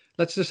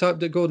let's just hope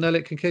that Gordon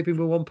Elliott can keep him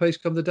with one piece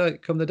come the day.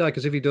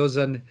 Because if he does,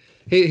 then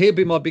he'll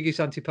be my biggest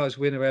Ante-Post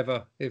winner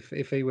ever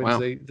if he wins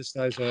the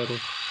Stayers Hurdle.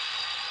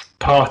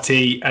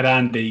 Party at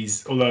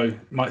Andy's, although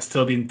might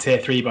still be in Tier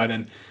 3 by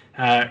then.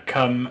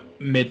 Come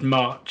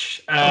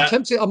mid-March.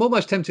 I'm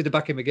almost tempted to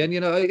back him again.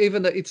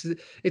 Even that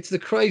it's the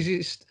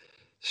craziest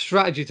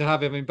strategy to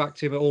have him back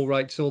to him at all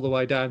rates all the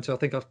way down to, I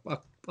think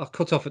I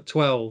cut off at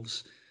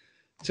 12s.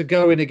 To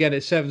go in again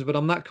at 7s, but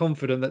I'm that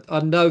confident that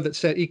I know that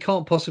he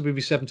can't possibly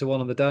be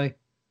 7-1 on the day.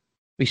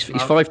 He's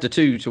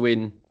 5-2 to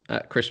win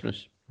at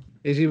Christmas.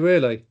 Is he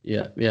really?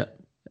 Yeah.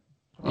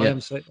 I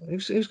am saying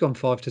who's gone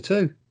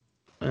 5-2?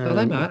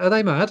 Are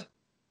they mad?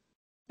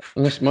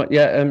 Unless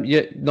 9-4,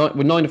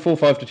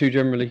 5-2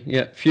 generally.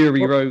 Yeah,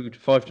 Fury Road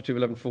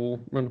 5-2,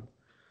 11-4 run.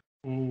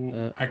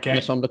 Okay.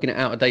 Unless I'm looking at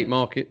out-of-date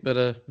market,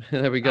 but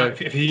there we go.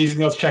 If you're using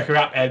the Oddschecker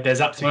app, Ed, there's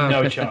absolutely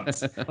no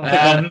chance.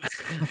 I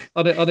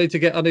need to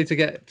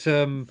get.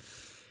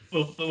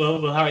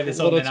 We'll hurry this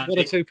on. One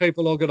or two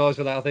people organised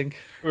for that, I think.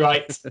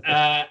 Right.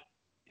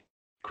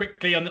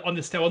 Quickly on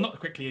the stair, well, not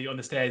quickly on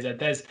the stairs,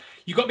 Ed.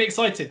 You got me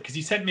excited because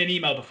you sent me an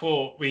email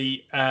before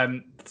we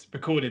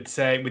recorded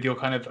saying with your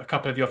kind of a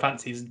couple of your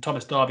fancies, and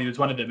Thomas Darby was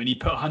one of them, and you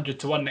put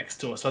 100-1 next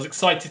door. So I was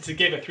excited to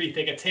give a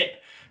 3-figure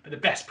tip. But the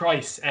best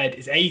price, Ed,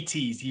 is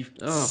 80s. You've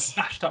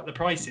slashed up the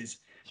prices.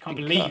 Can't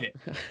believe it.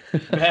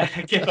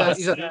 Give us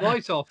the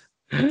write-off.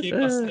 Give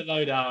us the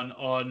lowdown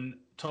on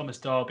Thomas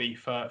Darby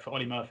for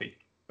Ollie Murphy.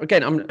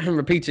 Again, I'm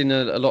repeating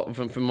a lot of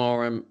them from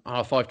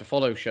our 5 to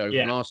Follow show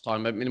from last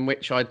time, in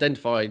which I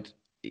identified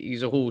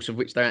he's a horse of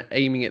which they're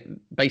aiming at.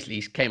 Basically,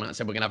 he came out and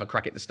said we're going to have a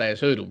crack at the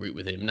Stayers Hurdle route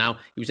with him. Now,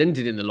 he was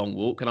entered in the long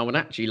walk, and I would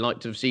actually like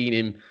to have seen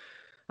him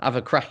have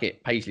a crack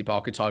at Paisley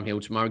Park and Time Hill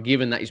tomorrow,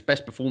 given that his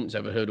best performance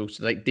over hurdles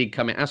so they did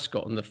come at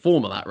Ascot, and the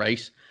form of that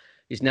race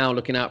is now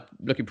looking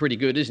pretty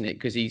good, isn't it?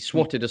 Because he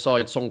swatted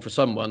aside Song for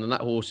Someone, and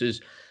that horse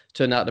has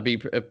turned out to be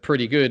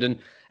pretty good. And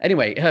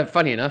anyway,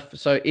 funny enough,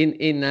 so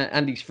in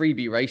Andy's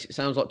freebie race, it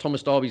sounds like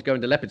Thomas Darby's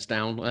going to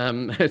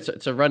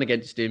Leopardstown to run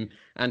against him,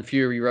 and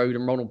Fury Road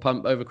and Ronald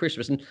Pump over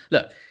Christmas. And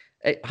look,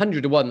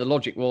 100-1, the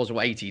logic was, or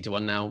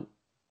 80-1 now.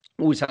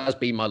 always has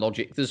been my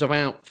logic. There's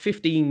about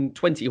 15,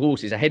 20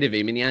 horses ahead of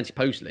him in the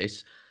Ante-Post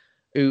list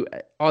who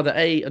either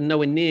A, are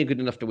nowhere near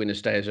good enough to win a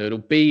Stayers Hurdle,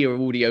 B, are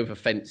already over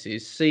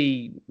fences,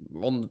 C,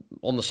 on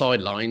the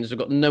sidelines, have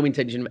got no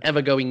intention of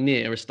ever going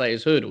near a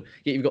Stayers Hurdle.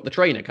 Yet you've got the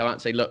trainer come out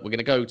and say, look, we're going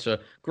to go to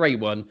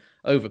Grade 1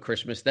 over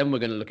Christmas, then we're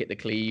going to look at the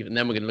Cleve, and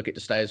then we're going to look at the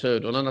Stayers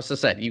Hurdle. And as I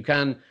said, you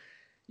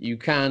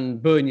can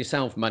burn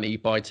yourself money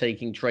by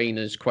taking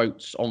trainers'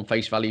 quotes on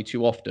face value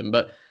too often,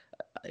 but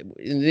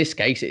in this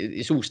case,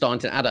 it's all starting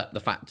to add up. The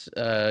fact,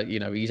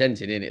 he's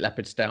entered in at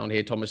Leopardstown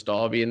here, Thomas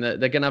Darby, and they're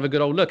going to have a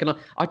good old look. And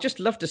I just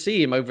love to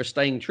see him over a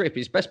staying trip.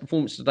 His best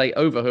performance today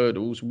over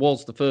hurdles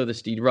was the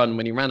furthest he'd run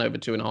when he ran over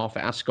 2.5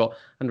 at Ascot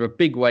under a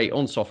big weight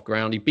on soft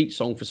ground. He beat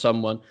Song for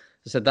Someone.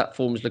 I said that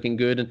form's looking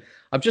good, and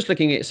I'm just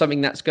looking at something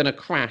that's going to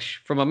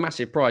crash from a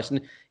massive price. And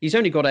he's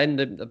only got to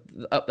end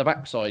up the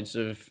backsides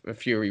of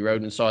Fury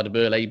Road and Side of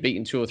Burley,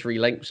 beating 2 or 3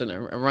 lengths and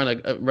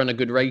run a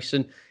good race,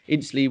 and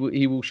instantly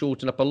he will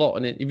shorten up a lot.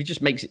 And if he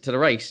just makes it to the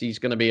race, he's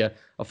going to be a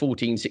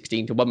 14,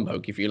 16 to 1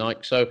 poke, if you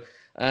like. So,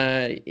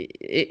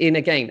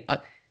 again,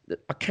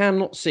 I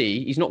cannot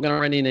see he's not going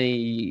to run in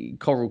a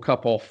Coral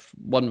Cup off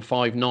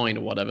 159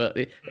 or whatever.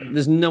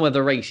 There's no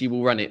other race he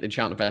will run it at the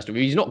Cheltenham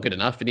Festival. If he's not good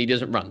enough and he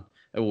doesn't run,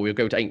 or he'll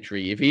go to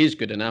Aintree. If he is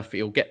good enough,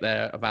 he'll get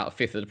there about a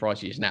fifth of the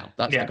price he is now.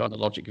 That's the kind of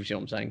logic, if you see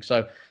what I'm saying.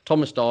 So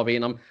Thomas Darby,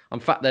 and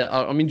I'm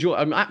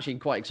actually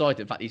quite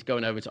excited. The fact he's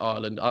going over to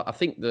Ireland. I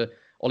think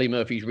Ollie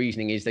Murphy's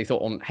reasoning is they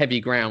thought on heavy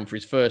ground for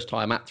his first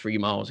time at 3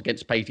 miles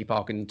against Patey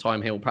Park and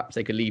Time Hill, perhaps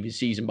they could leave his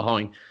season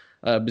behind.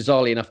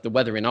 Bizarrely enough, the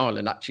weather in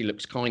Ireland actually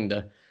looks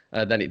kinder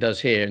than it does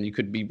here, and you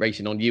could be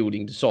racing on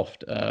yielding to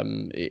soft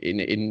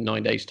in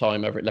 9 days'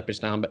 time over at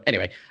Leopardstown. But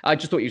anyway, I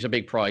just thought he was a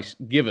big price,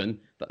 given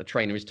that the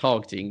trainer is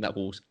targeting that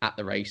horse at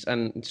the race.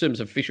 And in terms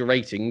of official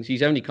ratings,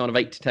 he's only kind of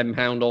 £8 to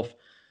 £10 off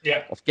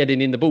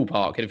getting in the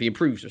ballpark. And if he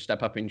improves a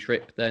step up in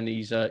trip, then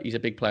he's a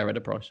big player at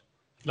a price.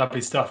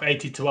 Lovely stuff.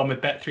 80 to 1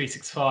 with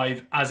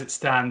Bet365 as it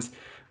stands.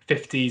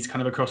 50s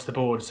kind of across the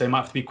board. So you might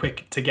have to be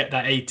quick to get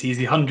that 80s.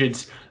 The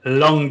 100s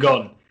long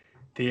gone.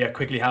 The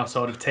Quigley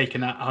household have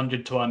taken that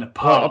 100 to 1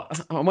 apart.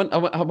 Well,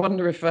 I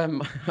wonder if I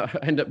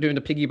end up doing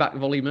a piggyback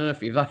with Ollie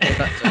Murphy. If that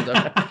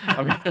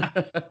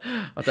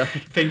I don't,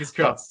 fingers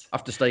crossed. I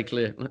have to stay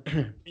clear.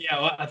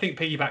 Yeah, well, I think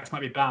piggybacks might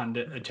be banned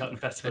at the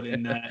Cheltenham Festival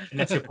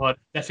unless you're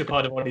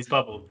part of Ollie's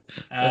bubble.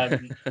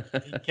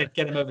 Get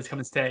them over to come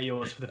and stay at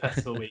yours for the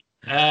festival week.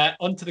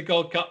 On to the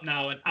Gold Cup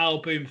now, and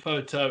Al Boom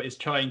Photo is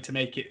trying to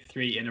make it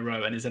 3 in a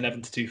row and is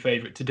 11 to 2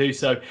 favourite to do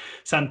so.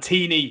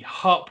 Santini,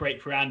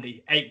 heartbreak for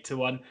Andy, 8 to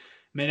 1.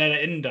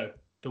 Minella Indo,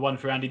 the one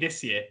for Andy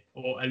this year,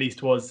 or at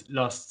least was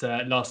last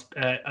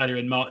earlier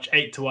in March,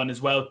 8 to 1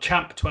 as well.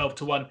 Champ, 12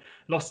 to 1.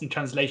 Lost in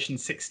Translation,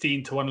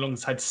 16 to 1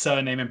 alongside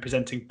Surname and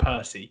presenting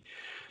Percy.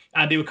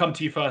 Andy, we'll come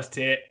to you first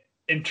here.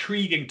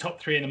 Intriguing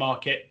top 3 in the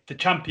market. The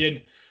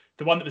champion,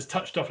 the one that was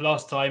touched off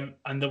last time,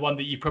 and the one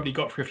that you probably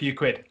got for a few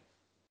quid.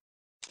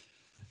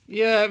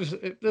 Yeah,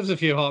 there was a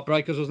few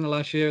heartbreakers, wasn't there,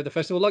 last year at the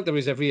festival? Like there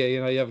is every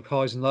year, you have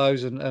highs and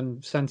lows,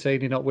 and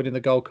Santini not winning the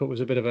Gold Cup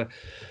was a bit of a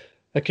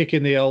kick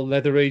in the old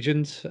leather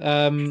regions.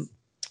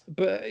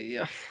 But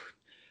yeah,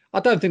 I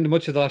don't think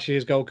much of last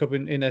year's Gold Cup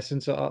in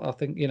essence. I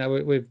think,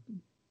 we're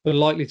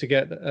likely to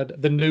get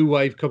the new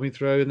wave coming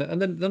through.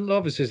 And then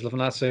obviously from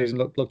last season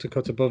looked to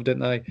cut above,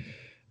 didn't they?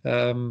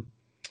 The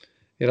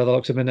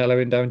likes of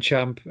Minella, Indo and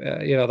Champ,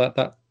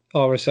 that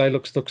RSA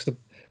looks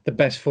the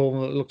best form,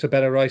 looked a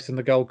better race than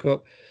the Gold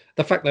Cup.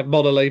 The fact that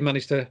Modeley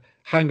managed to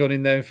hang on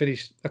in there and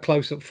finish a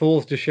close-up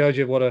fourth just shows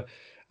you what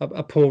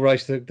a poor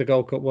race the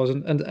Gold Cup was,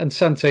 and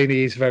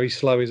Santini is very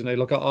slow, isn't he?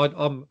 Look,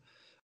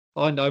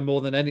 I know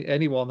more than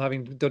anyone,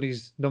 having done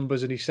his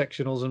numbers and his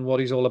sectionals and what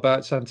he's all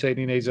about.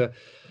 Santini needs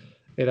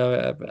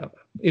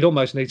it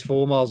almost needs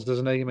 4 miles,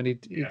 doesn't he? I mean,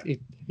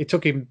 it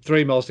took him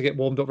 3 miles to get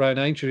warmed up round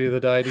Aintree the other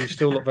day, and he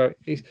still looked very.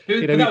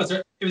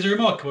 It was a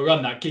remarkable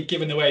run, that,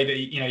 given the way that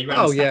he ran.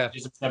 Oh yeah,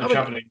 never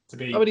travelling to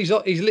be. I mean,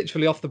 he's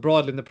literally off the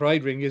bridle in the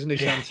parade ring, isn't he,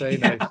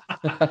 Santini?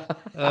 That's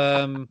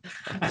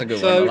a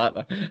good one. I like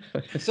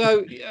that.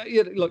 So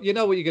look, you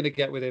know what you're going to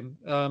get with him.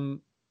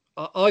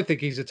 I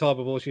think he's the type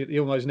of horse you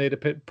almost need to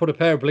put a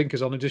pair of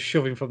blinkers on and just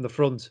shove him from the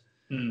front.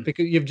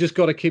 Because you've just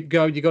got to keep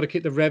going. You've got to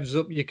keep the revs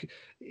up. You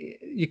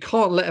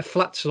can't let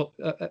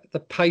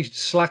the pace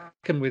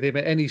slacken with him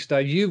at any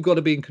stage. You've got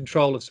to be in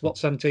control of what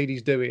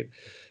Santini's doing.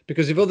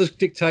 Because if others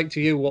dictate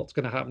to you what's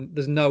going to happen,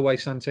 there's no way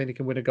Santini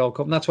can win a Gold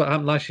Cup. And that's what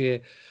happened last year.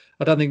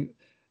 I don't think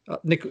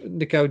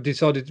Nico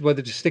decided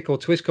whether to stick or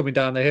twist coming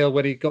down the hill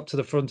when he got to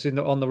the front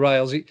on the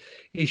rails.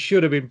 He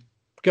should have been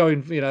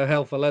going,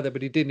 hell for leather,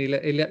 but he didn't.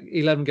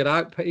 He let him get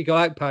out. He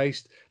got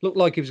outpaced. Looked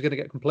like he was going to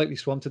get completely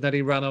swamped, and then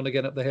he ran on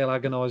again up the hill,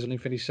 agonising,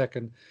 and finished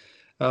second.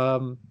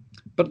 But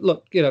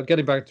look,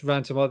 getting back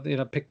around to my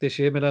pick this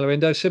year, Minella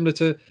Indo, similar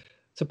to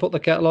Put the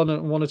Kettle On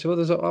and one or two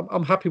others.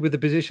 I'm happy with the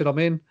position I'm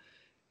in.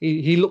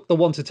 He looked the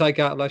one to take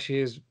out last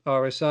year's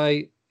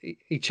RSA.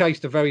 He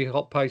chased a very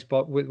hot pace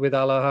with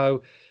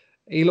Allaho.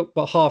 He looked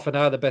about half an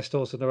hour the best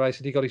horse in the race,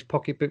 and he got his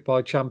pocket picked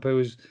by Champ, who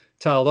was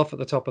tailed off at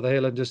the top of the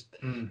hill and just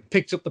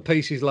picked up the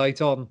pieces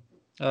late on.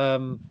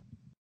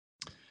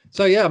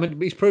 So yeah, I mean,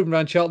 he's proven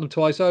around Cheltenham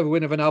twice over,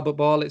 win of an Albert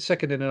Bartlett,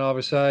 second in an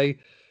RSA,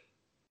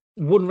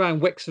 won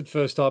round Wexford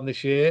first time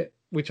this year,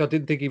 which I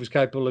didn't think he was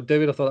capable of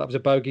doing. I thought that was a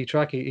bogey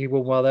track. He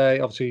won well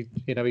there. Obviously,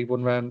 he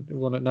won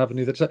at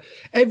Avenue. So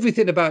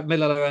everything about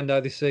Milan Endo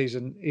this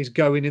season is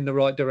going in the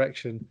right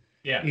direction.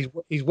 Yeah,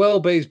 he's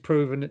Welby's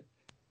proven.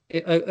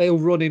 He'll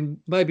run in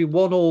maybe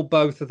one or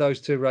both of those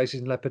two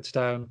races in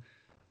Leopardstown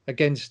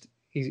against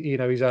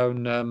his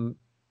own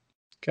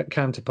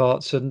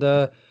counterparts, and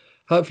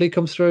hopefully he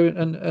comes through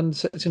and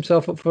sets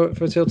himself up for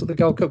a tilt at the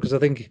Gold Cup, because I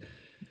think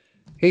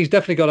he's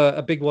definitely got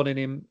a big one in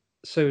him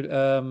soon.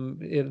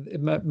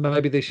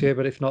 Maybe this year,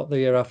 but if not, the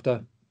year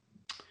after.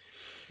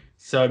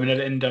 So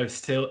Manila Indo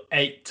still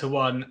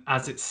 8-1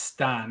 as it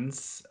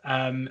stands.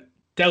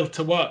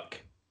 Delta Work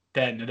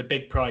then at a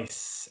big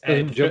price.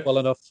 Doesn't jump well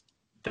enough.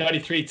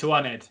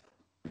 33-1, Ed.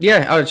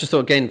 Yeah, I just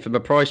thought, again, from a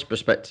price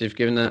perspective,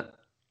 given that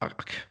I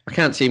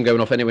can't see him going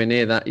off anywhere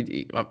near that.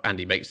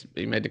 Andy made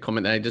the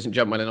comment that he doesn't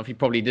jump well enough. He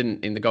probably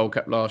didn't in the Gold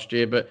Cup last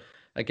year, but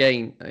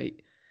again,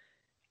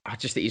 I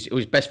just think it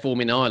was best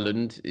form in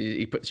Ireland.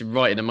 He puts him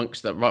right in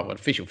amongst the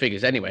official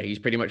figures anyway. He's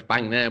pretty much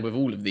bang there with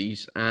all of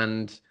these,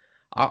 and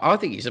I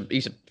think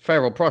he's a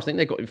fair old price. I think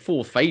they got him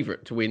fourth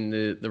favourite to win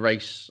the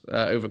race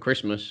over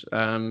Christmas.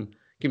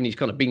 Given he's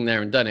kind of been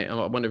there and done it,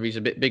 I wonder if he's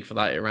a bit big for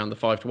that around the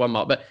 5-1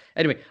 mark. But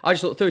anyway, I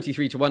just thought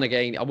 33-1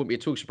 again. I wouldn't be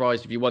at all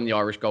surprised if he won the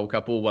Irish Gold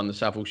Cup or won the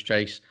Savills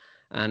Chase.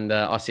 And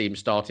I see him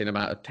starting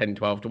about a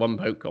 10-12-1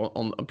 poke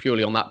on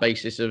purely on that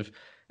basis of,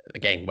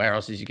 again, where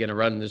else is he going to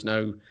run? There's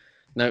no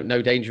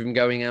danger of him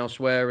going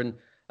elsewhere. And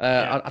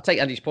I take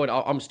Andy's point.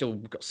 I'm still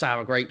got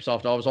sour grapes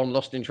after I was on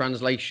Lost in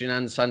Translation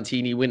and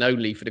Santini win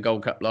only for the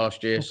Gold Cup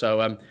last year.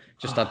 So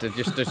just had to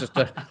just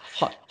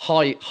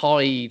hide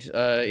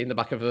in the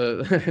back of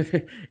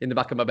in the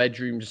back of my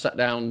bedroom, just sat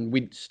down,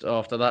 winced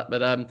after that.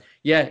 But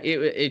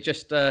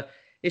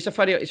it's a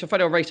funny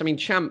old race. I mean,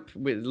 Champ,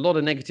 with a lot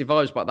of negative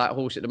vibes about that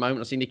horse at the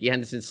moment. I see Nicky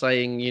Henderson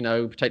saying,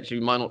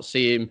 potentially we might not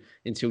see him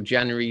until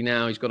January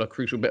now. He's got a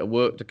crucial bit of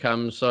work to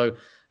come. So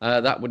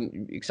that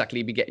wouldn't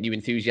exactly be getting you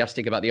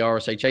enthusiastic about the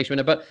RSA Chase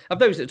winner. But of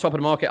those at the top of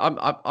the market,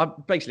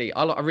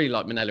 I really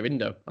like Manila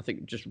Indo. I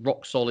think just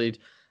rock solid.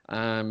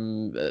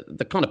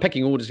 The kind of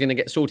pecking order is going to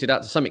get sorted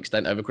out to some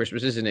extent over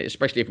Christmas, isn't it?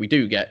 Especially if we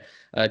do get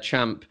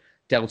Champ,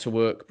 Delta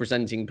Work,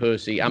 Presenting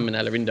Percy and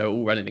Manila Indo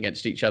all running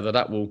against each other.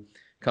 That will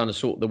kind of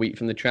sort the wheat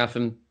from the chaff.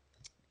 And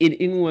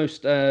in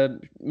almost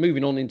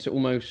moving on into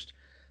almost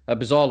a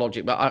bizarre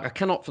logic, but I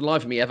cannot for the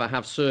life of me ever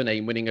have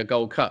Surname winning a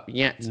Gold Cup.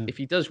 Yet, if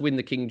he does win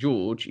the King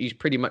George, he's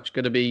pretty much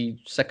going to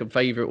be second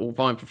favourite or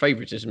vying for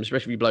favouritism,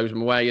 especially if he blows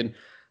them away.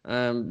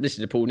 And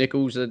listen to Paul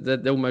Nicholls,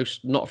 they're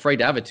almost not afraid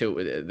to have a tilt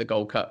with the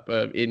Gold Cup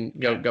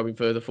going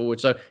further forward.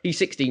 So he's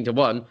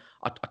 16-1.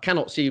 I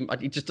cannot see him.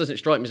 He just doesn't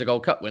strike me as a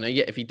Gold Cup winner.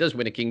 Yet if he does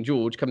win a King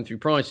George, coming through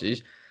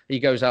prices, he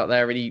goes out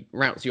there and he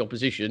routs the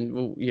opposition.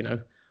 Well,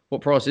 what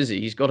price is he?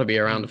 He's got to be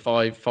around a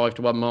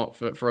 5-1 mark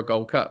for a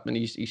Gold Cup, and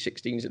he's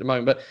 16s at the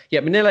moment. But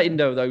yeah, Manila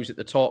Indo, those at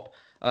the top.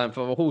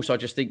 For a horse, I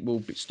just think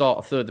will start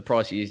a third the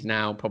price he is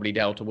now, probably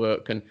Delta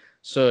Work. And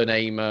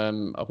Surname,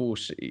 a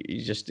horse,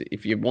 he's just,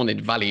 if you wanted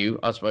value,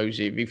 I suppose,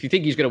 if you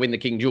think he's going to win the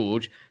King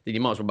George, then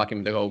you might as well back him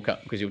in the Gold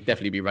Cup, because he'll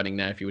definitely be running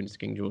there if he wins the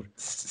King George.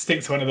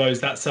 Stick to one of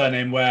those, that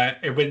Surname, where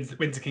it wins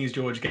the King's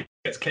George,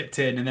 gets clipped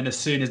in, and then as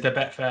soon as the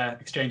Betfair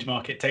exchange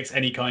market takes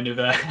any kind of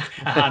a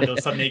handle,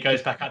 suddenly it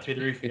goes back out through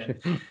the roof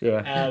again.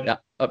 Yeah,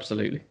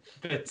 absolutely.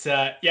 But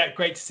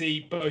great to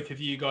see both of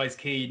you guys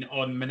keen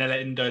on Manila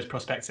Indo's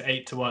prospects at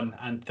 8-1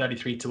 and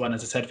 33-1,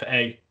 as I said, for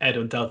Ed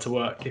on Delta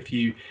Work. If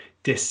you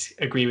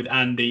disagree with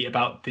Andy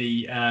about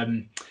the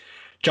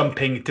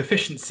jumping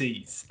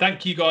deficiencies.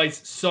 Thank you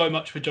guys so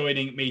much for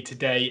joining me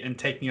today and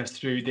taking us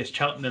through this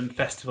Cheltenham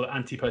Festival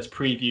Ante-Post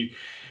preview.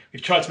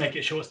 We've tried to make it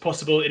as short as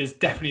possible. It is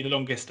definitely the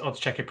longest Odds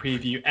Checker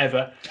preview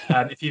ever.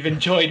 If you've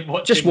enjoyed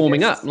watching, just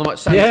warming up, like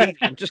Sam,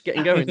 just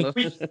getting going.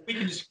 we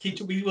can just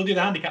keep. We'll do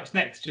the handicaps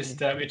next. We just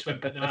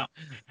won't put them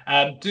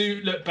out.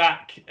 Do look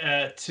back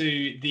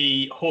to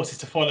the horses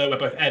to follow, where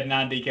both Ed and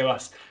Andy give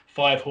us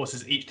 5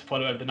 horses each to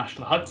follow over the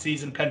national hunt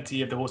season.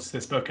 Plenty of the horses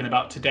they've spoken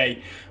about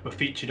today were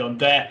featured on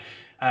there.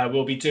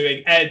 We'll be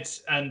doing Ed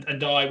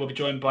and I will be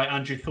joined by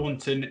Andrew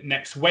Thornton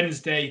next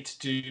Wednesday to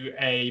do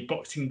a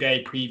Boxing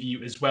Day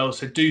preview as well.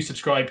 So do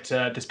subscribe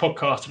to this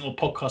podcast on all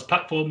podcast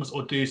platforms,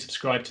 or do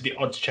subscribe to the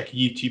Odds Checker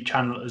YouTube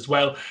channel as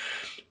well.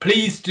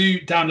 Please do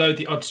download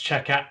the Odds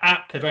Checker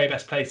app, the very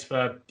best place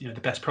for the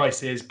best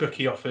prices,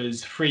 bookie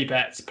offers, free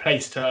bets,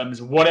 place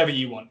terms, whatever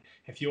you want.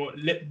 If you're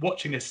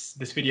watching this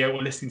video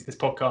or listening to this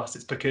podcast,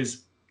 it's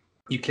because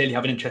you clearly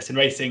have an interest in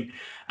racing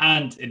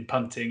and in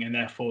punting, and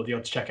therefore the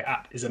Odds Checker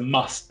app is a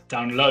must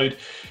download.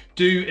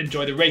 Do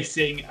enjoy the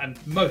racing,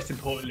 and most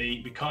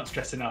importantly, we can't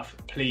stress enough,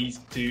 please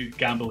do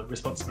gamble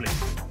responsibly.